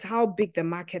solution. This is how big the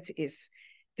market is.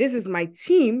 This is my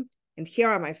team, and here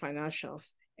are my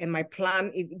financials and my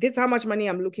plan. This is how much money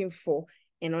I'm looking for,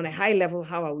 and on a high level,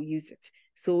 how I will use it.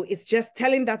 So it's just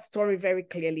telling that story very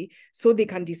clearly so they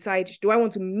can decide, do I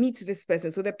want to meet this person?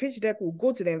 So the pitch deck will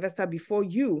go to the investor before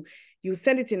you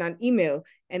send it in an email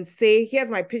and say, here's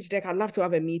my pitch deck, I'd love to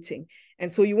have a meeting.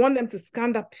 And so you want them to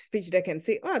scan that pitch deck and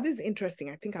say, oh, this is interesting,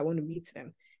 I think I want to meet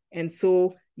them. And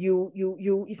so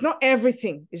it's not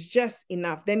everything, it's just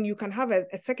enough. Then you can have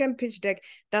a second pitch deck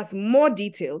that's more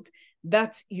detailed,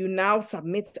 that you now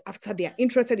submit after they are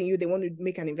interested in you, they want to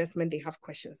make an investment, they have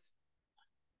questions.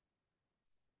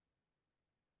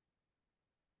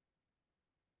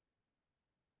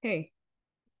 Okay,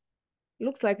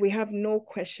 looks like we have no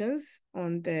questions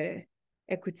on the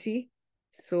equity.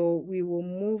 So we will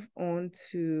move on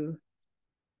to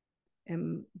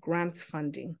grant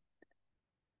funding.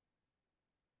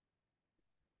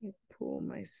 Let me pull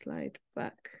my slide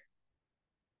back.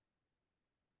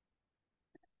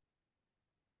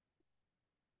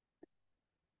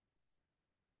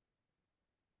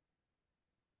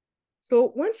 So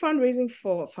when fundraising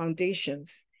for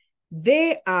foundations,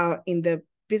 they are in the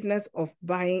business of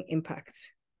buying impact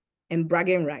and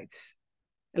bragging rights.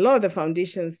 A lot of the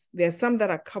foundations, there are some that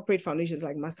are corporate foundations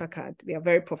like MasterCard. They are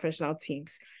very professional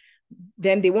teams.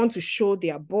 Then they want to show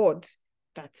their board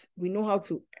that we know how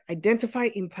to identify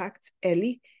impact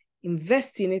early,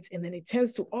 invest in it, and then it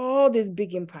turns to all this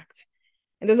big impact.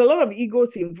 And there's a lot of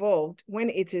egos involved when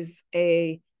it is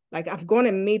like I've gone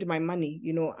and made my money.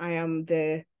 I am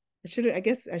the, I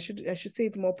should say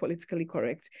it's more politically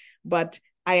correct, but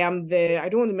I am I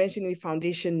don't want to mention any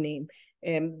foundation name,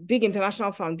 big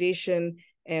international foundation,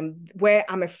 where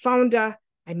I'm a founder,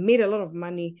 I made a lot of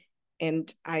money,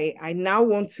 and I now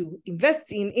want to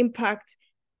invest in impact.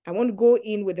 I want to go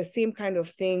in with the same kind of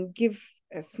thing, give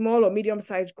a small or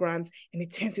medium-sized grant, and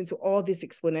it turns into all this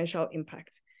exponential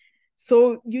impact.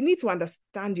 So you need to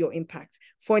understand your impact.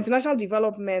 For international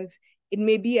development, it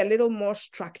may be a little more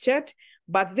structured,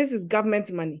 but this is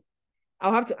government money.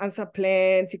 I'll have to answer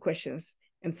plenty questions.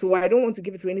 And so I don't want to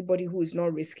give it to anybody who is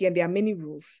not risky. And there are many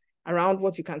rules around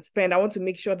what you can spend. I want to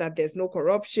make sure that there's no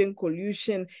corruption,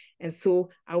 collusion. And so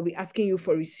I'll be asking you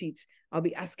for receipts. I'll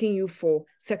be asking you for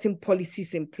certain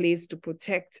policies in place to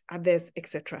protect others,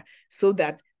 etc. So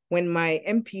that when my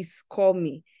MPs call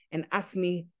me and ask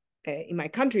me in my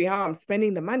country how I'm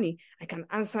spending the money, I can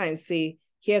answer and say,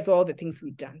 here's all the things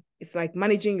we've done. It's like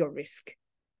managing your risk.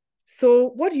 So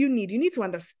what do you need? You need to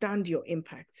understand your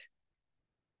impact.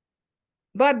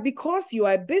 But because you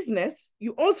are a business,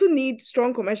 you also need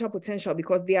strong commercial potential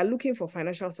because they are looking for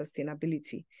financial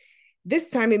sustainability. This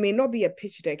time, it may not be a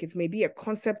pitch deck. It may be a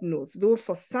concept note, though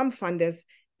for some funders,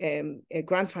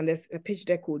 grant funders, a pitch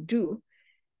deck will do.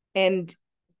 And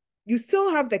you still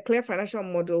have the clear financial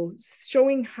model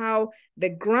showing how the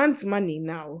grant money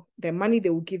now, the money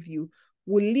they will give you,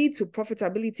 will lead to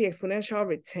profitability, exponential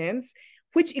returns,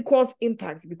 which equals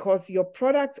impact because your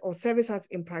product or service has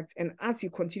impact. And as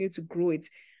you continue to grow it,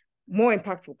 more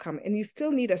impact will come. And you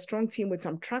still need a strong team with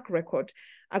some track record,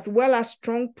 as well as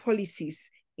strong policies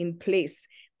in place.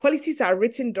 Policies are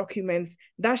written documents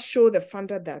that show the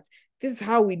funder that this is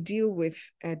how we deal with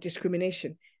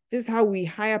discrimination. This is how we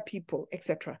hire people,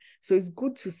 etc. So it's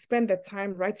good to spend the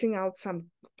time writing out some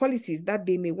policies that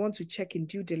they may want to check in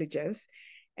due diligence.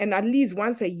 And at least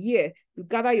once a year, you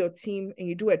gather your team and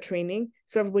you do a training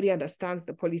so everybody understands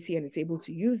the policy and is able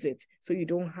to use it. So you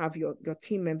don't have your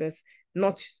team members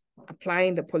not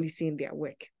applying the policy in their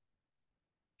work.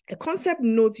 A concept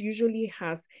note usually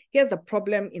has, here's the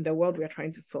problem in the world we're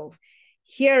trying to solve.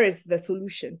 Here is the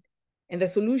solution. And the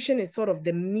solution is sort of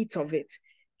the meat of it.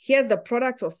 Here's the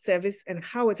product or service and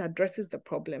how it addresses the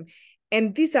problem.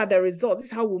 And these are the results.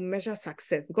 This is how we measure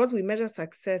success. Because we measure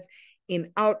success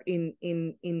in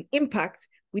impact,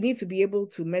 we need to be able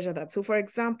to measure that. So for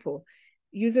example,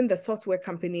 using the software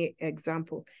company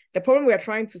example, the problem we are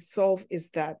trying to solve is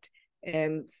that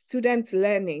student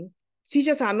learning,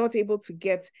 teachers are not able to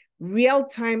get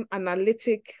real-time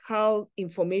analytical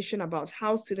information about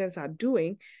how students are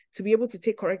doing to be able to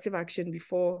take corrective action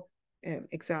before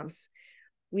exams.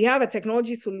 We have a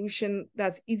technology solution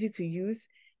that's easy to use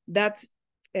that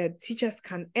teachers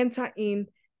can enter in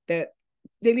the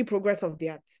daily progress of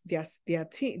their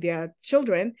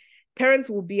children. Parents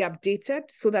will be updated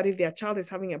so that if their child is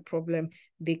having a problem,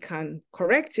 they can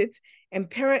correct it. And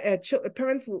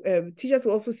teachers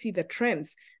will also see the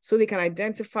trends so they can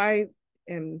identify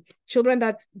children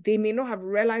that they may not have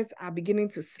realized are beginning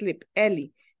to slip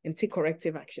early and take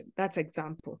corrective action. That's an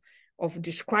example of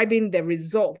describing the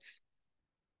results.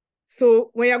 So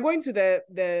when you're going to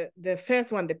the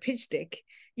first one, the pitch deck,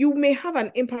 you may have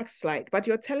an impact slide, but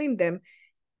you're telling them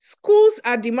schools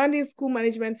are demanding school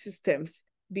management systems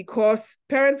because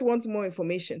parents want more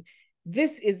information.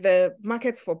 This is the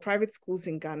market for private schools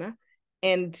in Ghana.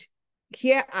 And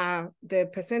here are the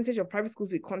percentage of private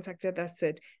schools we contacted that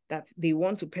said that they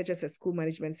want to purchase a school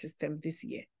management system this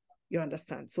year. You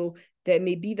understand? So there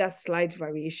may be that slight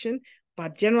variation,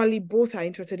 but generally both are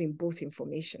interested in both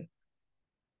information.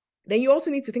 Then you also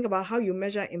need to think about how you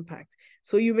measure impact.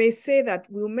 So you may say that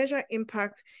we'll measure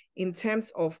impact in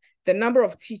terms of the number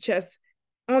of teachers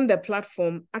on the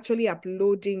platform actually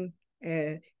uploading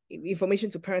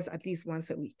information to parents at least once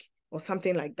a week or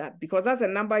something like that, because that's a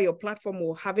number your platform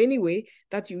will have anyway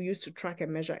that you use to track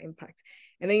and measure impact.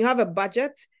 And then you have a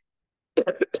budget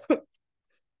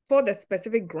for the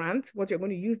specific grant, what you're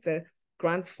going to use the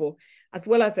grants for, as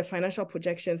well as the financial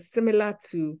projections similar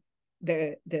to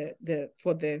the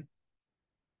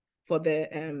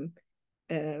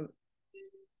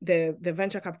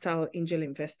venture capital angel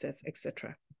investors,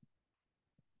 etc.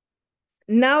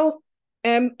 Now,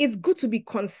 it's good to be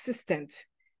consistent.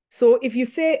 So if you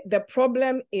say the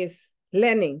problem is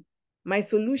learning, my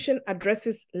solution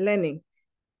addresses learning.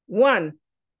 One,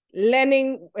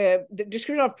 learning, the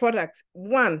description of product.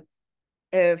 One,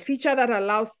 feature that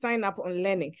allows sign up on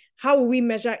learning. How will we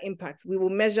measure impact? We will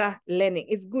measure learning.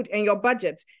 It's good. And your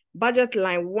budget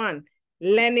line 1,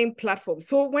 learning platform.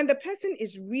 So when the person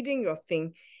is reading your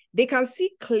thing, they can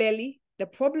see clearly the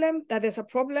problem, that there's a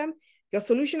problem, your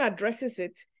solution addresses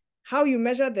it, how you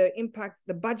measure the impact,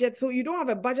 the budget. So you don't have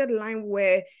a budget line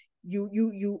where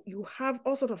you have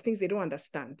all sorts of things they don't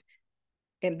understand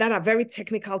and that are very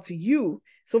technical to you.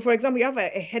 So for example, you have a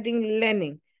heading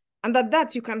learning. Under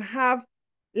that, you can have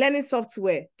learning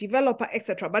software, developer,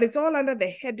 etc. But it's all under the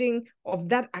heading of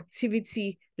that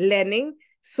activity learning,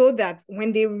 so that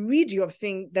when they read your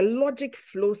thing, the logic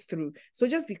flows through. So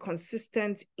just be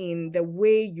consistent in the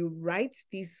way you write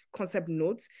these concept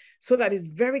notes so that it's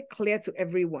very clear to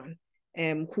everyone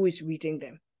who is reading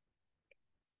them.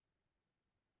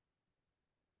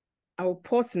 I will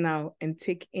pause now and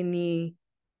take any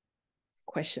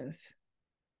questions.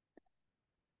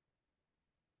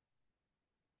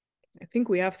 I think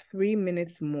we have 3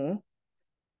 minutes more.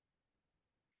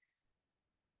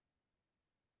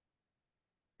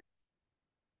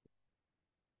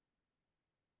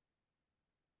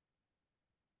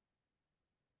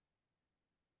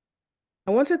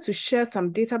 I wanted to share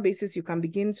some databases you can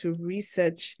begin to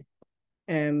research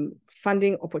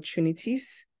funding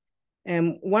opportunities.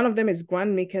 One of them is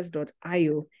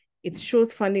grantmakers.io. It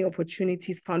shows funding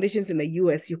opportunities, foundations in the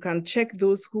US. You can check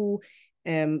those who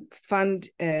fund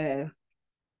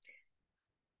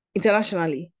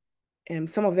internationally.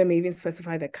 Some of them may even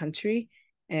specify the country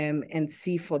and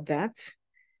see for that.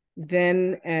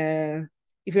 Then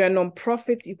if you're a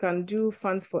nonprofit, you can do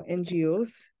funds for NGOs,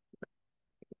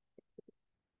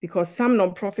 because some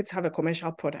nonprofits have a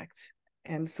commercial product.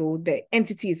 So the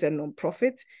entity is a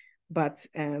nonprofit, but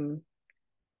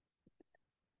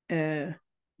the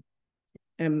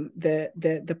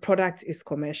product is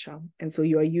commercial. And so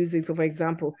you are using, so for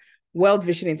example, World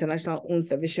Vision International owns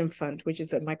the Vision Fund, which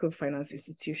is a microfinance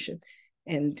institution.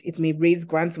 And it may raise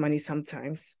grant money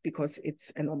sometimes because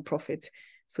it's a nonprofit.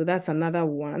 So that's another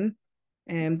one.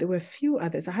 There were a few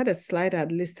others. I had a slide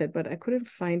I'd listed, but I couldn't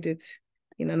find it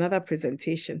in another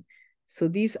presentation. So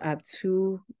these are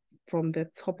two from the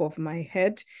top of my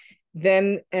head.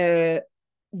 Then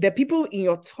the people in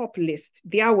your top list,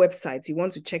 their websites, you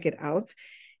want to check it out.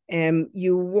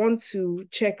 You want to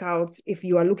check out, if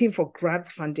you are looking for grant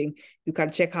funding, you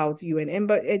can check out UN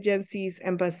agencies,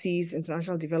 embassies,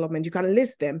 international development. You can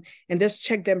list them and just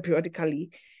check them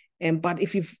periodically. But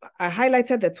if I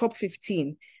highlighted the top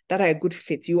 15 that are a good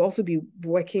fit, you also be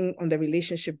working on the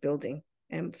relationship building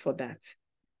for that.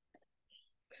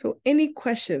 So any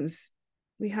questions?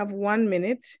 We have 1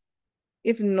 minute.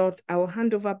 If not, I will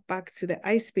hand over back to the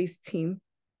iSpace team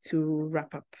to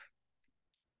wrap up.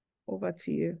 Over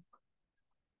to you.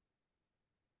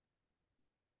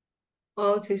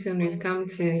 All too soon, we've come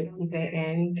to the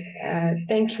end.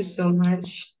 Thank you so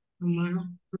much, Mama,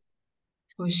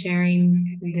 for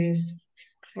sharing this.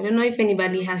 I don't know if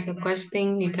anybody has a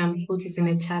question, you can put it in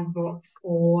the chat box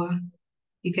or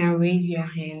you can raise your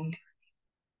hand.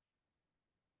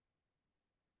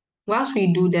 Whilst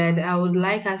we do that, I would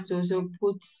like us to also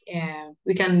put,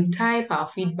 we can type our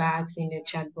feedbacks in the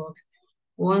chat box.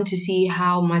 We want to see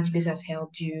how much this has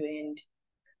helped you, and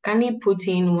can you put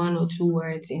in 1 or 2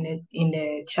 words in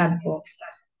the chat box?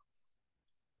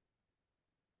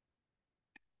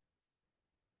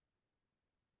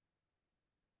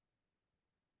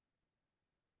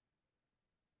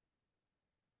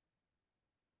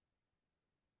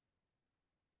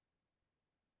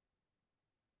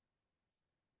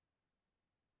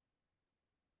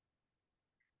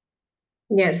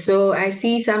 Yes, so I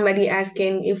see somebody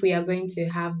asking if we are going to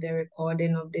have the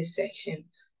recording of this section.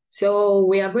 So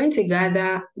we are going to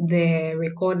gather the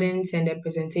recordings and the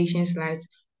presentation slides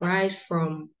right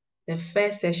from the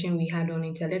first session we had on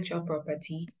intellectual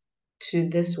property to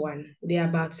this one. There are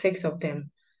about 6 of them.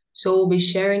 So we'll be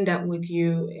sharing that with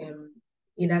you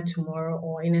either tomorrow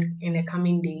or in the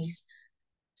coming days.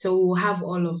 So we'll have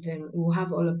all of them. We'll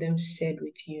have all of them shared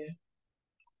with you.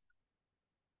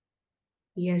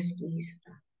 Yes, please.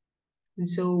 And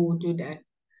so we'll do that.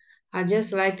 I'd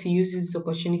just like to use this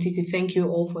opportunity to thank you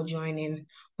all for joining.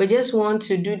 We just want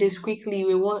to do this quickly.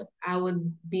 I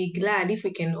would be glad if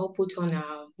we can all put on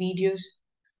our videos,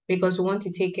 because we want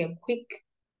to take a quick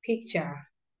picture.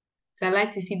 So I'd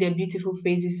like to see the beautiful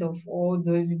faces of all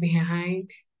those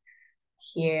behind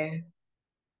here.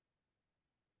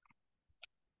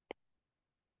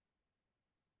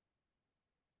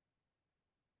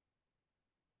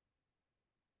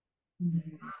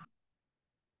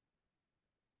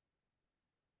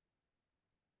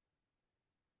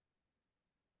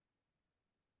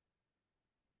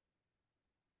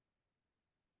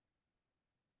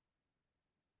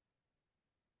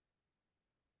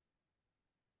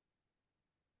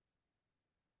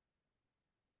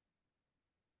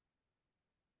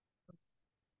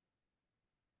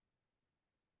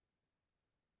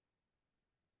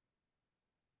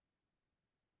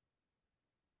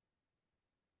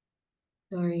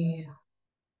 Sorry.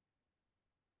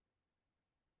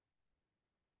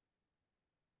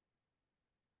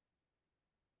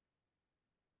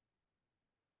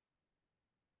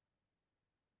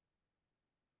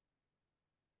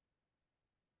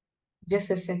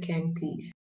 Just a second,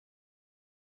 please.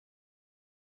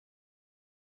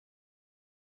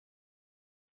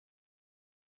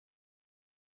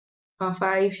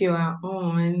 Alpha, if you are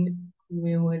on,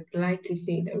 we would like to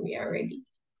say that we are ready.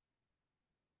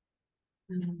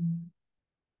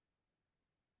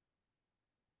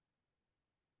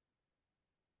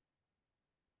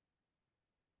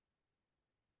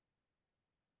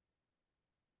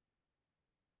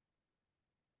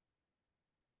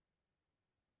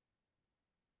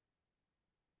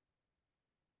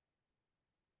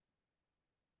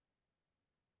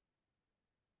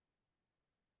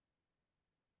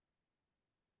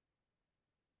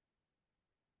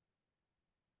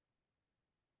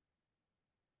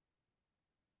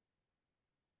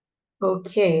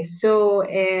 Okay, so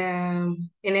in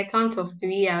a count of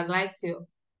three, I'd like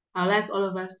all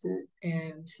of us to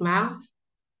smile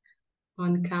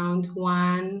on count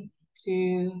one,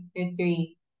 two, and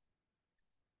three.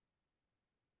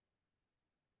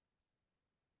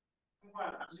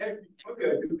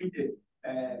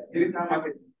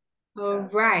 All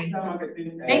right.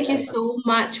 Thank you so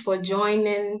much for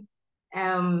joining.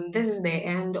 This is the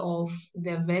end of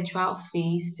the virtual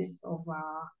phases of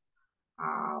our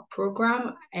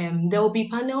program. There will be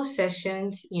panel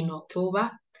sessions in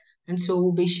October. And so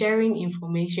we'll be sharing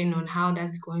information on how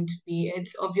that's going to be.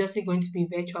 It's obviously going to be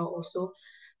virtual also.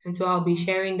 And so I'll be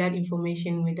sharing that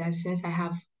information with us since I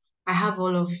have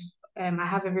all of I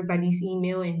have everybody's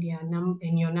email and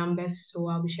and your numbers. So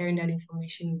I'll be sharing that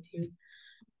information with you.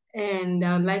 And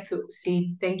I'd like to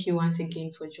say thank you once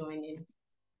again for joining.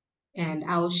 And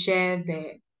I'll share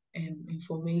the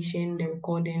information, the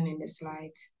recording, and the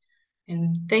slides.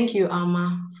 And thank you,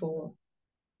 Alma, for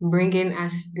bringing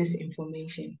us this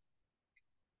information.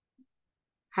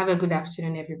 Have a good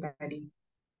afternoon, everybody.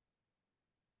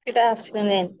 Good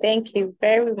afternoon. Thank you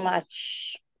very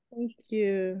much. Thank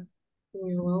you.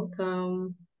 You're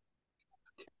welcome.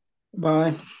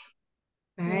 Bye.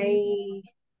 Bye.